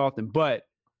happens often, but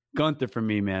Gunther for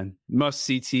me, man, must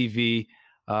see TV.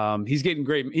 He's getting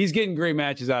great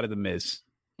matches out of The Miz.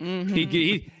 Mm-hmm.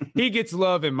 He gets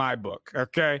love in my book.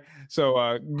 Okay.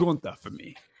 So Gunther for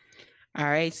me. All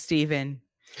right, Steven,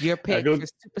 your pick for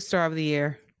Superstar of the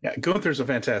Year. Yeah, Gunther's a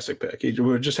fantastic pick. He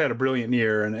just had a brilliant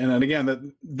year, and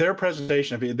again, their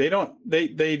presentation,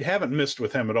 they haven't missed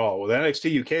with him at all. With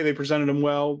NXT UK, they presented him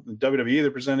well. WWE, they're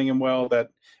presenting him well.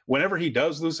 That whenever he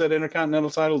does lose that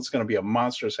Intercontinental title, it's going to be a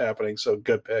monstrous happening. So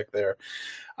good pick there.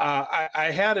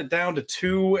 I had it down to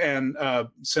two, and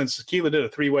since Keila did a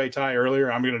three-way tie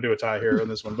earlier, I'm going to do a tie here in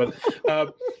this one. But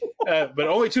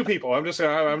only two people. I'm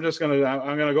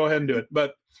gonna go ahead and do it.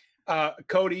 But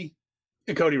Cody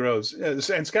Rhodes,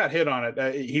 and Scott hit on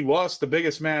it. He lost the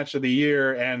biggest match of the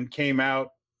year and came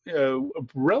out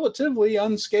relatively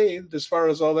unscathed as far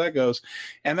as all that goes,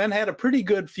 and then had a pretty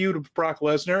good feud with Brock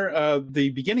Lesnar. The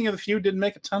beginning of the feud didn't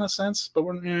make a ton of sense,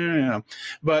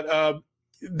 but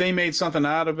they made something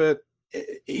out of it.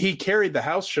 He carried the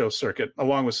house show circuit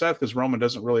along with Seth because Roman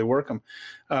doesn't really work him.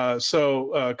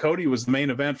 So Cody was the main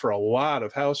event for a lot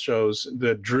of house shows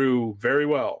that drew very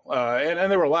well. And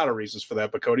there were a lot of reasons for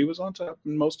that, but Cody was on top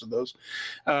in most of those.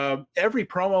 Every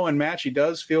promo and match he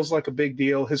does feels like a big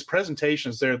deal. His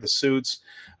presentations there, the suits,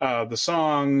 the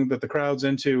song that the crowd's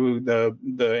into,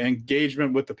 the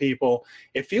engagement with the people,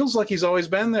 it feels like he's always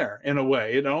been there in a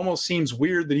way. It almost seems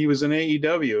weird that he was in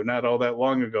AEW not all that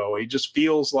long ago. He just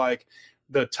feels like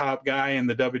the top guy in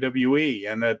the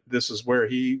WWE, and that this is where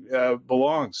he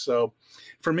belongs. So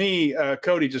for me,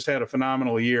 Cody just had a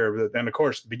phenomenal year. And of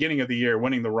course, the beginning of the year,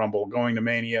 winning the Rumble, going to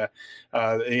Mania,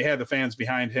 he had the fans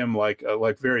behind him like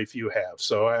very few have.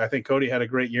 So I think Cody had a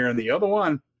great year. And the other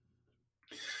one,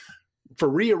 for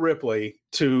Rhea Ripley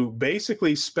to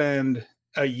basically spend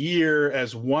a year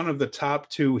as one of the top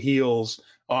two heels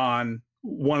on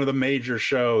one of the major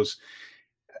shows,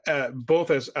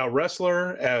 both as a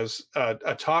wrestler, as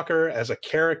a talker, as a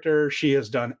character, she has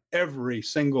done every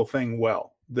single thing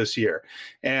well this year.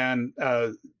 And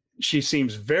she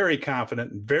seems very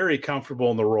confident and very comfortable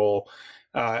in the role.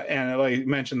 And like I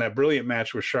mentioned, that brilliant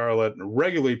match with Charlotte,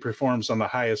 regularly performs on the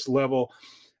highest level.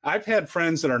 I've had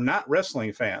friends that are not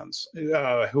wrestling fans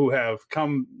who have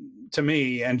come to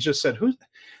me and just said,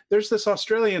 there's this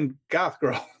Australian goth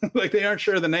girl. Like, they aren't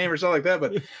sure of the name or something like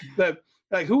that,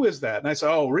 but who is that? And I said,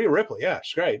 oh, Rhea Ripley. Yeah,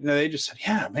 she's great. And they just said,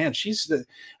 yeah, man,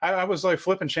 I was like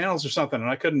flipping channels or something,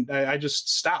 and I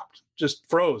just stopped just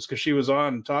froze because she was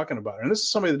on talking about her. And this is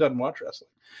somebody that doesn't watch wrestling,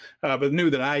 but knew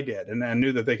that I did, and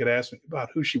knew that they could ask me about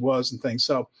who she was and things.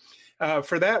 So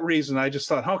for that reason, I just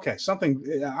thought, okay,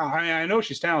 something. I know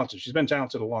she's talented. She's been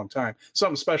talented a long time.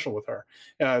 Something special with her,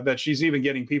 that she's even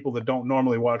getting people that don't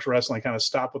normally watch wrestling kind of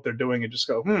stop what they're doing and just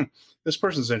go, this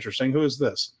person's interesting. Who is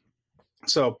this?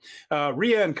 So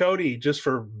Rhea and Cody, just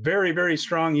for very, very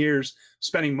strong years,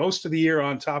 spending most of the year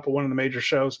on top of one of the major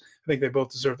shows. I think they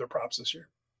both deserve their props this year.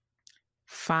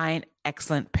 Fine,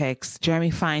 excellent picks.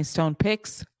 Jeremy Finestone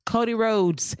picks Cody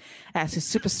Rhodes as his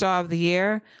Superstar of the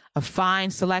Year. A fine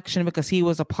selection because he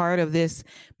was a part of this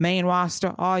main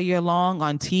roster all year long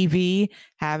on TV,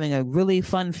 having a really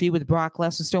fun feud with Brock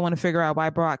Lesnar. Still want to figure out why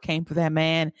Brock came for that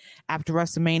man after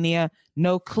WrestleMania.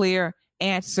 No clear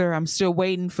answer. I'm still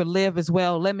waiting for Liv as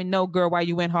well. Let me know, girl, why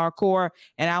you went hardcore.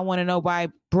 And I want to know why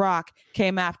Brock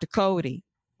came after Cody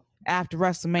after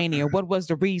WrestleMania. What was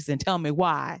the reason? Tell me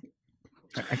why.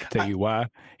 I can tell you why.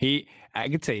 I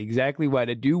can tell you exactly why.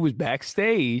 The dude was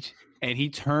backstage and he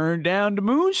turned down the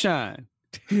moonshine.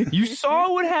 You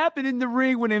saw what happened in the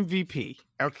ring with MVP.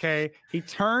 Okay. He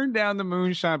turned down the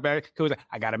moonshine back. He was like,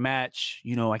 I got a match.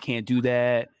 I can't do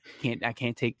that. I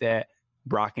can't take that.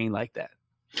 Brock ain't like that.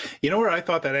 You know where I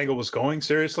thought that angle was going?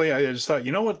 Seriously, I just thought,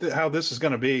 how this is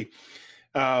going to be?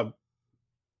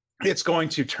 It's going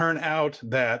to turn out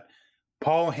that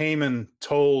Paul Heyman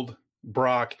told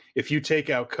Brock, if you take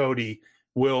out Cody,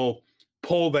 we'll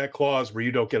pull that clause where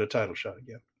you don't get a title shot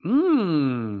again.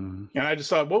 And I just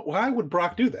thought, why would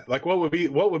Brock do that? Like, what would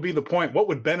be the point? What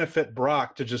would benefit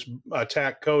Brock to just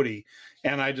attack Cody?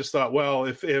 And I just thought, well,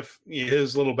 if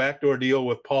his little backdoor deal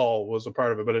with Paul was a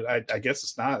part of it, but I guess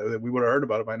it's not. We would have heard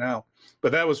about it by now.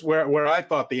 But that was where I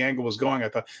thought the angle was going. I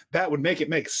thought that would make it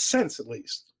make sense at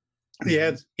least. He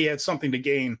had something to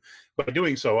gain by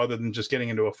doing so, other than just getting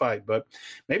into a fight. But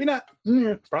maybe not.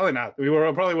 Probably not.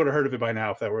 Probably would have heard of it by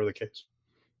now if that were the case.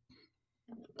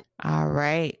 All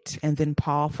right. And then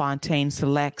Paul Fontaine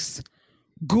selects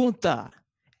Gunther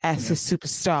as his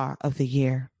Superstar of the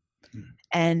Year.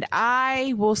 And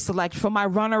I will select for my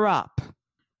runner-up,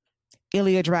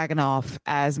 Ilya Dragunov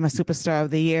as my Superstar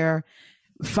of the Year.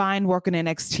 Fine working in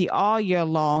NXT all year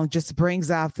long, just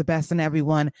brings out the best in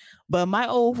everyone. But my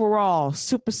overall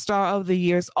Superstar of the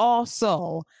Year is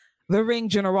also the Ring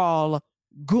General,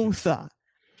 Gunther.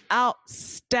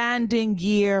 Outstanding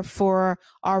year for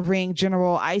our Ring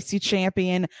General, IC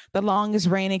champion, the longest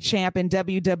reigning champ in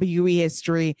WWE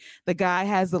history. The guy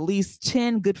has at least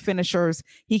 10 good finishers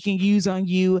he can use on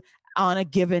you on a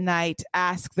given night.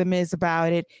 Ask The Miz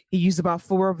about it. He used about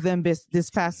 4 of them this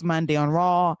past Monday on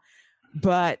Raw.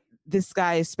 But this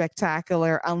guy is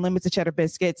spectacular. Unlimited cheddar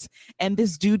biscuits. And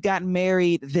this dude got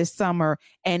married this summer,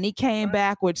 and he came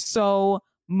back with so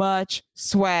much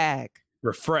swag.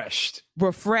 Refreshed.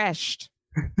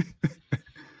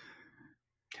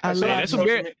 I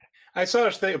saw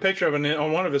a picture of it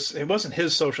on one of his. It wasn't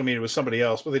his social media; it was somebody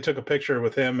else. But they took a picture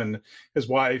with him and his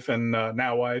wife and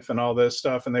now wife and all this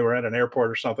stuff. And they were at an airport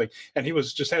or something. And he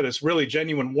was just had this really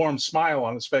genuine, warm smile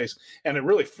on his face, and it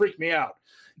really freaked me out.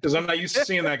 Because I'm not used to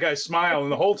seeing that guy smile.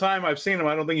 And the whole time I've seen him,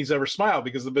 I don't think he's ever smiled,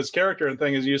 because his character and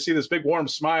thing is you see this big warm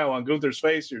smile on Gunther's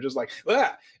face. You're just like,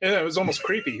 ah, and it was almost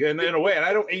creepy in a way.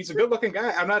 And he's a good looking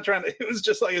guy. I'm not trying to, it was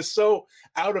just like, it's so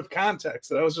out of context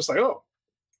that I was just like, oh,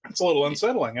 it's a little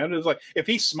unsettling. And it was like, if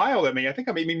he smiled at me, I think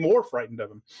I made me more frightened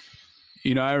of him.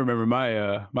 I remember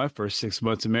my first 6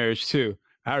 months of marriage too.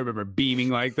 I remember beaming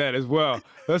like that as well.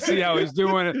 Let's see how he's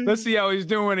doing. Let's see how he's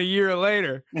doing a year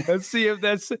later. Let's see if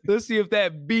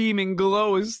that beaming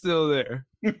glow is still there.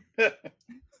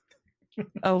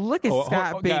 Oh, look at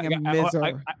Scott being a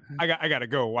miserable. I gotta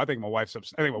go. I think my wife's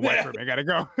upset. I think my wife heard me. I gotta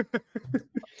go.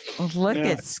 Look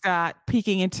at Scott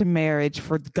peeking into marriage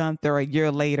for Gunther a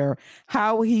year later.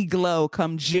 How will he glow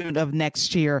come June of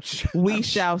next year? We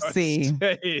shall see.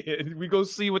 We go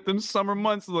see what them summer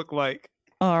months look like.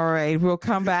 All right, we'll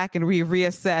come back and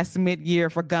reassess mid-year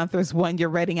for Gunther's one-year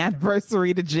wedding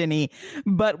anniversary to Jenny.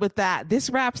 But with that, this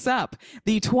wraps up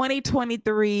the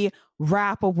 2023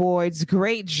 Rap Awards.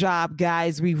 Great job,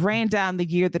 guys. We ran down the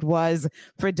year that was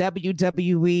for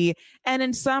WWE. And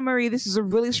in summary, this is a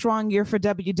really strong year for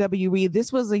WWE.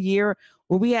 This was a year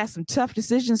where we had some tough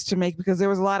decisions to make, because there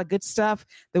was a lot of good stuff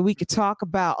that we could talk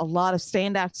about, a lot of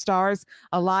standout stars,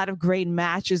 a lot of great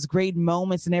matches, great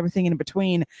moments, and everything in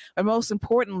between. But most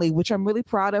importantly, which I'm really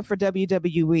proud of for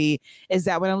WWE, is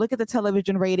that when I look at the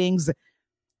television ratings,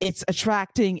 it's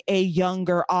attracting a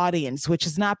younger audience, which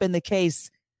has not been the case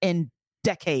in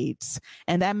decades.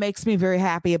 And that makes me very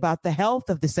happy about the health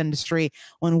of this industry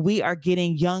when we are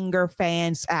getting younger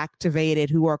fans activated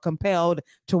who are compelled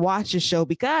to watch the show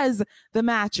because the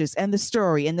matches and the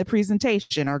story and the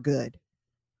presentation are good.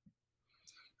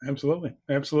 Absolutely.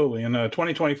 And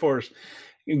 2024 is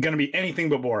going to be anything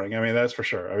but boring. I mean, that's for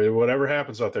sure. I mean, whatever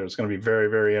happens out there, it's going to be very,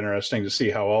 very interesting to see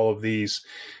how all of these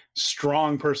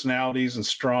strong personalities and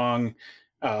strong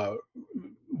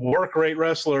work rate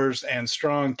wrestlers and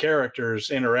strong characters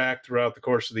interact throughout the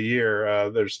course of the year.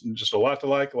 There's just a lot to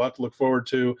like, a lot to look forward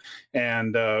to.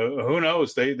 And who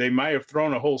knows, they might have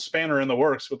thrown a whole spanner in the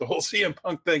works with the whole CM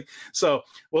Punk thing. So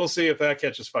we'll see if that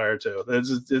catches fire too.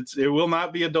 It will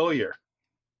not be a dull year.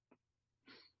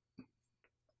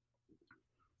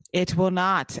 It will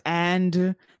not.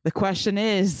 And the question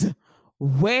is,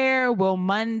 where will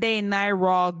Monday Night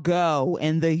Raw go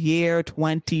in the year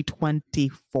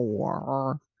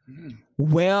 2024?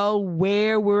 Well,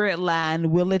 where will it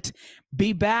land? Will it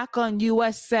be back on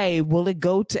USA? Will it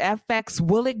go to FX?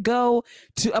 Will it go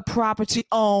to a property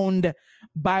owned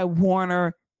by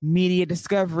Warner Media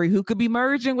Discovery, who could be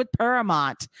merging with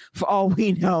Paramount for all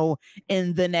we know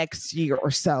in the next year or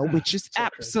so, which is so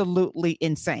absolutely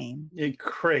insane.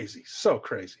 Crazy. So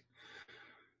crazy.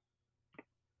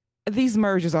 These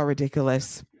mergers are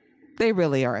ridiculous. They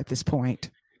really are at this point.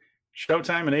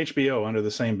 Showtime and HBO under the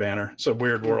same banner. It's a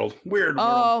weird world.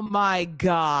 Oh my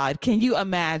God. Can you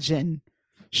imagine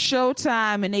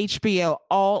Showtime and HBO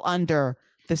all under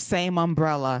the same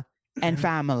umbrella and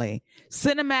family?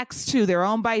 Cinemax too, they're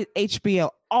owned by HBO.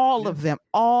 All of them,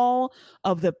 all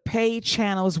of the paid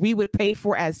channels we would pay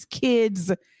for as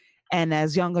kids and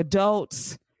as young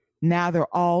adults, now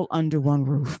they're all under one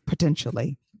roof,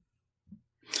 potentially.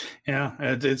 Yeah,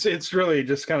 it's really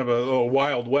just kind of a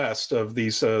wild west of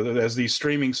these as these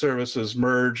streaming services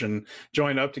merge and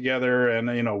join up together, and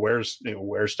where's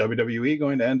WWE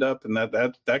going to end up? And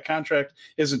that contract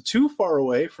isn't too far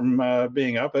away from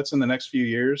being up. That's in the next few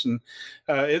years, and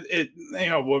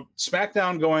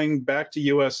SmackDown going back to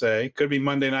USA could be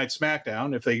Monday Night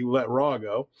SmackDown if they let Raw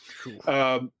go.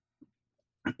 Cool.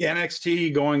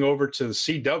 NXT going over to the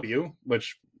CW,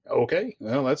 which okay,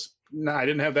 well that's. No, I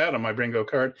didn't have that on my bingo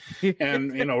card.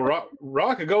 And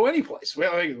Raw could go any place.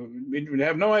 Well, we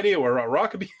have no idea where Raw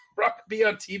could be. Raw could be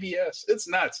on TBS. It's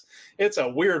nuts. It's a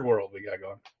weird world we got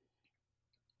going.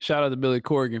 Shout out to Billy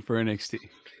Corgan for NXT.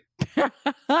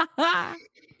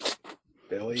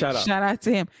 Billy. Shout out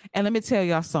to him. And let me tell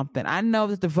y'all something. I know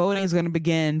that the voting is going to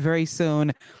begin very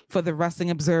soon for the Wrestling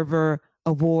Observer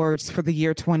Awards for the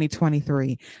year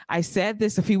 2023. I said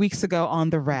this a few weeks ago on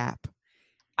The Wrap.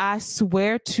 I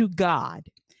swear to God,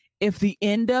 if the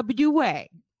NWA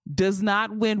does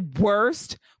not win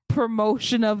worst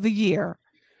promotion of the year,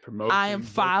 I am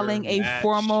filing a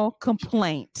formal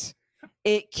complaint.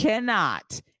 It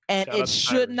cannot, and it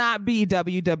should not be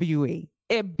WWE.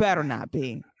 It better not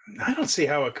be. I don't see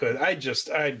how it could. I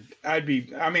understand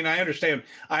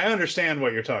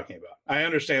what you're talking about. I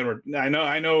understand what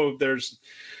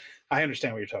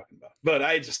you're talking about, but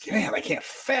I can't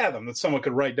fathom that someone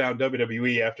could write down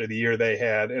WWE after the year they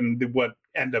had and what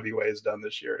NWA has done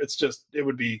this year. It's just, it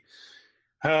would be,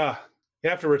 you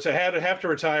have to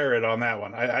retire it on that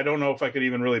one. I don't know if I could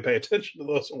even really pay attention to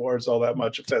those awards all that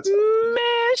much. If that's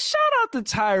man, shout out to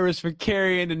Tyrus for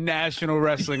carrying the National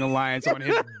Wrestling Alliance on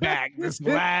his back this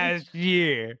last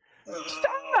year.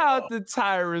 Shout out to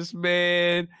Tyrus,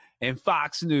 man, and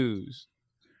Fox News.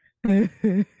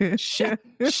 shout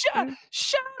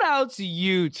out to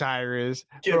you, Tyrus,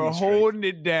 for holding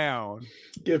it down.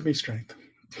 Give me strength.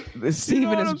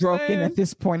 Steven is broken at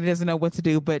this point. He doesn't know what to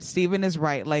do, but Steven is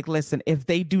right. Like, listen, if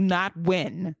they do not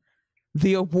win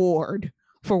the award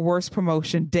for worst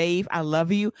promotion, Dave, I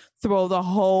love you. Throw the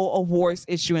whole awards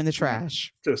issue in the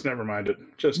trash. Just never mind it.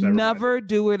 Never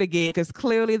do it again, because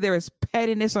clearly there is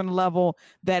pettiness on a level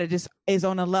that it just is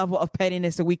on a level of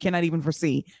pettiness that we cannot even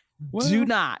foresee. Well, do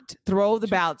not throw the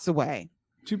bouts away.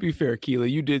 To be fair, Keela,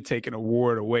 you did take an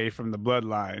award away from the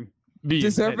bloodline.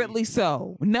 Deservedly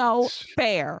so. No,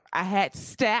 fair. I had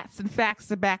stats and facts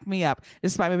to back me up,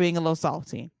 despite me being a little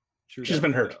salty. She's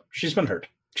been hurt. She's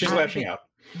lashing out.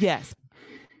 Yes.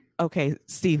 Okay,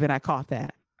 Steven, I caught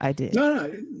that. I did.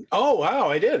 No. Oh, wow,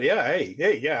 I did. Yeah.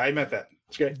 Hey, yeah, I meant that.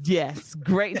 It's great. Yes,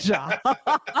 great job.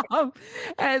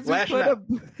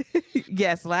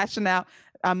 Yes, lashing out.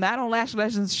 I'm not on Lash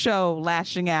Legends show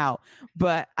lashing out,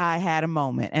 but I had a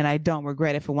moment and I don't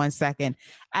regret it for 1 second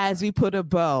as we put a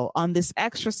bow on this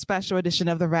extra special edition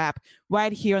of The Wrap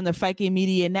right here on the Viking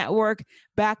Media Network,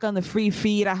 back on the free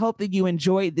feed. I hope that you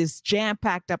enjoyed this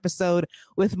jam-packed episode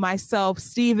with myself,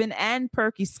 Steven, and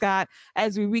Perky Scott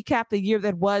as we recap the year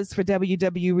that was for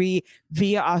WWE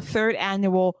via our 3rd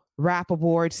annual Wrap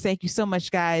Awards. Thank you so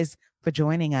much, guys, for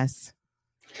joining us.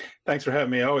 Thanks for having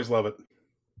me. I always love it.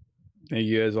 Thank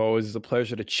you, as always. It's a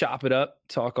pleasure to chop it up,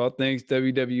 talk all things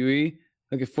WWE.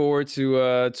 Looking forward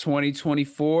to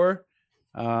 2024.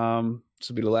 This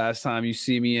will be the last time you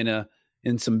see me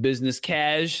in some business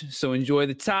cash. So enjoy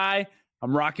the tie.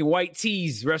 I'm rocking white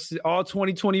tees rest of all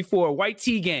 2024. White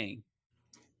tee gang.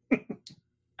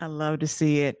 I love to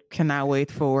see it. Cannot wait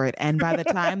for it. And by the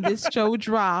time this show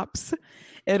drops,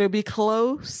 it'll be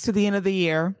close to the end of the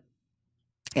year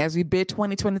as we bid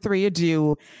 2023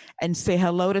 adieu and say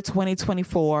hello to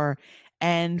 2024.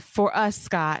 And for us,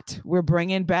 Scott, we're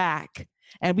bringing back,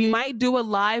 and we might do a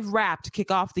live wrap to kick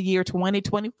off the year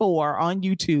 2024 on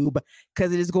YouTube,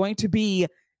 because it is going to be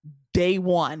day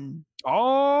one.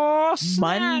 Oh,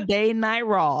 snap. Monday Night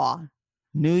Raw,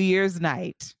 New Year's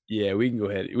night. Yeah, we can go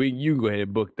ahead. You can go ahead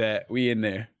and book that. We in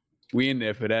there. We in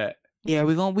there for that. Yeah,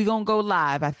 we're gonna go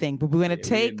live, I think, but we're gonna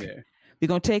we're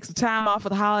gonna take some time off for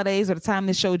the holidays. By the time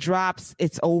this show drops,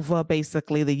 it's over.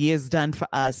 Basically, the year's done for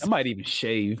us. I might even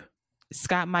shave.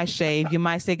 Scott might shave. You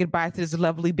might say goodbye to this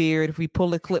lovely beard. If we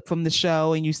pull a clip from the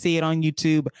show and you see it on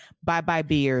YouTube, bye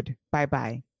beard,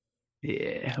 bye.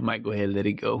 Yeah, I might go ahead and let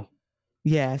it go.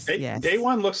 Yes. Day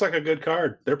one looks like a good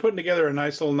card. They're putting together a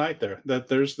nice little night there. That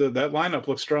lineup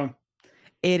looks strong.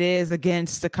 It is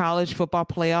against the college football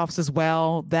playoffs as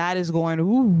well. That is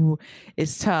going,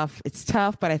 it's tough. It's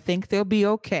tough, but I think they'll be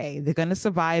okay. They're going to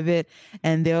survive it,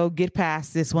 and they'll get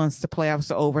past this once the playoffs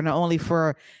are over, not only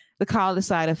for the college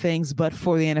side of things, but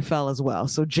for the NFL as well.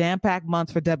 So jam-packed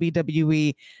month for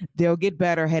WWE. They'll get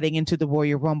better heading into the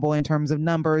Royal Rumble in terms of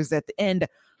numbers at the end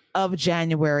of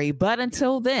January. But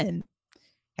until then,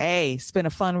 hey, it's been a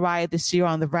fun ride this year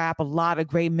on The Wrap. A lot of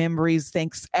great memories.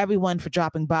 Thanks, everyone, for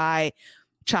dropping by,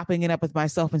 chopping it up with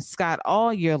myself and Scott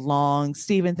all year long.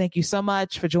 Steven, thank you so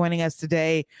much for joining us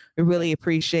today. We really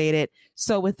appreciate it.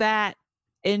 So with that,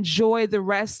 enjoy the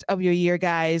rest of your year,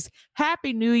 guys.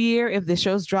 Happy New Year. If the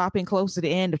show's dropping close to the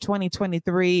end of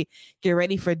 2023, get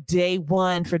ready for day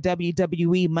one for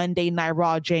WWE Monday Night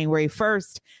Raw, January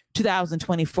 1st,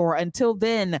 2024. Until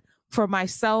then, for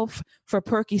myself, for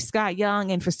Perky Scott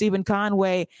Young, and for Stephen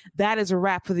Conway, that is a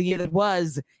wrap for the year that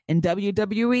was in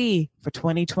WWE for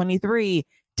 2023.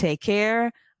 Take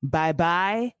care,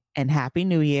 bye-bye, and Happy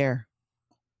New Year.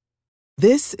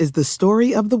 This is the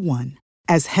story of the one.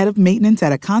 As head of maintenance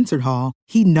at a concert hall,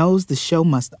 he knows the show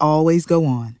must always go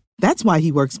on. That's why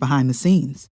he works behind the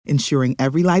scenes, ensuring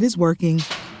every light is working,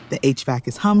 the HVAC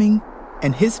is humming,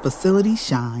 and his facility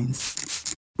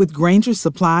shines. With Grainger's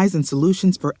supplies and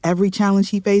solutions for every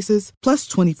challenge he faces, plus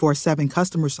 24/7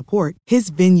 customer support, his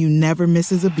venue never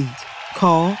misses a beat.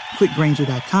 Call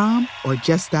quickgrainger.com or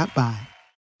just stop by.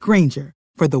 Grainger,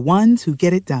 for the ones who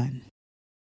get it done.